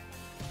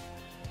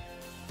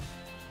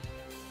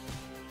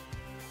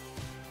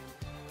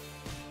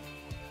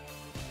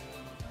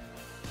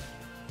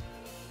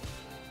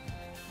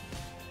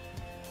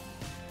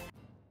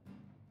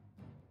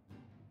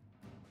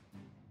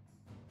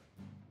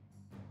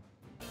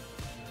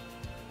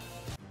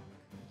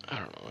 I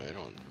don't know, I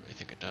don't really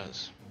think it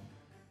does.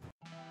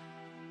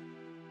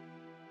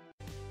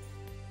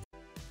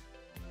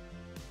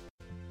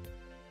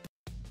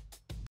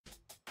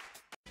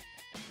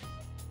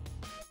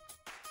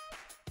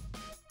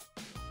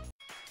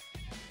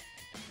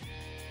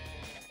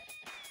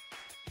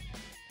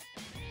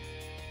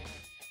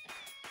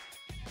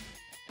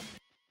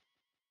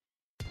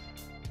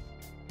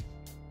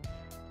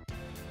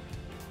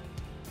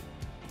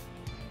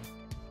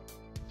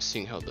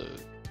 Seeing how the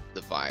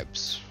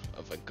vibes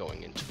of like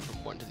going into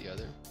from one to the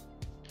other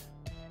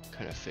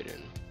kind of fit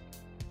in.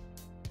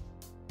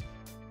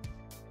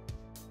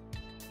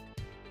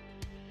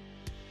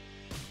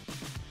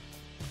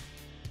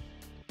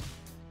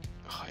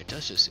 Oh, it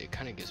does just, it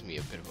kind of gives me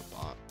a bit of a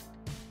bop.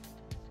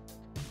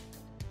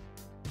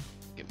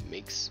 It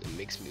makes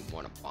me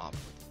want to bop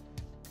with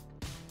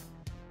it.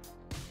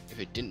 If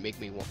it didn't make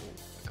me want, oh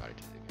my god, I did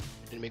it again.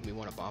 If it didn't make me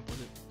want to bop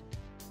with it,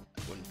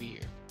 I wouldn't be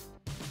here.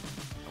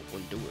 I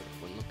wouldn't do it,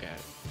 wouldn't look at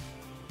it.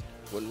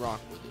 Wouldn't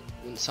rock with it,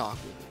 wouldn't sock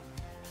with it.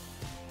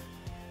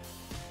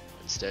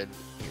 Instead,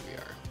 here we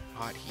are,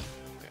 hot heat.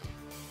 Okay.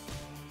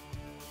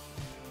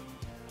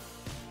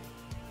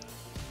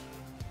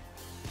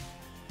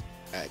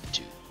 Add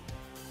to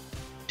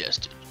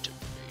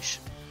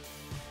destination.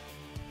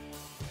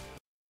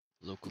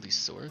 Locally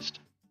sourced.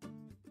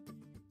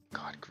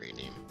 God, great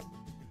name.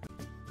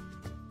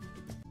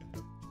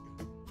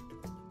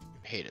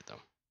 Hate it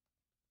though.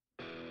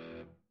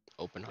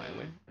 Open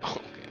highway. Oh,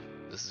 okay.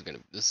 This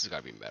is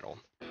gotta be metal.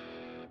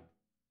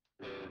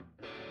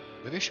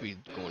 Maybe I should be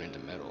going into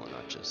metal and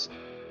not just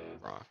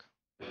rock.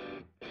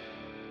 Maybe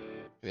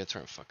that's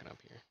where I'm fucking up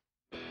here.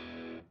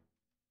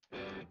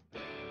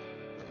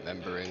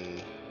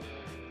 Remembering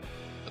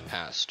the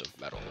past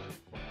of metal.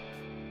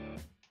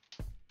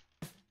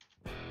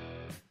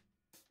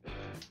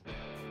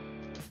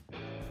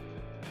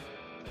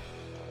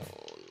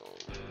 Oh no.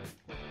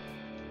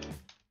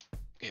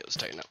 Okay, let's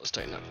tighten up, let's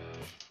tighten up.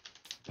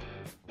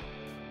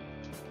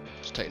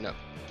 Let's tighten up.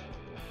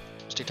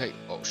 Stay tight.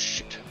 Oh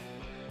shit.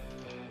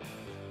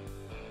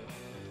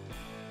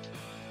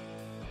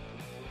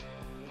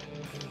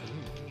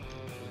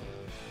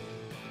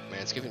 Man,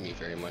 it's giving me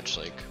very much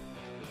like...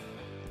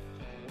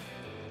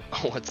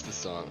 Oh, what's the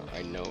song?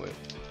 I know it.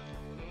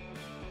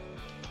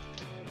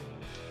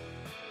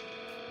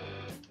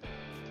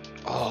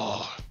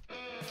 Oh.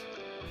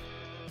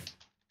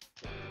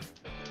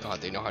 God,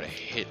 they know how to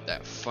hit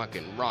that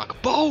fucking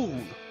rock.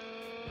 Boom!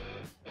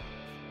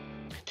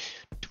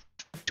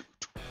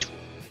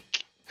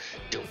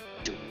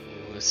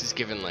 This is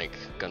given like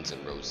Guns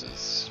N'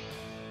 Roses.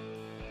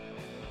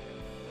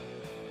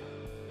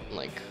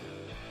 Like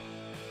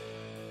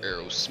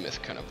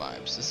Aerosmith kind of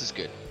vibes. This is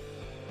good.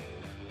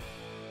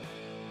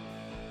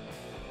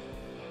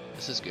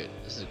 This is good.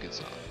 This is a good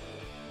song.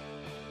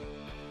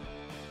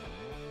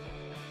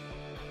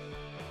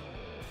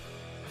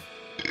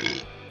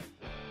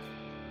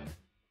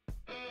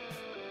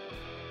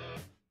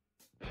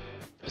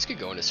 This could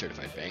go into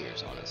certified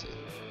bangers, honestly.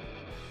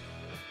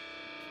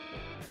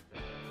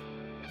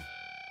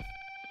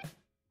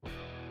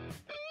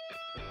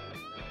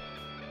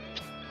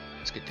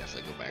 This could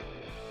definitely go back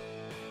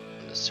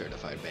into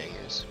certified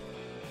bangers.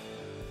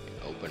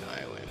 Open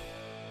highway.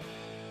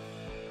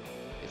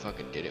 They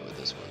fucking did it with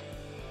this one.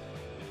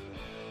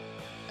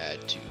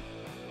 Add to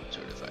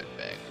certified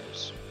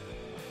bangers.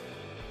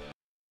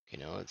 Okay,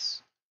 now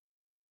let's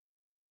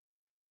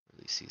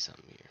really see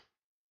something here.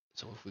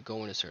 So if we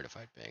go into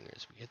certified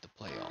bangers, we hit the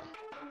play all.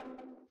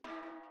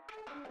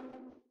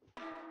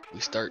 We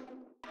start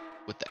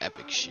with the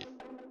epic shit.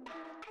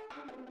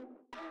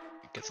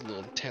 It gets a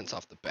little intense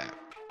off the bat.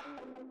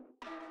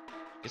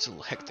 It gets a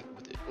little hectic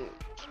with it.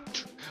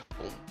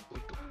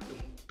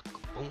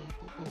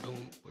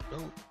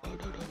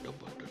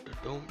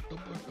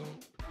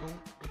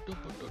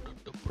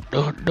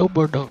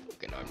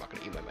 Okay, no, I'm not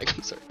gonna eat my mic,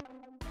 I'm sorry.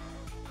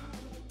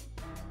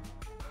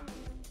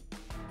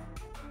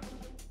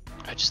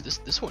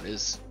 This one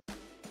is,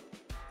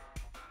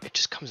 it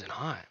just comes in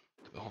high.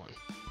 Go on.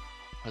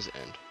 How does it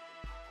end?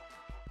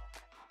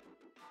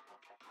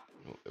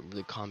 It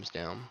really calms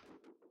down.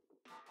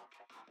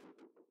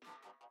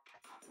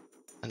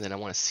 And then I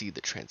want to see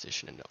the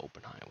transition into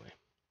open highway.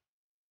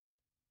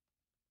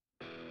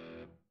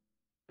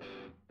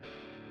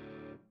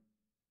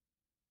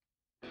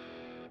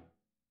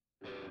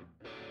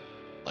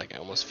 Like, I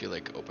almost feel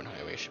like open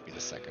highway should be the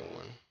second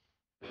one.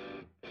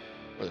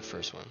 Or the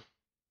first one.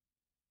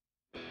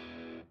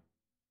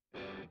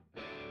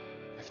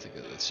 I think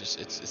it's just,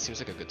 it seems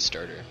like a good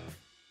starter.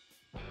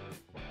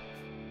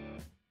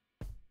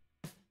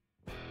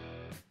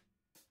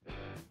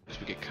 Because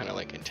we get kind of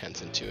like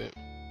intense into it.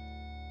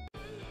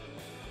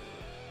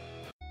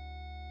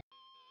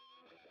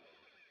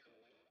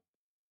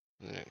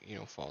 And then it, you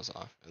know, falls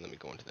off, and then we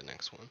go into the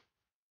next one.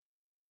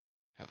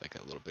 Have like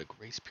a little bit of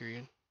grace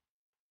period.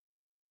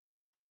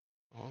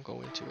 I'll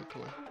go into it,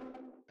 come on.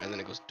 And then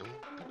it goes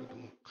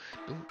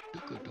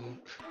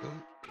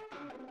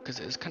because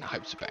it kind of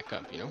hypes it back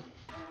up, you know?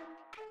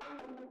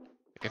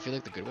 Like, I feel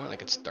like the good one,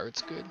 like, it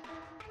starts good.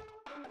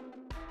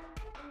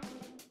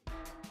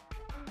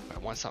 But I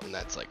want something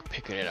that's like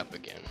picking it up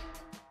again.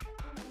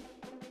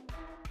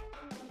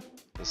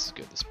 This is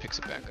good, this picks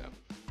it back up.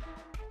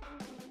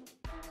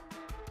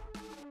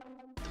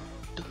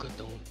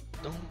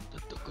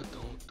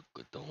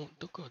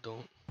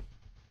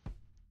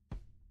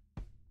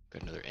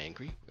 Got another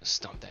angry. We're gonna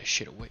stomp that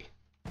shit away.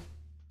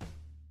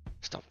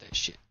 Stomp that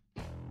shit.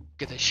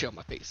 Get that shit on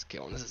my face. Okay,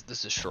 on, this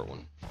is a short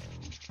one.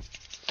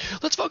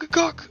 Let's fucking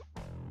cook.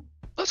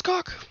 Let's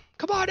cook.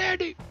 Come on,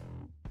 Andy.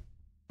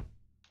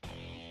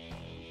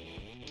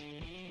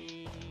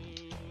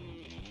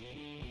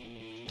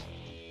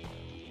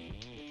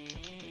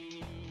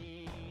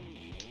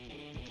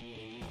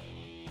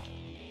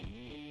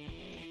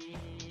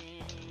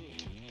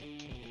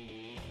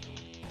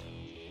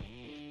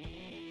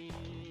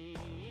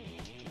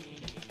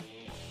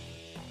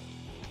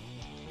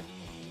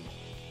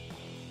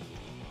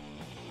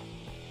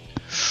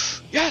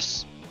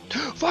 Yes!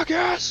 Fuck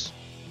yes!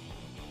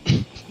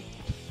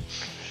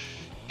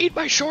 Eat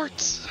my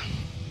shorts!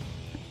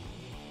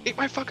 Eat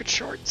my fucking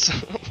shorts!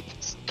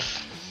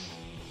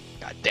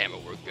 God damn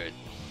it, we're good.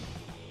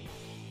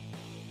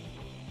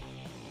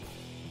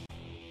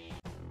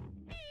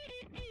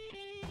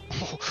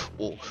 Oh,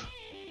 oh.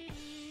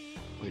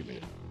 Wait a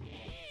minute.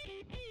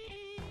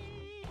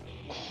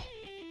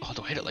 Oh,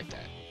 don't hit it like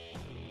that.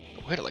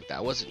 Don't hit it like that.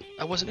 I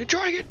wasn't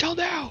enjoying it till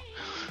now.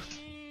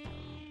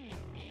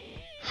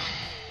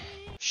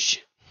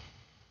 Shit.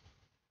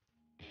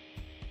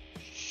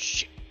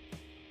 Shit.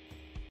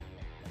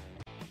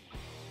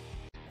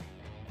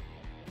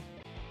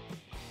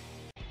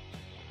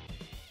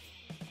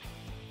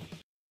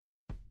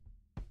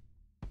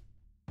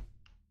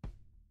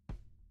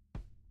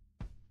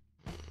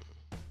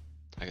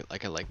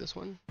 I like this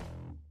one.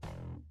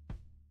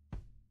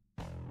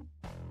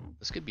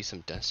 This could be some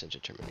destined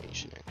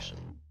determination,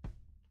 actually.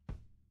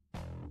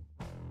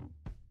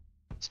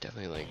 It's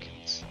definitely like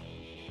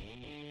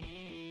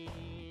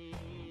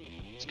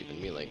it's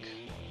giving me like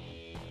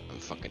I'm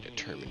fucking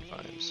determined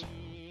vibes.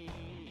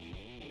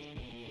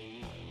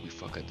 We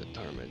fucking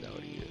determined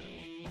out here,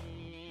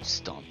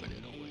 stomping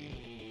it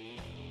away.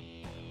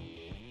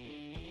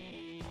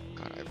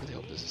 God, I really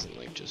hope this isn't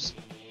like just.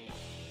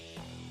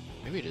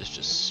 Maybe it is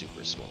just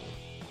super small.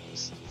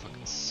 This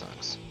fucking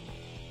sucks.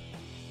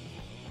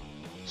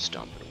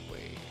 Stomp it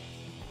away.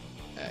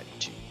 Add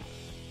 2.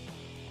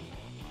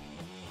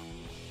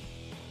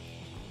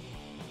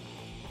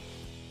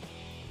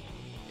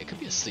 It could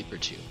be a sleeper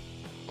too.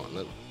 Come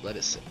on, let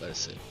it sit. Let it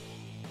sit.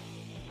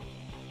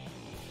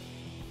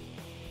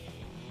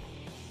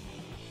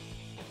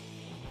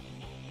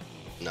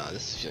 Nah,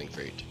 this is feeling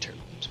very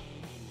determined.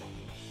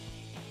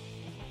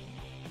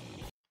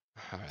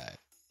 Alright,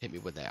 hit me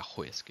with that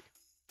whiskey.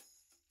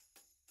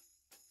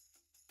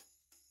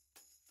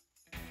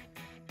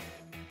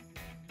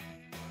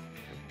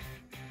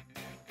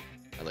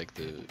 I like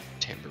the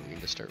tambourine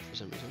to start for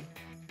some reason.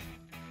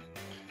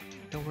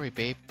 Don't worry,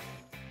 babe.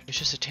 It's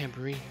just a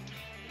tambourine.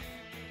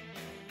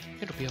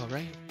 It'll be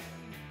alright.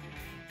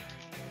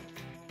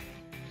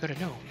 You gotta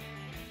know,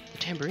 the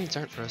tambourines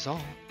aren't for us all.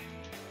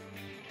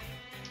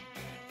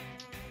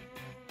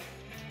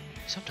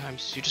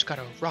 Sometimes you just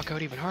gotta rock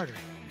out even harder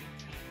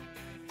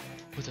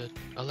with an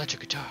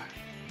electric guitar.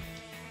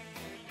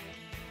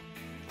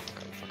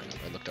 God, I'm fucking up.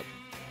 I looked up.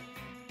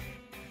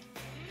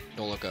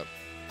 Don't look up.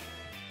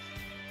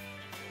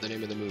 The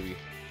name of the movie.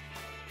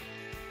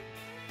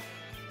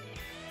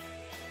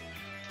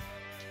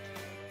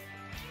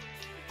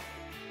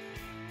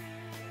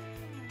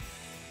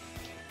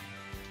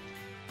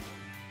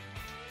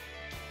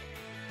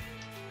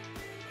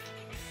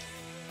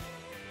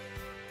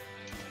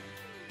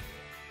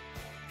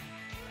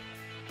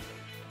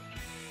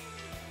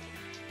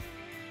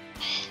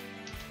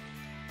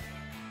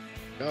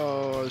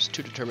 No, I was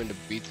too determined to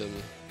beat them.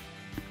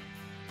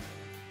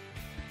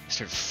 I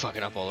started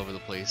fucking up all over the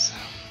place.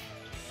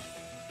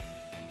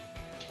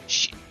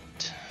 Shit.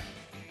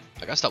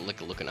 I gotta stop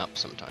looking up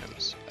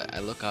sometimes. I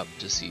look up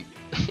to see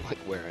like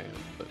where I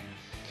am, but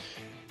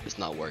it's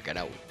not working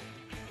out.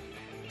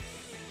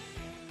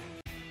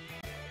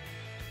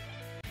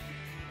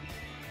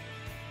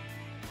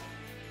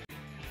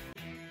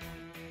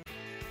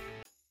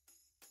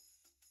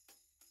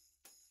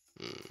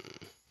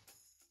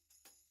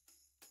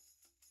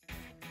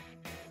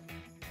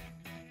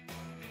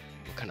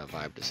 What kind of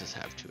vibe does this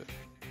have to it?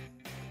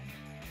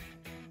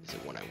 Is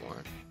it one I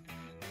want?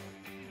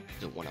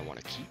 Is it one I want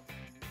to keep?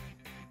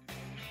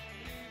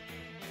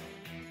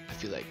 I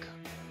feel like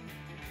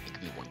it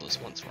could be one of those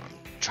ones where I'm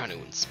trying to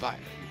inspire.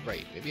 You're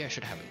right, maybe I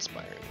should have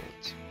inspiring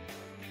ones.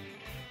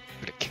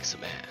 I'm gonna kick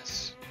some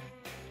ass.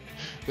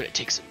 I'm gonna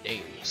take some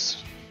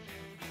names.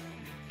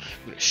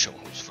 I'm gonna show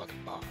who's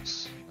fucking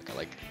boss. Like I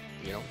like,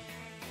 you know,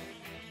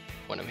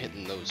 when I'm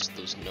hitting those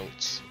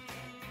notes.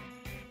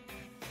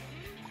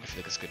 I feel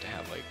like it's good to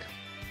have like,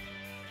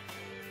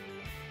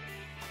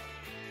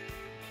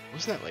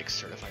 wasn't that like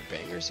certified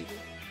bangers even?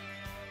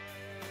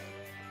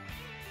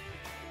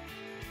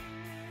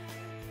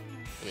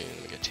 Let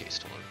me get a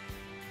taste one.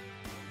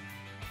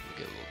 Let me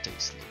get a little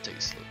taste, little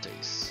taste, little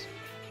taste.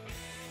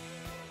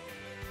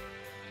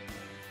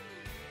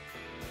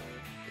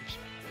 Oops.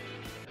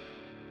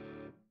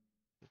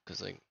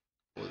 Cause like,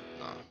 well,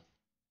 nah,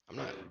 I'm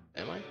not.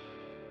 Am I?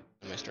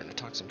 Am I starting to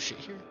talk some shit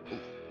here? Ooh.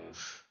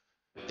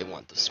 They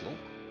want the smoke.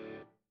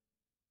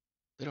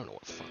 They don't know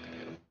what fucking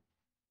hit them.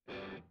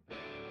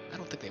 I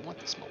don't think they want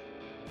the smoke.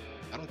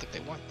 I don't think they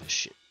want this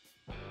shit.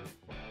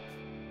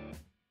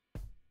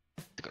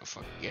 They're gonna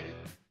fucking get it.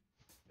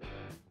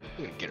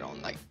 They're gonna get it all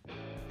night.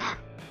 Ah.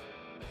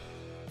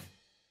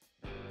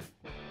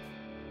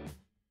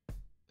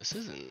 This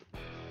is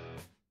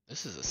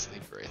a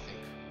sleeper, I think.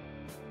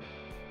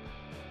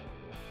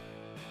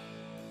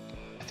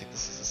 I think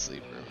this is a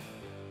sleeper.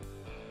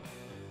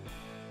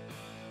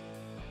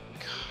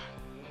 God,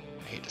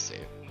 I hate to say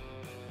it.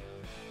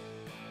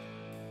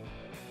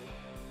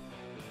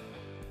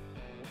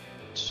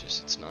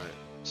 It's not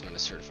a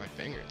certified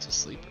banger, it's a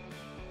sleeper.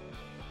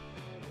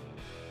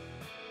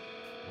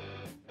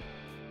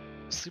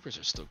 Sleepers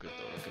are still good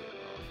though, don't get me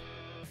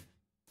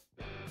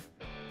wrong.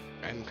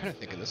 I'm kind of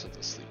thinking this one's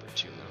a sleeper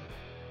too now.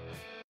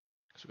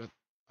 Because we got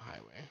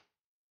Highway.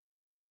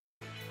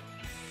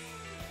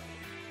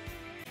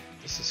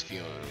 This is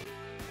feeling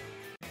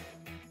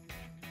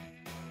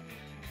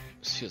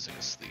This feels like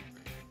a sleeper.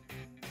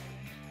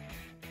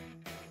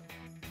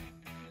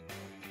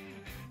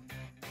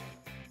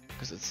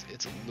 Because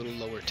it's a little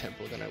lower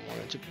tempo than I want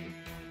it to be.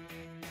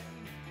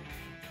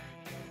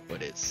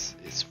 But it's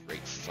right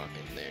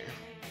fucking there.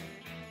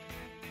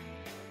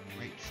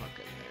 Right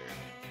fucking there.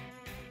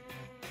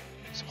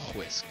 It's a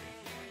whisk.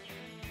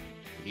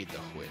 We need the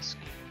whisk.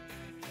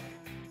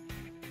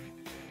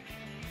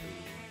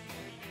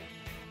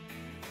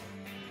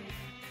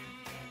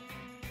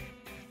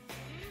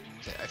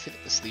 I feel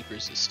like the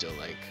sleepers is still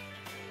like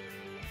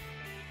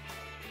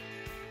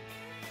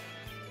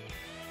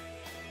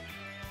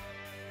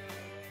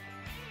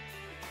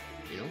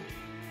you know?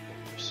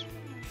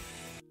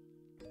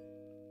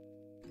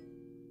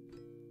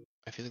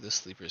 I feel like the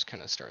sleepers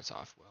kind of starts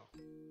off well.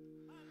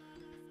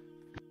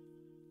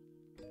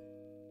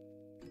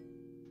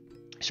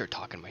 I start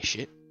talking my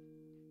shit.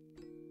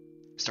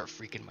 Start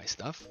freaking my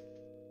stuff.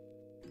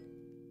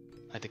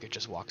 I think it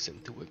just walks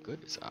into it good.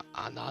 It's la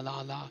la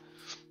la.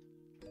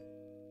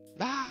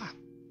 La.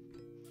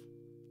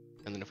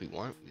 And then if we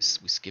want, we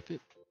skip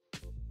it.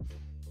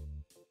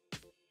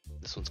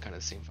 This one's kind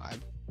of the same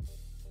vibe.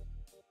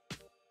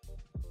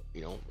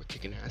 You know, we're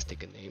kicking ass,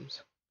 taking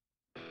names.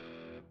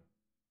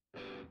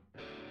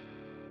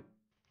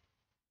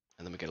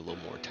 And then we get a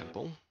little more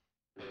tempo.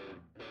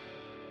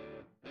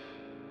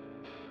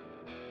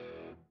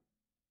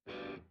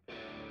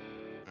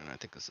 And I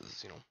think this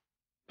is, you know,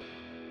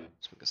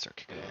 so we can start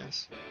kicking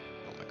ass.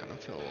 Oh my god, I'm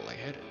feeling a little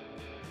lightheaded.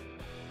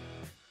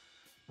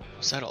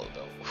 What's that all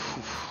about?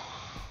 Whew.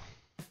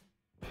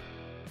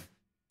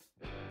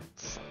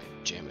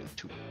 Fucking jamming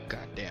too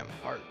goddamn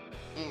hard.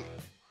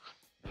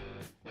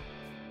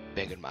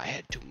 Banging my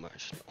head too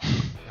much. No. I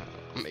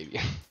don't know, maybe.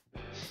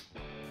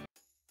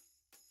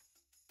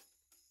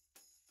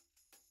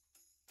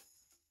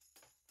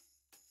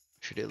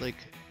 Should it like...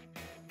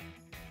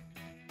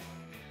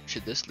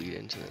 Should this lead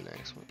into the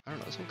next one? I don't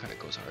know, this one kind of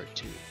goes hard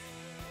too.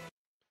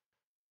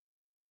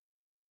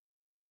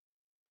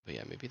 But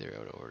yeah, maybe they're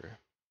out of order.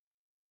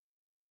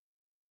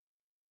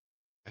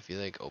 I feel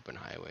like open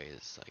highway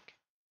is like,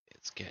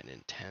 it's getting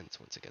intense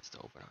once it gets to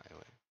open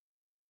highway.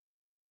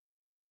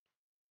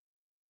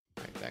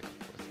 Right, back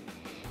and forth.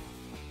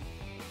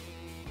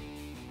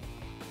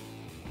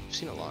 I've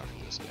seen a lot from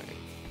this guy.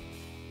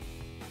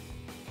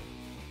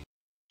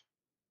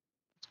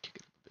 Let's kick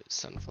it a bit.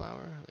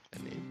 Sunflower, I like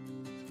that name.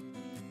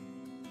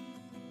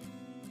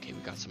 Okay, we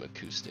got some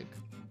acoustic.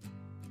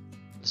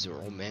 This is a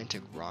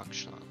romantic rock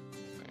song.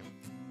 Okay.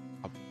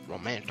 A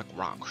romantic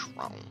rock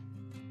song.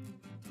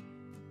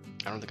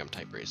 I don't think I'm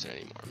type racing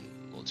anymore. I'm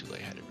a little too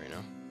lightheaded right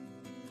now.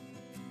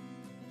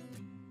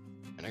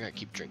 And I gotta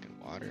keep drinking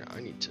water. I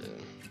need to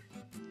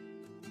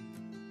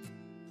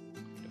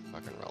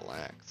fucking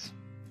relax.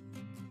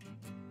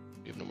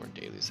 We have no more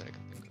dailies that I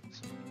can think of.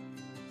 So.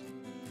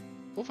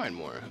 We'll find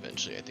more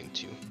eventually, I think,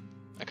 too.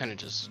 I kind of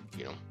just,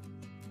 you know,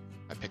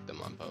 I picked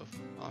them up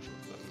off of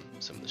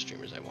some of the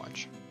streamers I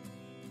watch.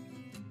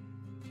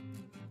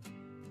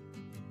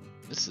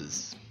 This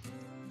is...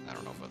 I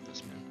don't know about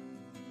this, man.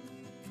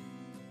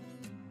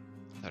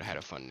 I thought I had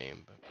a fun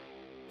name, but...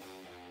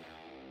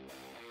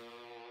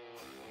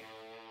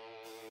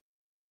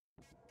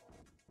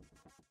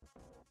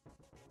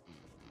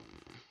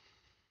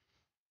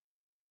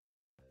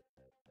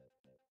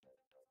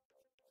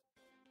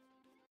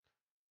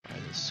 By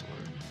the sword.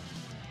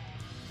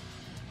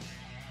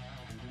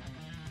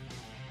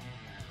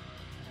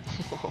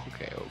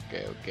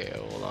 Okay,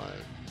 hold on.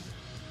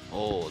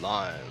 Hold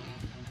on.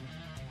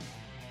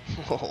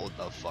 Hold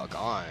the fuck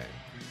on.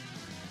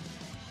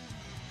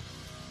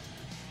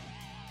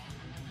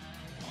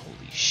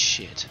 Holy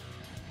shit.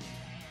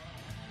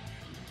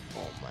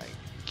 Oh my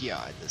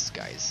god, this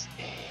guy's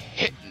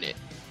hitting it.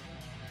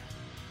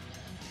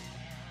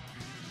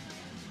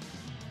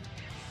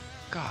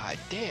 God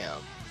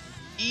damn.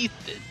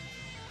 Ethan.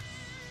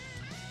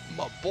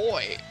 My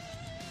boy.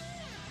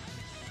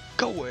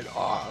 Going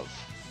off.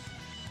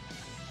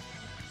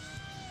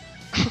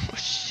 Oh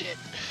shit.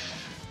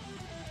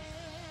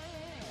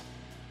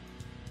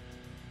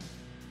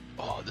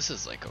 Oh, this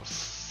is like a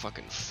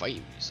fucking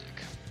fight music.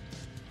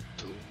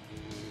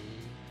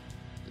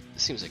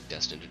 This seems like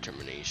destined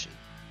determination.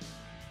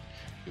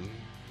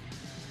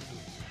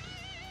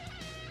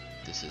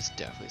 This is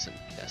definitely some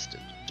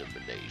destined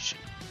determination.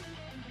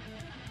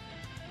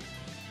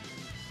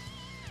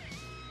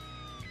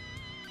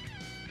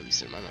 At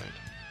least in my mind.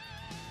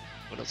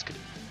 What else could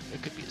it be?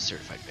 It could be a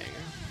certified banger.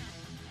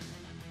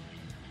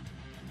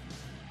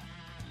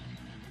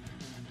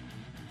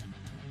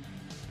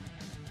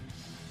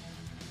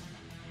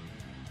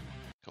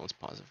 Let's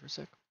pause it for a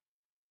sec.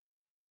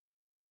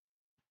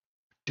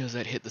 Does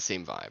that hit the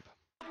same vibe?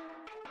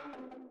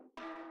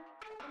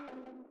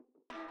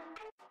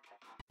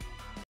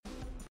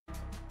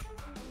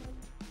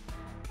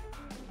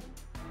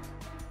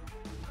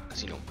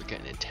 Because, you know, we're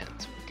getting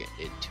intense. We're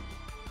getting into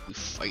it. We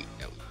fight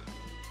now.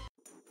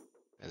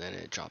 And then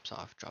it drops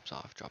off, drops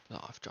off, drops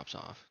off, drops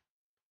off.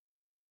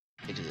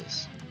 Into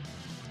this.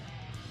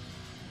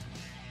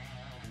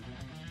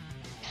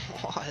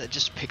 It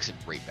just picks it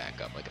right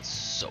back up. Like, it's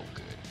so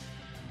good.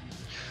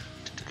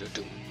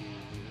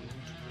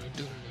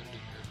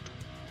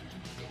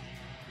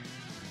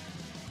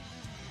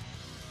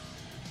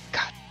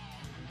 God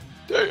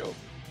damn.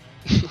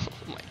 Oh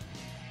my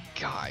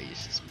god,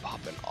 he's just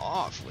popping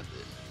off with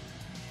it.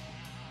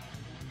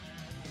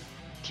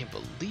 Can't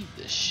believe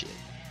this shit.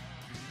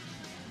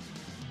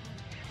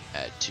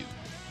 Add 2.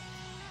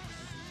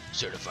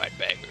 Certified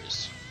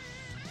bangers.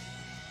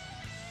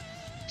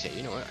 Yeah,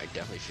 you know what? I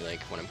definitely feel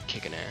like when I'm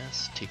kicking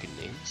ass, taking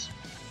names,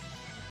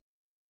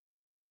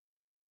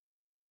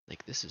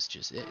 like this is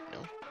just it,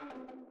 no?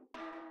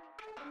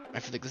 I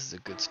feel like this is a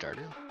good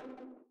starter.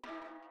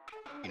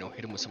 You know,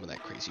 hit him with some of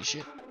that crazy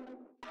shit.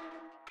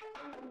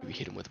 Maybe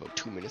hit him with about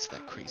 2 minutes of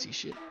that crazy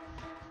shit.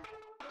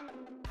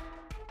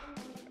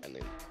 And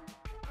then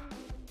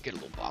get a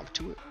little bop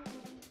to it.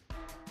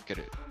 Get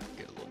a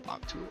little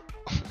bop to it.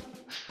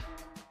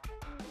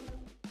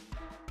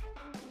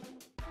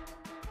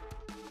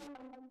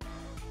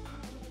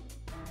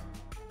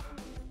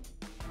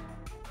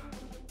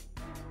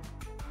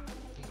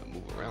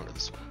 Move around to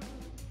this one.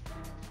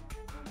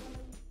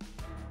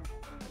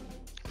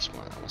 I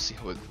want to see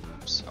how it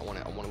grooves. I want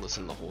to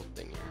listen to the whole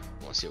thing here.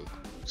 I want to see how it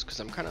grooves because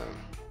I'm kind of,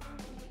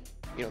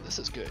 you know, this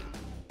is good.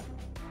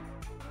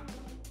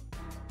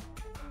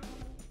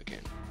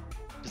 Again,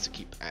 just to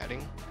keep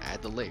adding,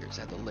 add the layers,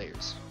 add the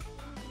layers.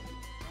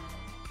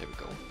 There we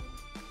go.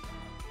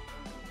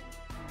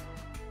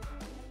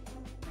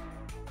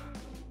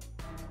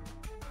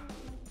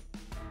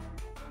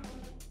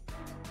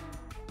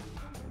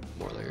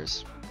 More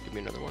layers. Give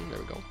me another one. There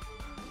we go.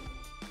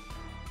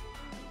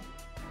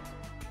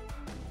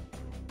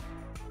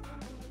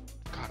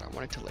 God, I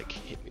wanted to like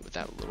hit me with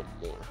that a little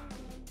more.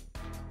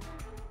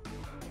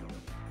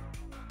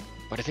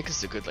 But I think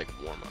it's a good like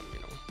warm up, you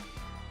know,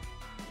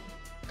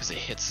 because it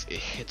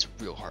hits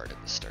real hard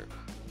at the start.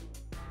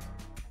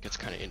 Gets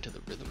kind of into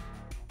the rhythm.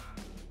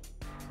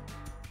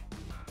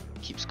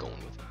 Keeps going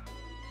with it.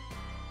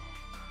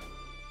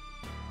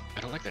 I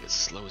don't like that it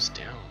slows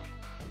down.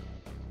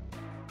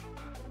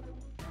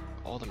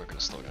 All of them are gonna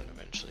slow down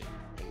eventually,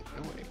 and you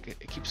know what?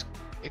 It keeps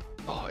it.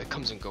 Oh, it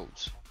comes and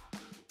goes.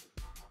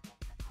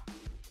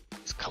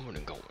 It's coming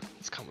and going.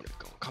 It's coming and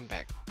going. Come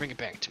back. Bring it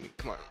back to me.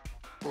 Come on.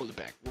 Roll it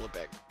back. Roll it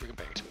back. Bring it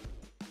back to me.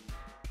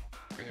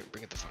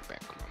 Bring it the fuck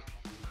back. Come on.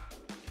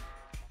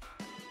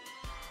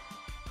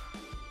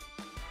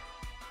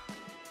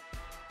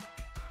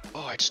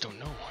 Oh, I just don't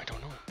know. I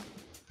don't know.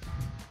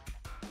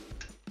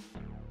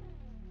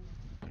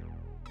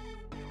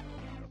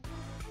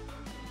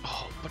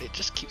 Oh, but it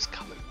just keeps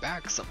coming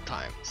back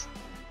sometimes.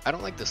 I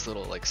don't like this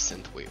little like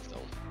synth wave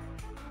though.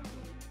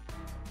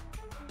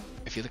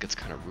 I feel like it's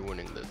kind of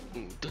ruining the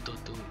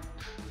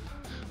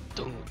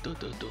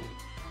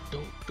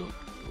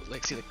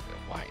like, see, like,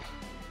 why?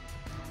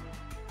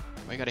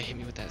 Why you gotta hit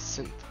me with that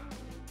synth?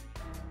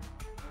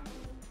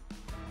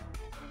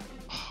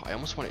 Oh, I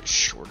almost want it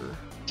shorter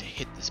to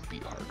hit this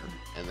beat harder,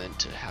 and then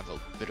to have a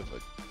bit of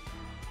a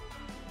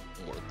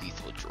more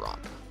lethal drop.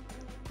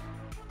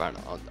 But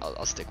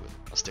I'll stick with it.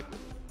 I'll stick with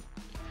it.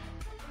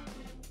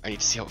 I need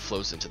to see how it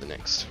flows into the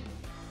next.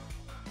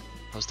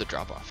 How's the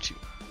drop off too?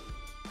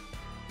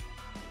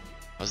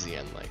 How's the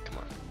end like? Come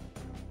on.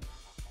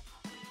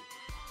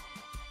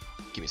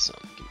 Give me some.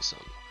 Give me some.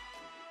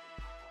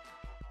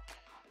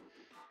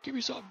 Give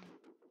me some.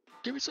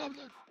 Give me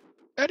something.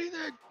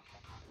 Anything.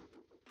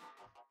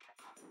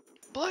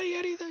 Bloody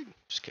anything.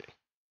 Just kidding.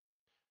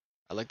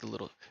 I like the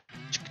little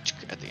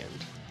at the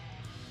end.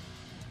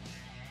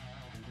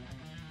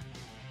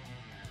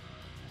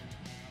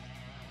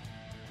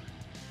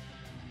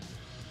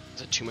 Is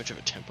that too much of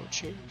a tempo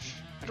change?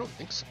 I don't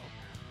think so.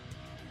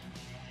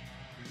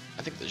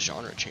 I think the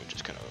genre change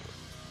is kind of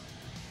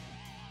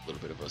a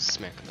little bit of a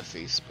smack in the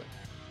face, but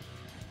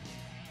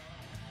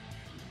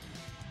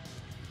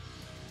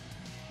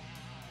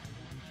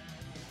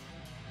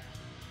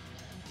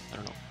I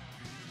don't know.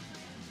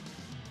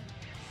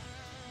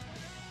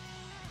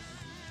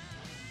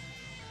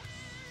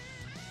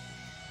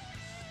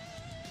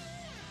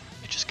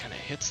 It just kind of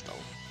hits though.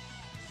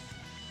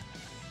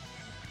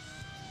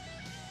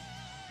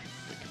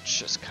 Like it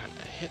just kind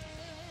of hit.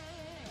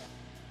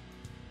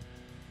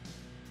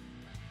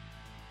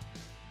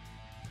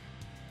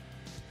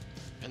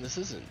 And this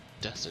isn't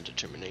Destined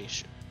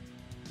Determination,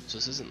 so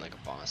this isn't like a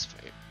boss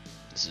fight.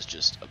 This is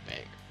just a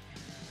banger.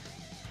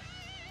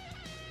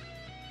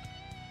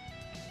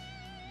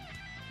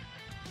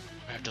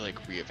 I have to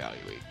like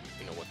reevaluate,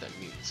 you know, what that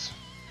means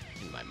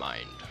in my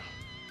mind,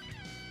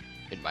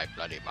 in my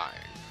bloody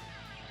mind.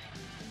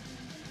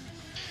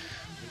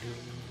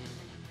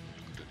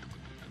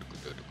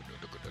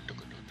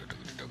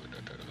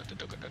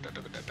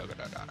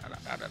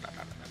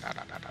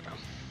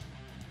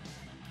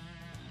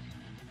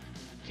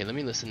 Okay, let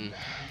me listen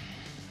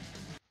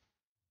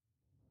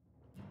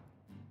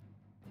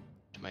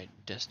to my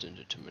Destined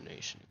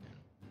Determination again.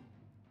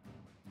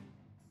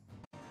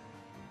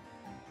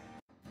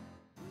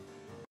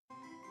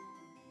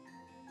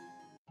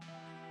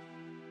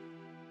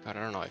 God,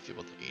 I don't know how I feel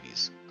about the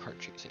 80s card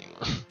tricks anymore.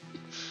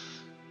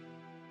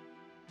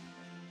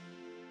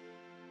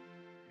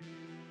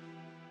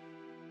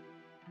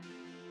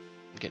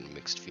 I'm getting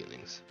mixed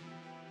feelings.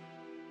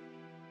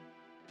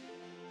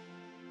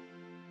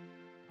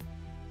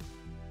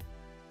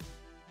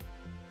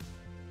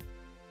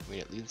 I mean,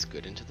 it leads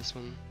good into this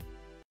one.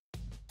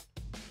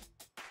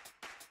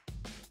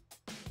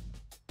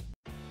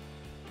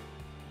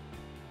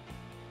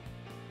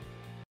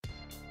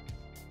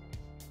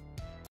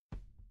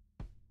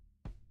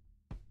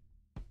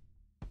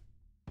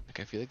 Like,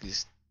 I feel like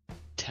these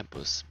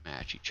tempos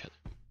match each other.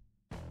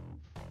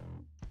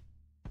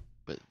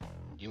 But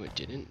you know what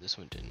didn't? This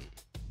one didn't.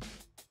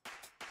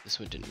 This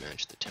one didn't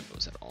match the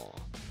tempos at all.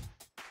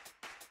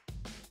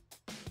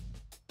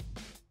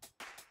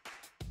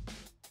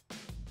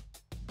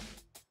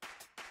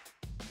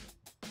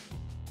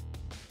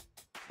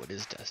 What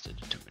is destined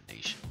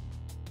determination?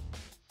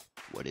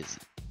 What is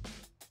it?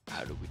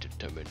 How do we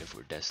determine if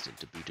we're destined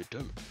to be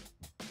determined?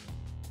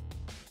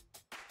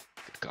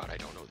 Good God, I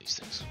don't know these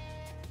things.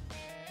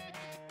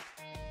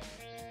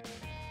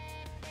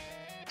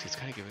 It's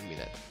kind of giving me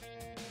that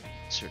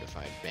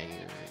certified banger,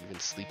 or even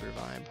sleeper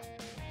vibe.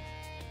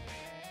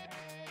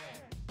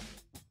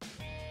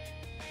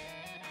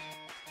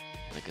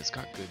 Like, it's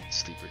got good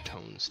sleeper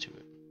tones to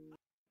it.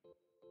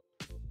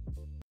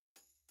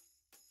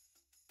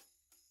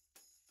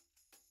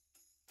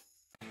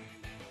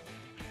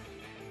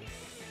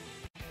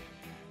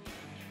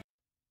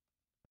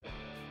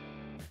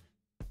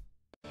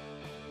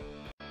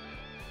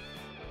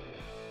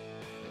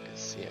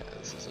 Yeah,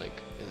 this is like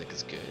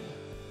it's good,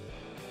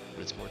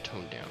 but it's more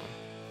toned down.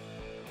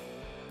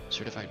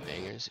 Certified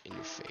bangers in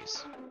your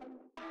face,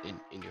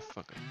 in your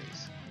fucking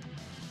face.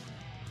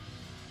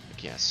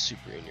 Like, yeah,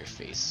 super in your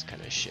face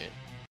kind of shit.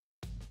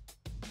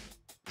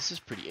 This is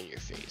pretty in your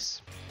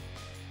face.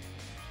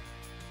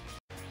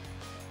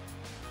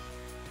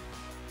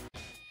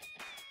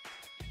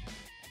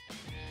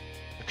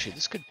 Actually,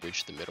 this could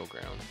bridge the middle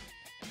ground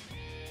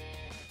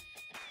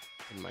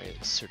in my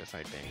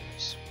certified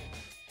bangers.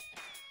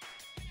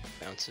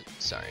 Bounce it.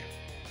 Sorry.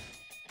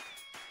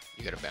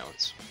 You gotta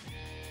bounce.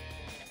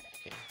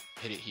 Okay.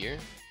 Hit it here.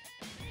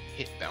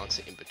 Hit bounce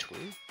it in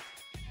between.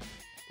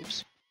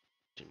 Oops.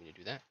 Didn't mean to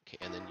do that. Okay,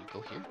 and then you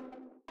go here.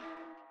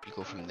 You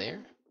go from there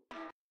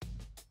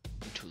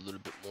into a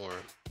little bit more,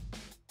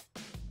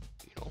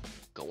 you know,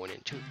 going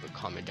into it, but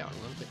calm it down a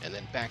little bit, and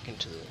then back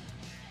into the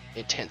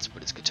intense,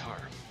 but it's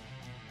guitar.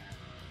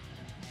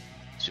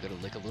 So you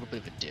gotta like a little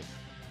bit of a dip.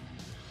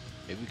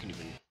 Maybe we can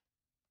even.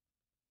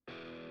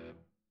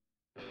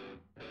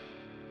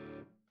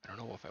 I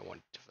don't know if I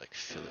want to like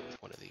fill it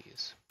with one of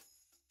these.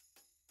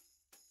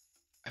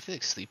 I feel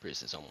like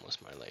Sleepers is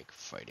almost my like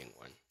fighting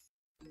one,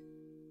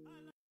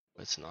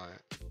 but it's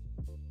not.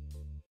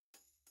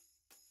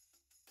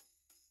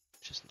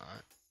 It's just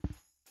not.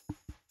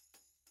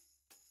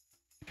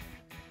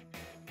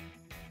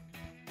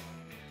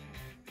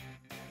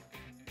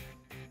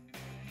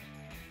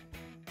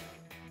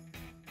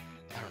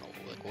 I don't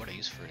know, like what I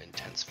use for an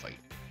intense fight.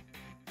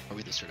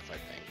 Probably the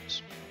certified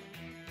bangers.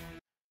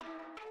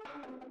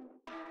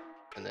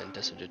 And then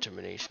Destined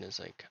Determination is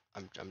like,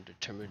 I'm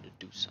determined to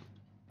do something.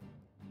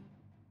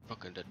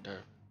 Fucking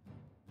determined.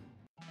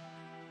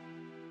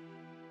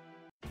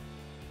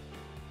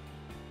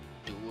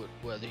 Do it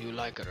whether you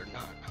like it or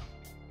not.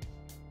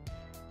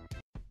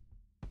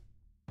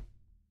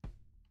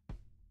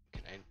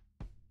 Can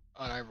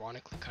I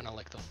unironically kind of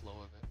like the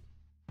flow of it.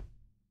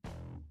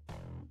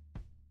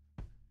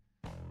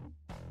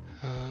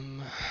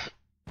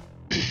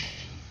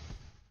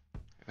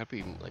 I gotta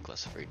be like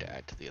less afraid to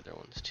add to the other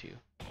ones too.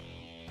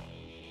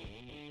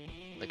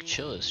 Like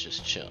chill is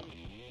just chill,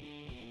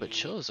 but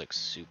chill is like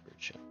super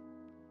chill.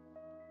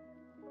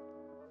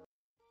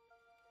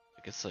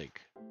 Like it's like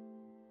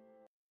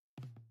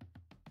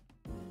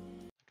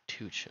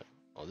too chill.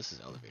 Oh, this is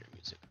elevator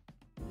music.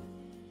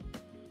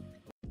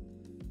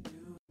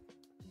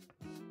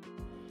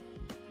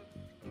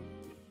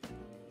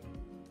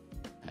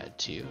 Add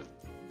to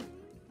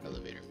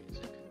elevator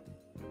music.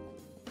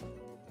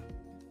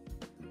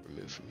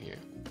 Remove from here.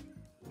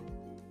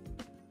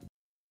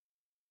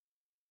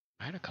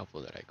 I had a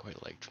couple that I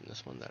quite liked from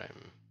this one that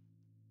I'm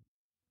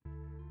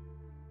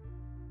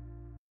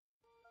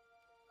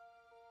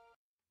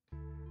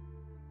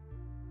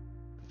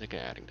thinking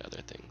of adding to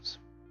other things.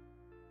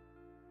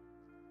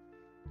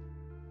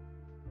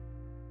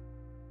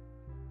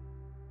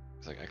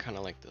 It's like I kind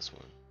of like this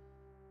one,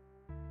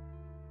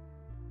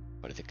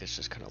 but I think it's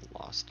just kind of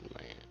lost in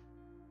my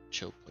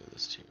chill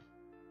playlist too.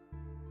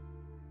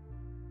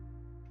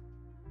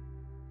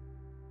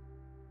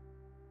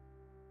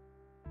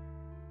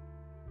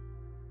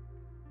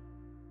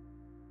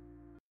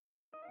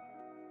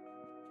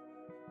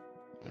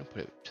 I'm gonna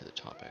put it to the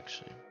top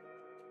actually.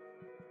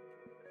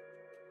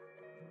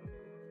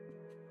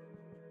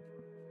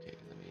 Okay,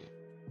 let me.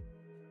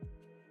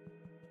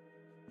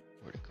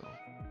 Where'd it go?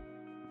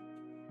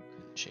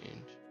 Couldn't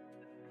change.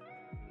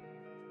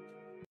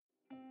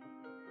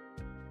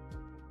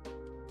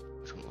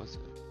 Which one was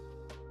it?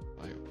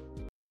 Fire.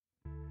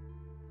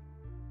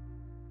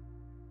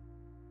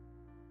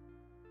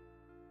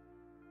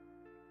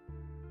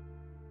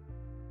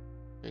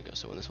 we go.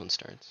 So when this one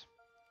starts.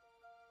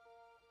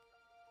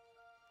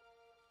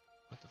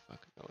 What the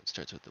fuck? No, it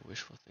starts with the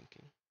wishful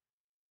thinking.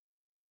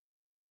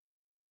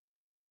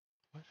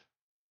 What?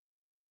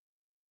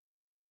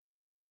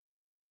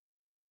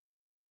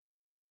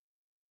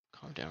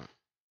 Calm down.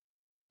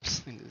 This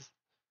thing is.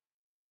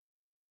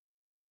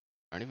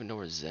 I don't even know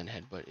where Zen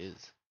Headbutt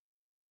is.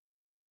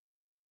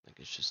 Like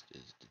it's just,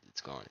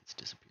 it's gone. It's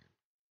disappeared.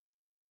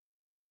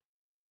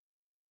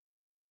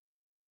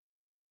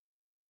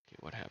 Okay,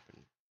 what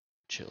happened?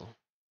 Chill.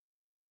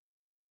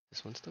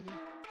 This one's still good?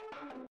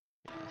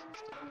 Yeah, this one's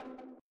still good.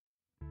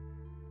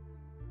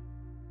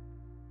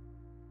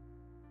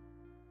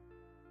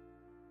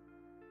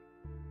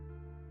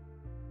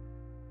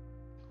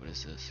 What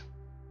is this?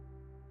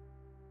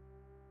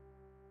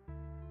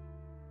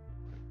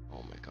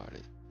 Oh my god,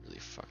 it really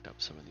fucked up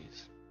some of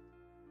these.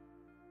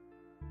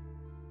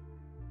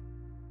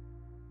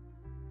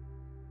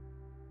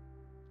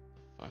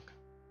 The fuck?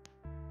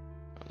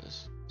 Oh, this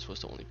is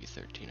supposed to only be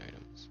 13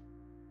 items.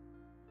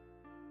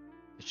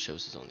 It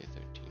shows it's only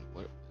 13.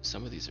 What?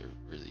 Some of these are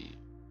really...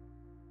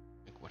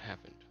 Like, what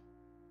happened?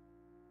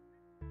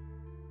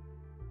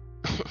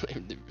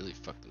 They really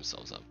fucked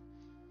themselves up.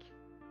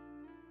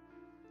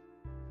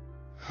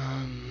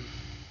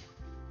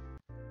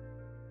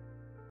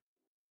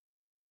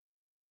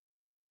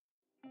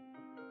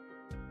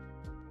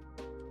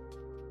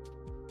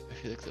 I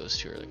feel like those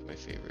two are like my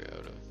favorite out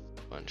of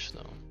the bunch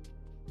though.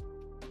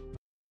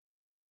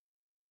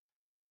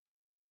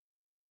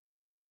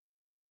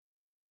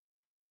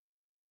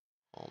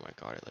 Oh my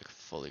god, it like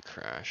fully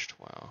crashed.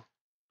 Wow.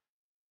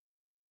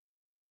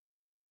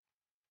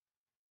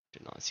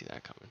 Did not see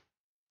that coming.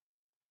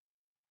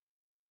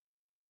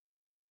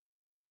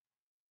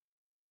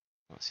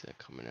 Not see that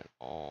coming at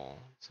all.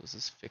 So has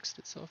this fixed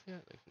itself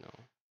yet? Like, no.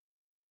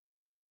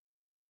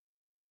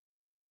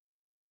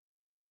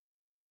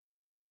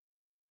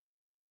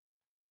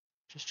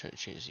 Just trying to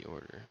change the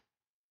order.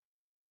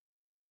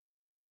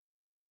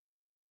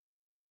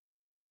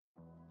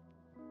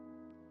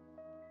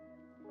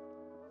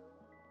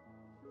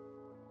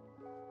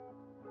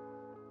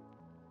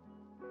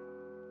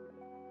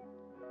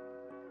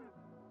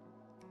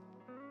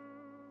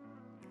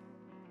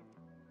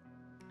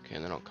 Okay,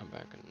 and then I'll come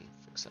back and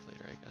fix that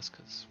later, I guess,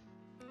 because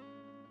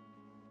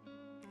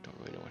don't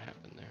really know what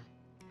happened there.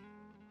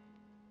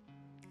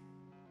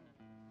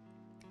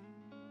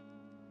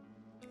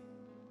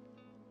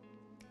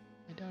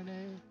 I don't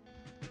know.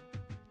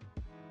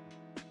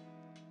 I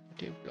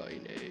don't really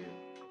know.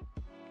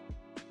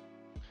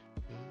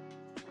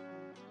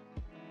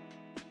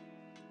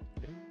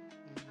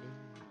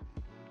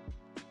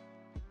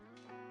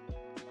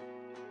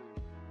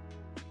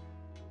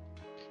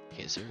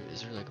 Okay, is there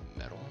like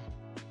metal?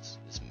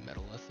 Is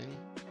metal a thing?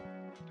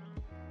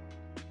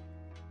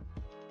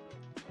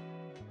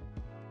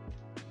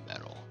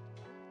 Metal.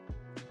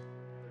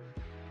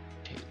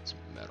 Contains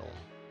metal.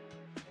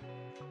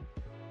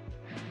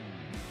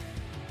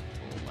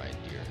 Oh my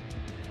dear.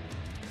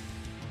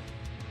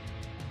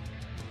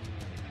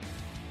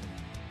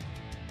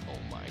 Oh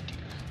my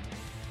dear.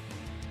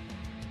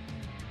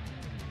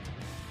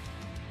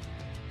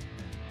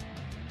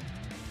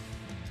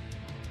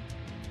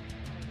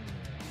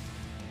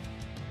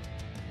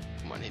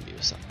 Come on, hit me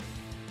with something.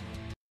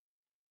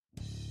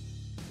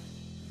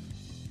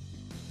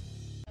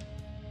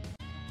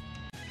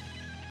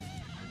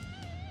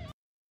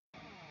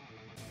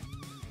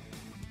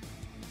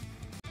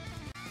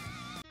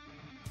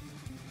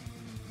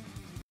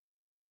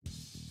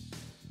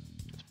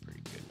 That's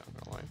pretty good, not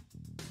gonna lie.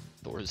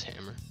 Thor's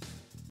hammer.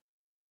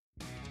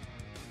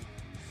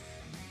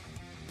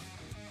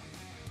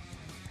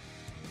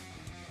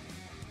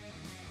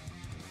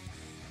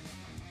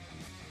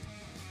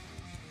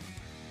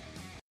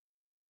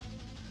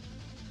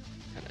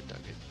 Kinda dug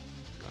it,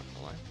 not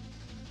gonna lie.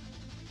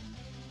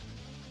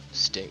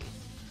 Sting.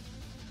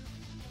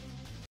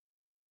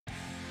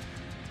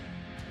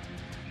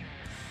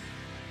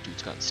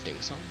 Dude's got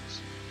Sting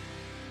songs.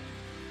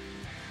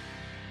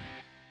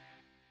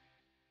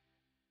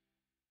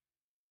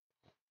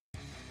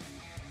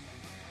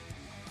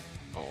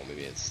 Oh,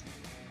 maybe it's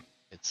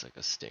like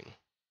a Sting.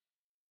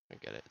 I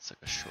get it. It's like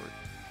a short.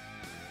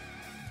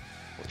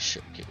 Holy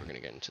shit! Okay, we're gonna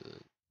get into the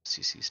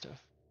CC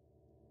stuff.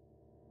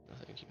 No,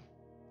 thank you.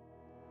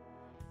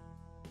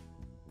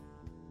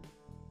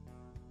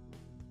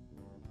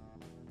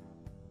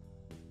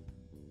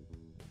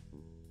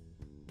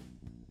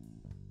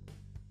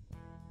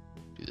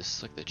 Dude, this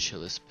is like the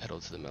chillest pedal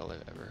to the metal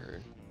I've ever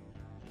heard.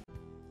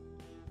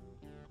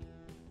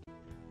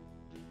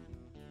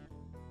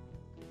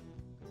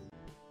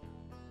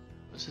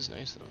 This is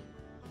nice though.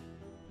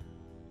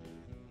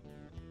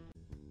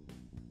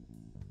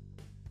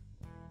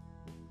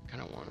 I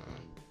kinda wanna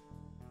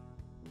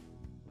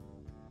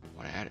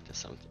add it to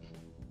something.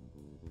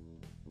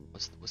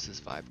 What's this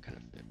vibe kind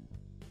of fit?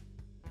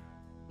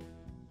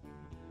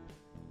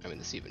 I mean,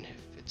 this even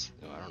fits.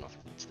 No, I don't know if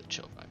it's the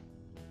chill vibe.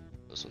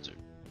 Those ones are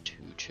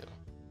too chill.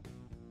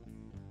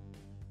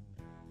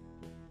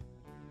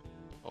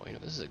 Oh, you know,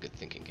 this is a good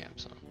thinking cap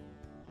song.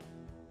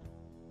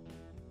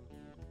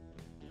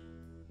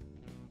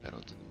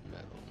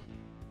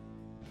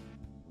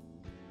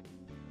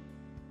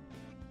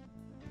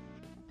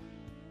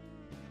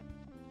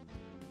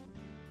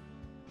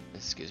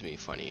 This gives me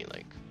funny,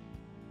 like,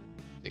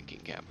 thinking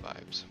cap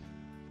vibes.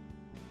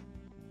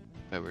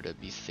 If I were to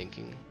be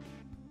thinking...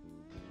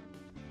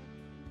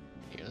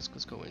 Yeah, let's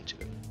go into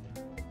it.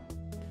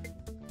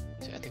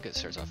 See, I think it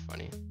starts off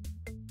funny.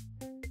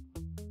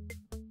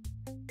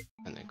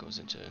 And then it goes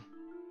into...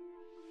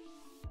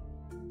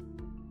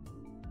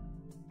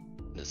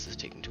 This is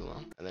taking too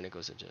long. And then it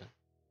goes into...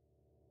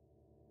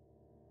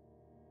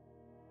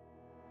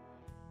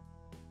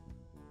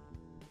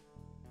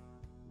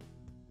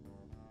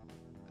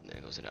 And then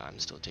it goes into I'm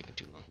still taking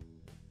too long.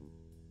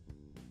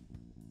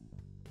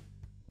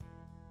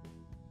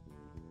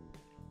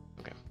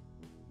 Okay.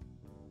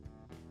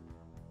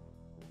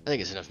 I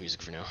think it's enough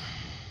music for now.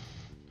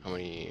 How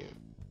many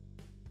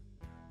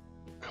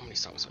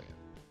songs do I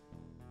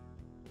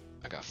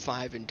got? I got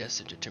 5 in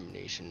Destined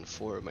Determination,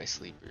 4 of my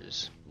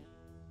sleepers,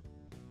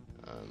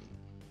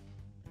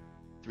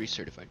 3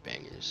 certified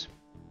bangers.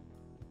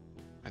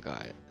 I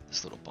got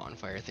this little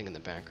bonfire thing in the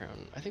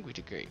background. I think we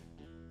did great.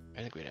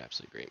 I think we did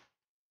absolutely great.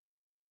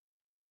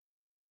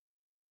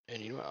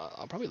 And you know what?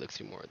 I'll probably look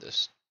through more of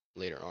this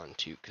later on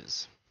too,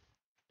 because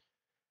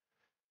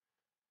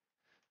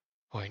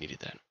I needed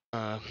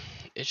that.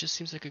 It just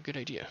seems like a good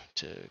idea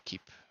to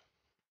keep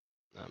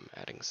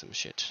adding some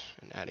shit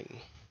and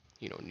adding,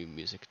 you know, new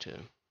music to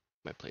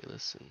my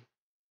playlists and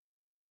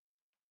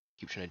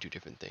keep trying to do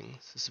different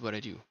things. This is what I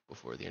do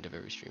before the end of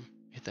every stream.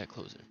 Hit that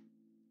closer.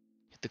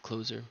 Hit the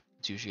closer.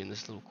 It's usually in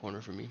this little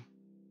corner for me.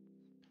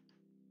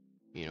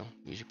 You know,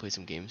 usually play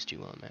some games too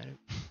while I'm at it.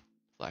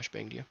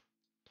 Flashbang to you.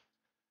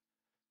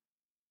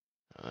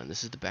 And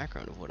this is the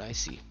background of what I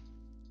see.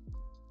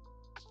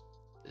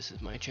 This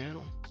is my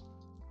channel.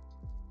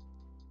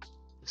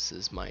 This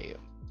is my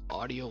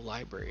audio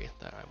library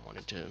that I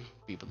wanted to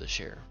be able to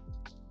share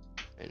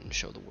and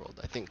show the world.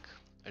 I think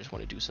I just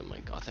want to do some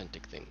like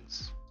authentic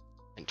things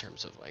in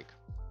terms of like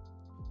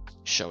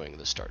showing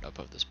the startup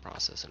of this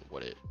process and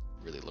what it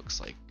really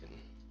looks like.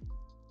 And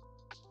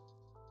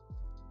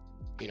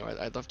you know,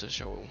 I'd love to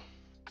show,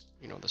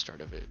 you know, the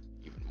start of it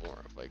even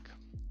more of like,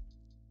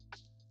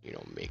 you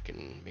know,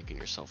 making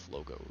yourself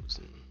logos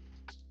and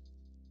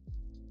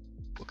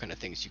what kind of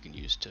things you can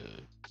use to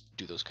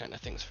do those kind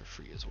of things for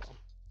free as well.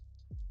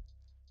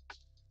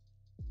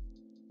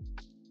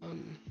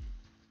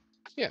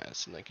 Yeah,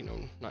 it's like, you know,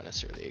 not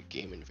necessarily a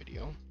gaming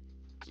video,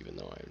 even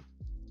though I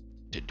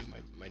did do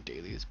my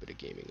dailies, bit of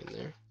gaming in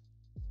there.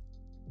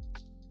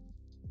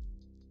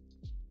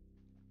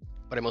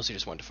 But I mostly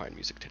just wanted to find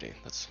music today.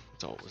 That's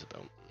all it was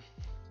about.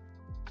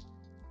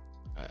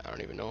 I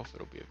don't even know if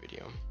it'll be a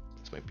video.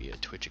 This might be a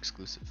Twitch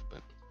exclusive,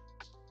 but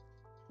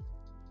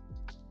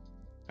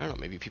I don't know,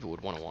 maybe people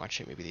would want to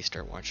watch it. Maybe they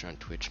start watching on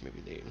Twitch.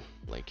 Maybe they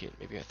like it.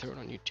 Maybe I throw it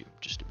on YouTube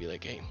just to be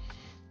like, hey,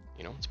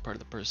 you know, it's part of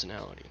the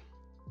personality.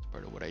 It's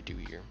part of what I do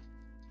here.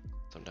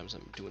 Sometimes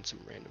I'm doing some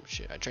random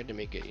shit. I tried to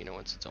make it, you know,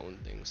 it's its own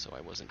thing, so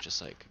I wasn't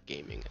just like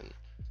gaming and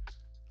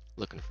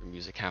looking for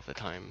music half the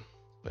time,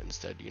 but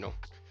instead, you know,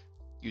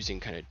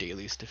 using kind of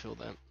dailies to fill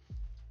that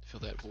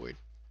void,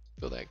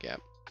 fill that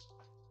gap.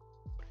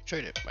 But I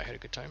enjoyed it. I had a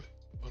good time.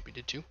 I hope you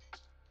did too.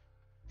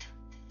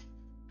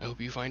 I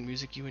hope you find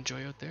music you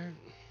enjoy out there.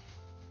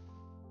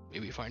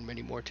 Maybe find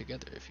many more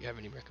together. If you have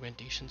any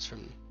recommendations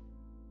from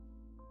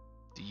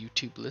the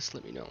YouTube list,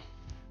 let me know.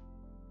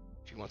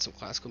 If you want some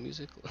classical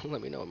music,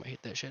 let me know. I might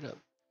hit that shit up.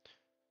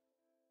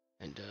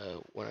 And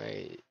when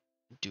I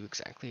do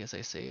exactly as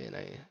I say and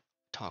I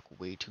talk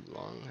way too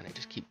long and I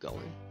just keep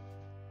going,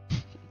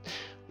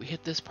 we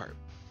hit this part.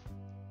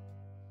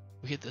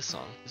 We hit this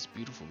song, this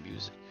beautiful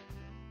music,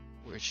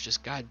 where it's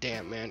just,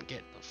 goddamn man,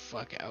 get the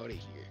fuck out of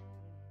here.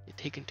 You're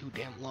taking too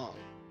damn long.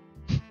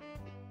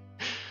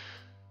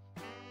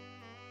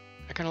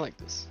 I kind of like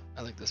this.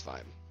 I like this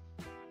vibe.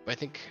 But I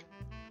think,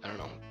 I don't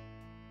know.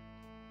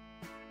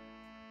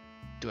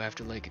 Do I have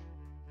to like,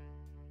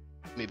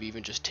 maybe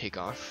even just take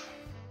off,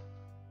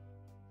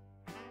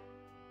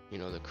 you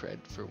know, the cred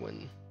for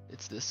when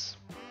it's this?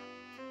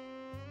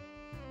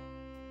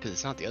 Because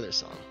it's not the other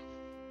song.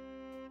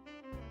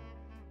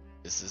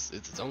 It's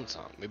its own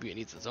song. Maybe it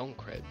needs its own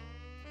cred.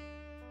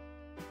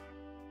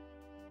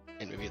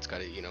 And maybe it's got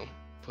to, you know,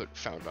 put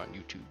found on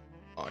YouTube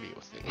audio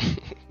thing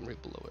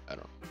right below it. I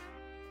don't know.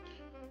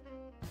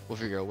 We'll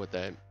figure out what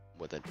that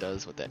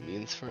does, what that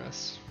means for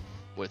us,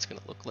 what it's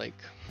gonna look like.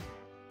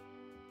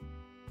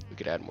 We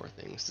could add more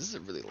things. This is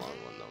a really long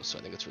one though, so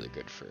I think it's really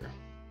good for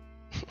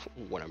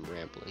when I'm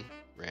rambling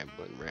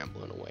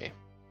away.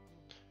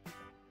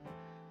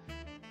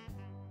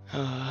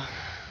 I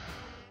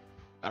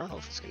don't know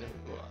if it's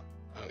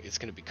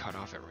gonna be cut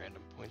off at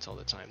random points all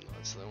the time though.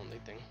 That's the only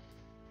thing.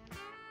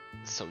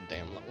 It's so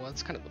damn long. Well,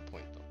 that's kind of the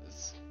point though.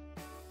 Is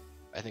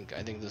I think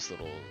this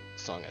little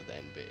song at the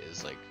end bit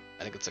is like,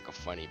 I think it's like a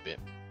funny bit.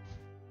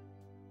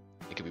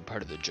 It could be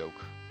part of the joke,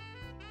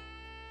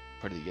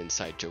 part of the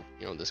inside joke.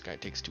 You know, this guy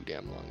takes too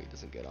damn long. He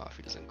doesn't get off.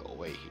 He doesn't go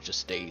away. He just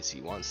stays.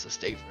 He wants to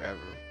stay forever.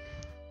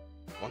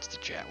 Wants to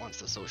chat. Wants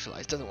to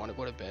socialize. Doesn't want to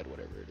go to bed.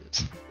 Whatever it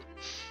is.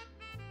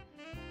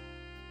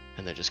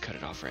 And then just cut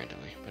it off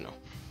randomly. But no.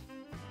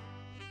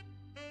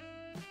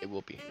 It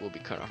will be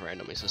cut off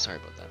randomly, so sorry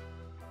about that.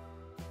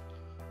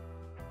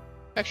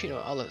 Actually, no,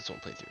 I'll let this one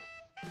play through.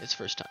 It's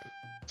first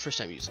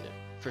time using it,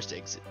 first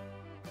exit.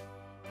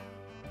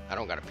 I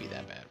don't gotta pee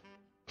that bad.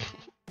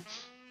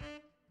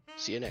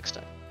 See you next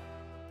time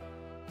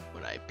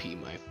when I pee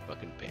my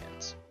fucking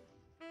pants.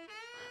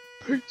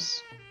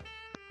 Peace.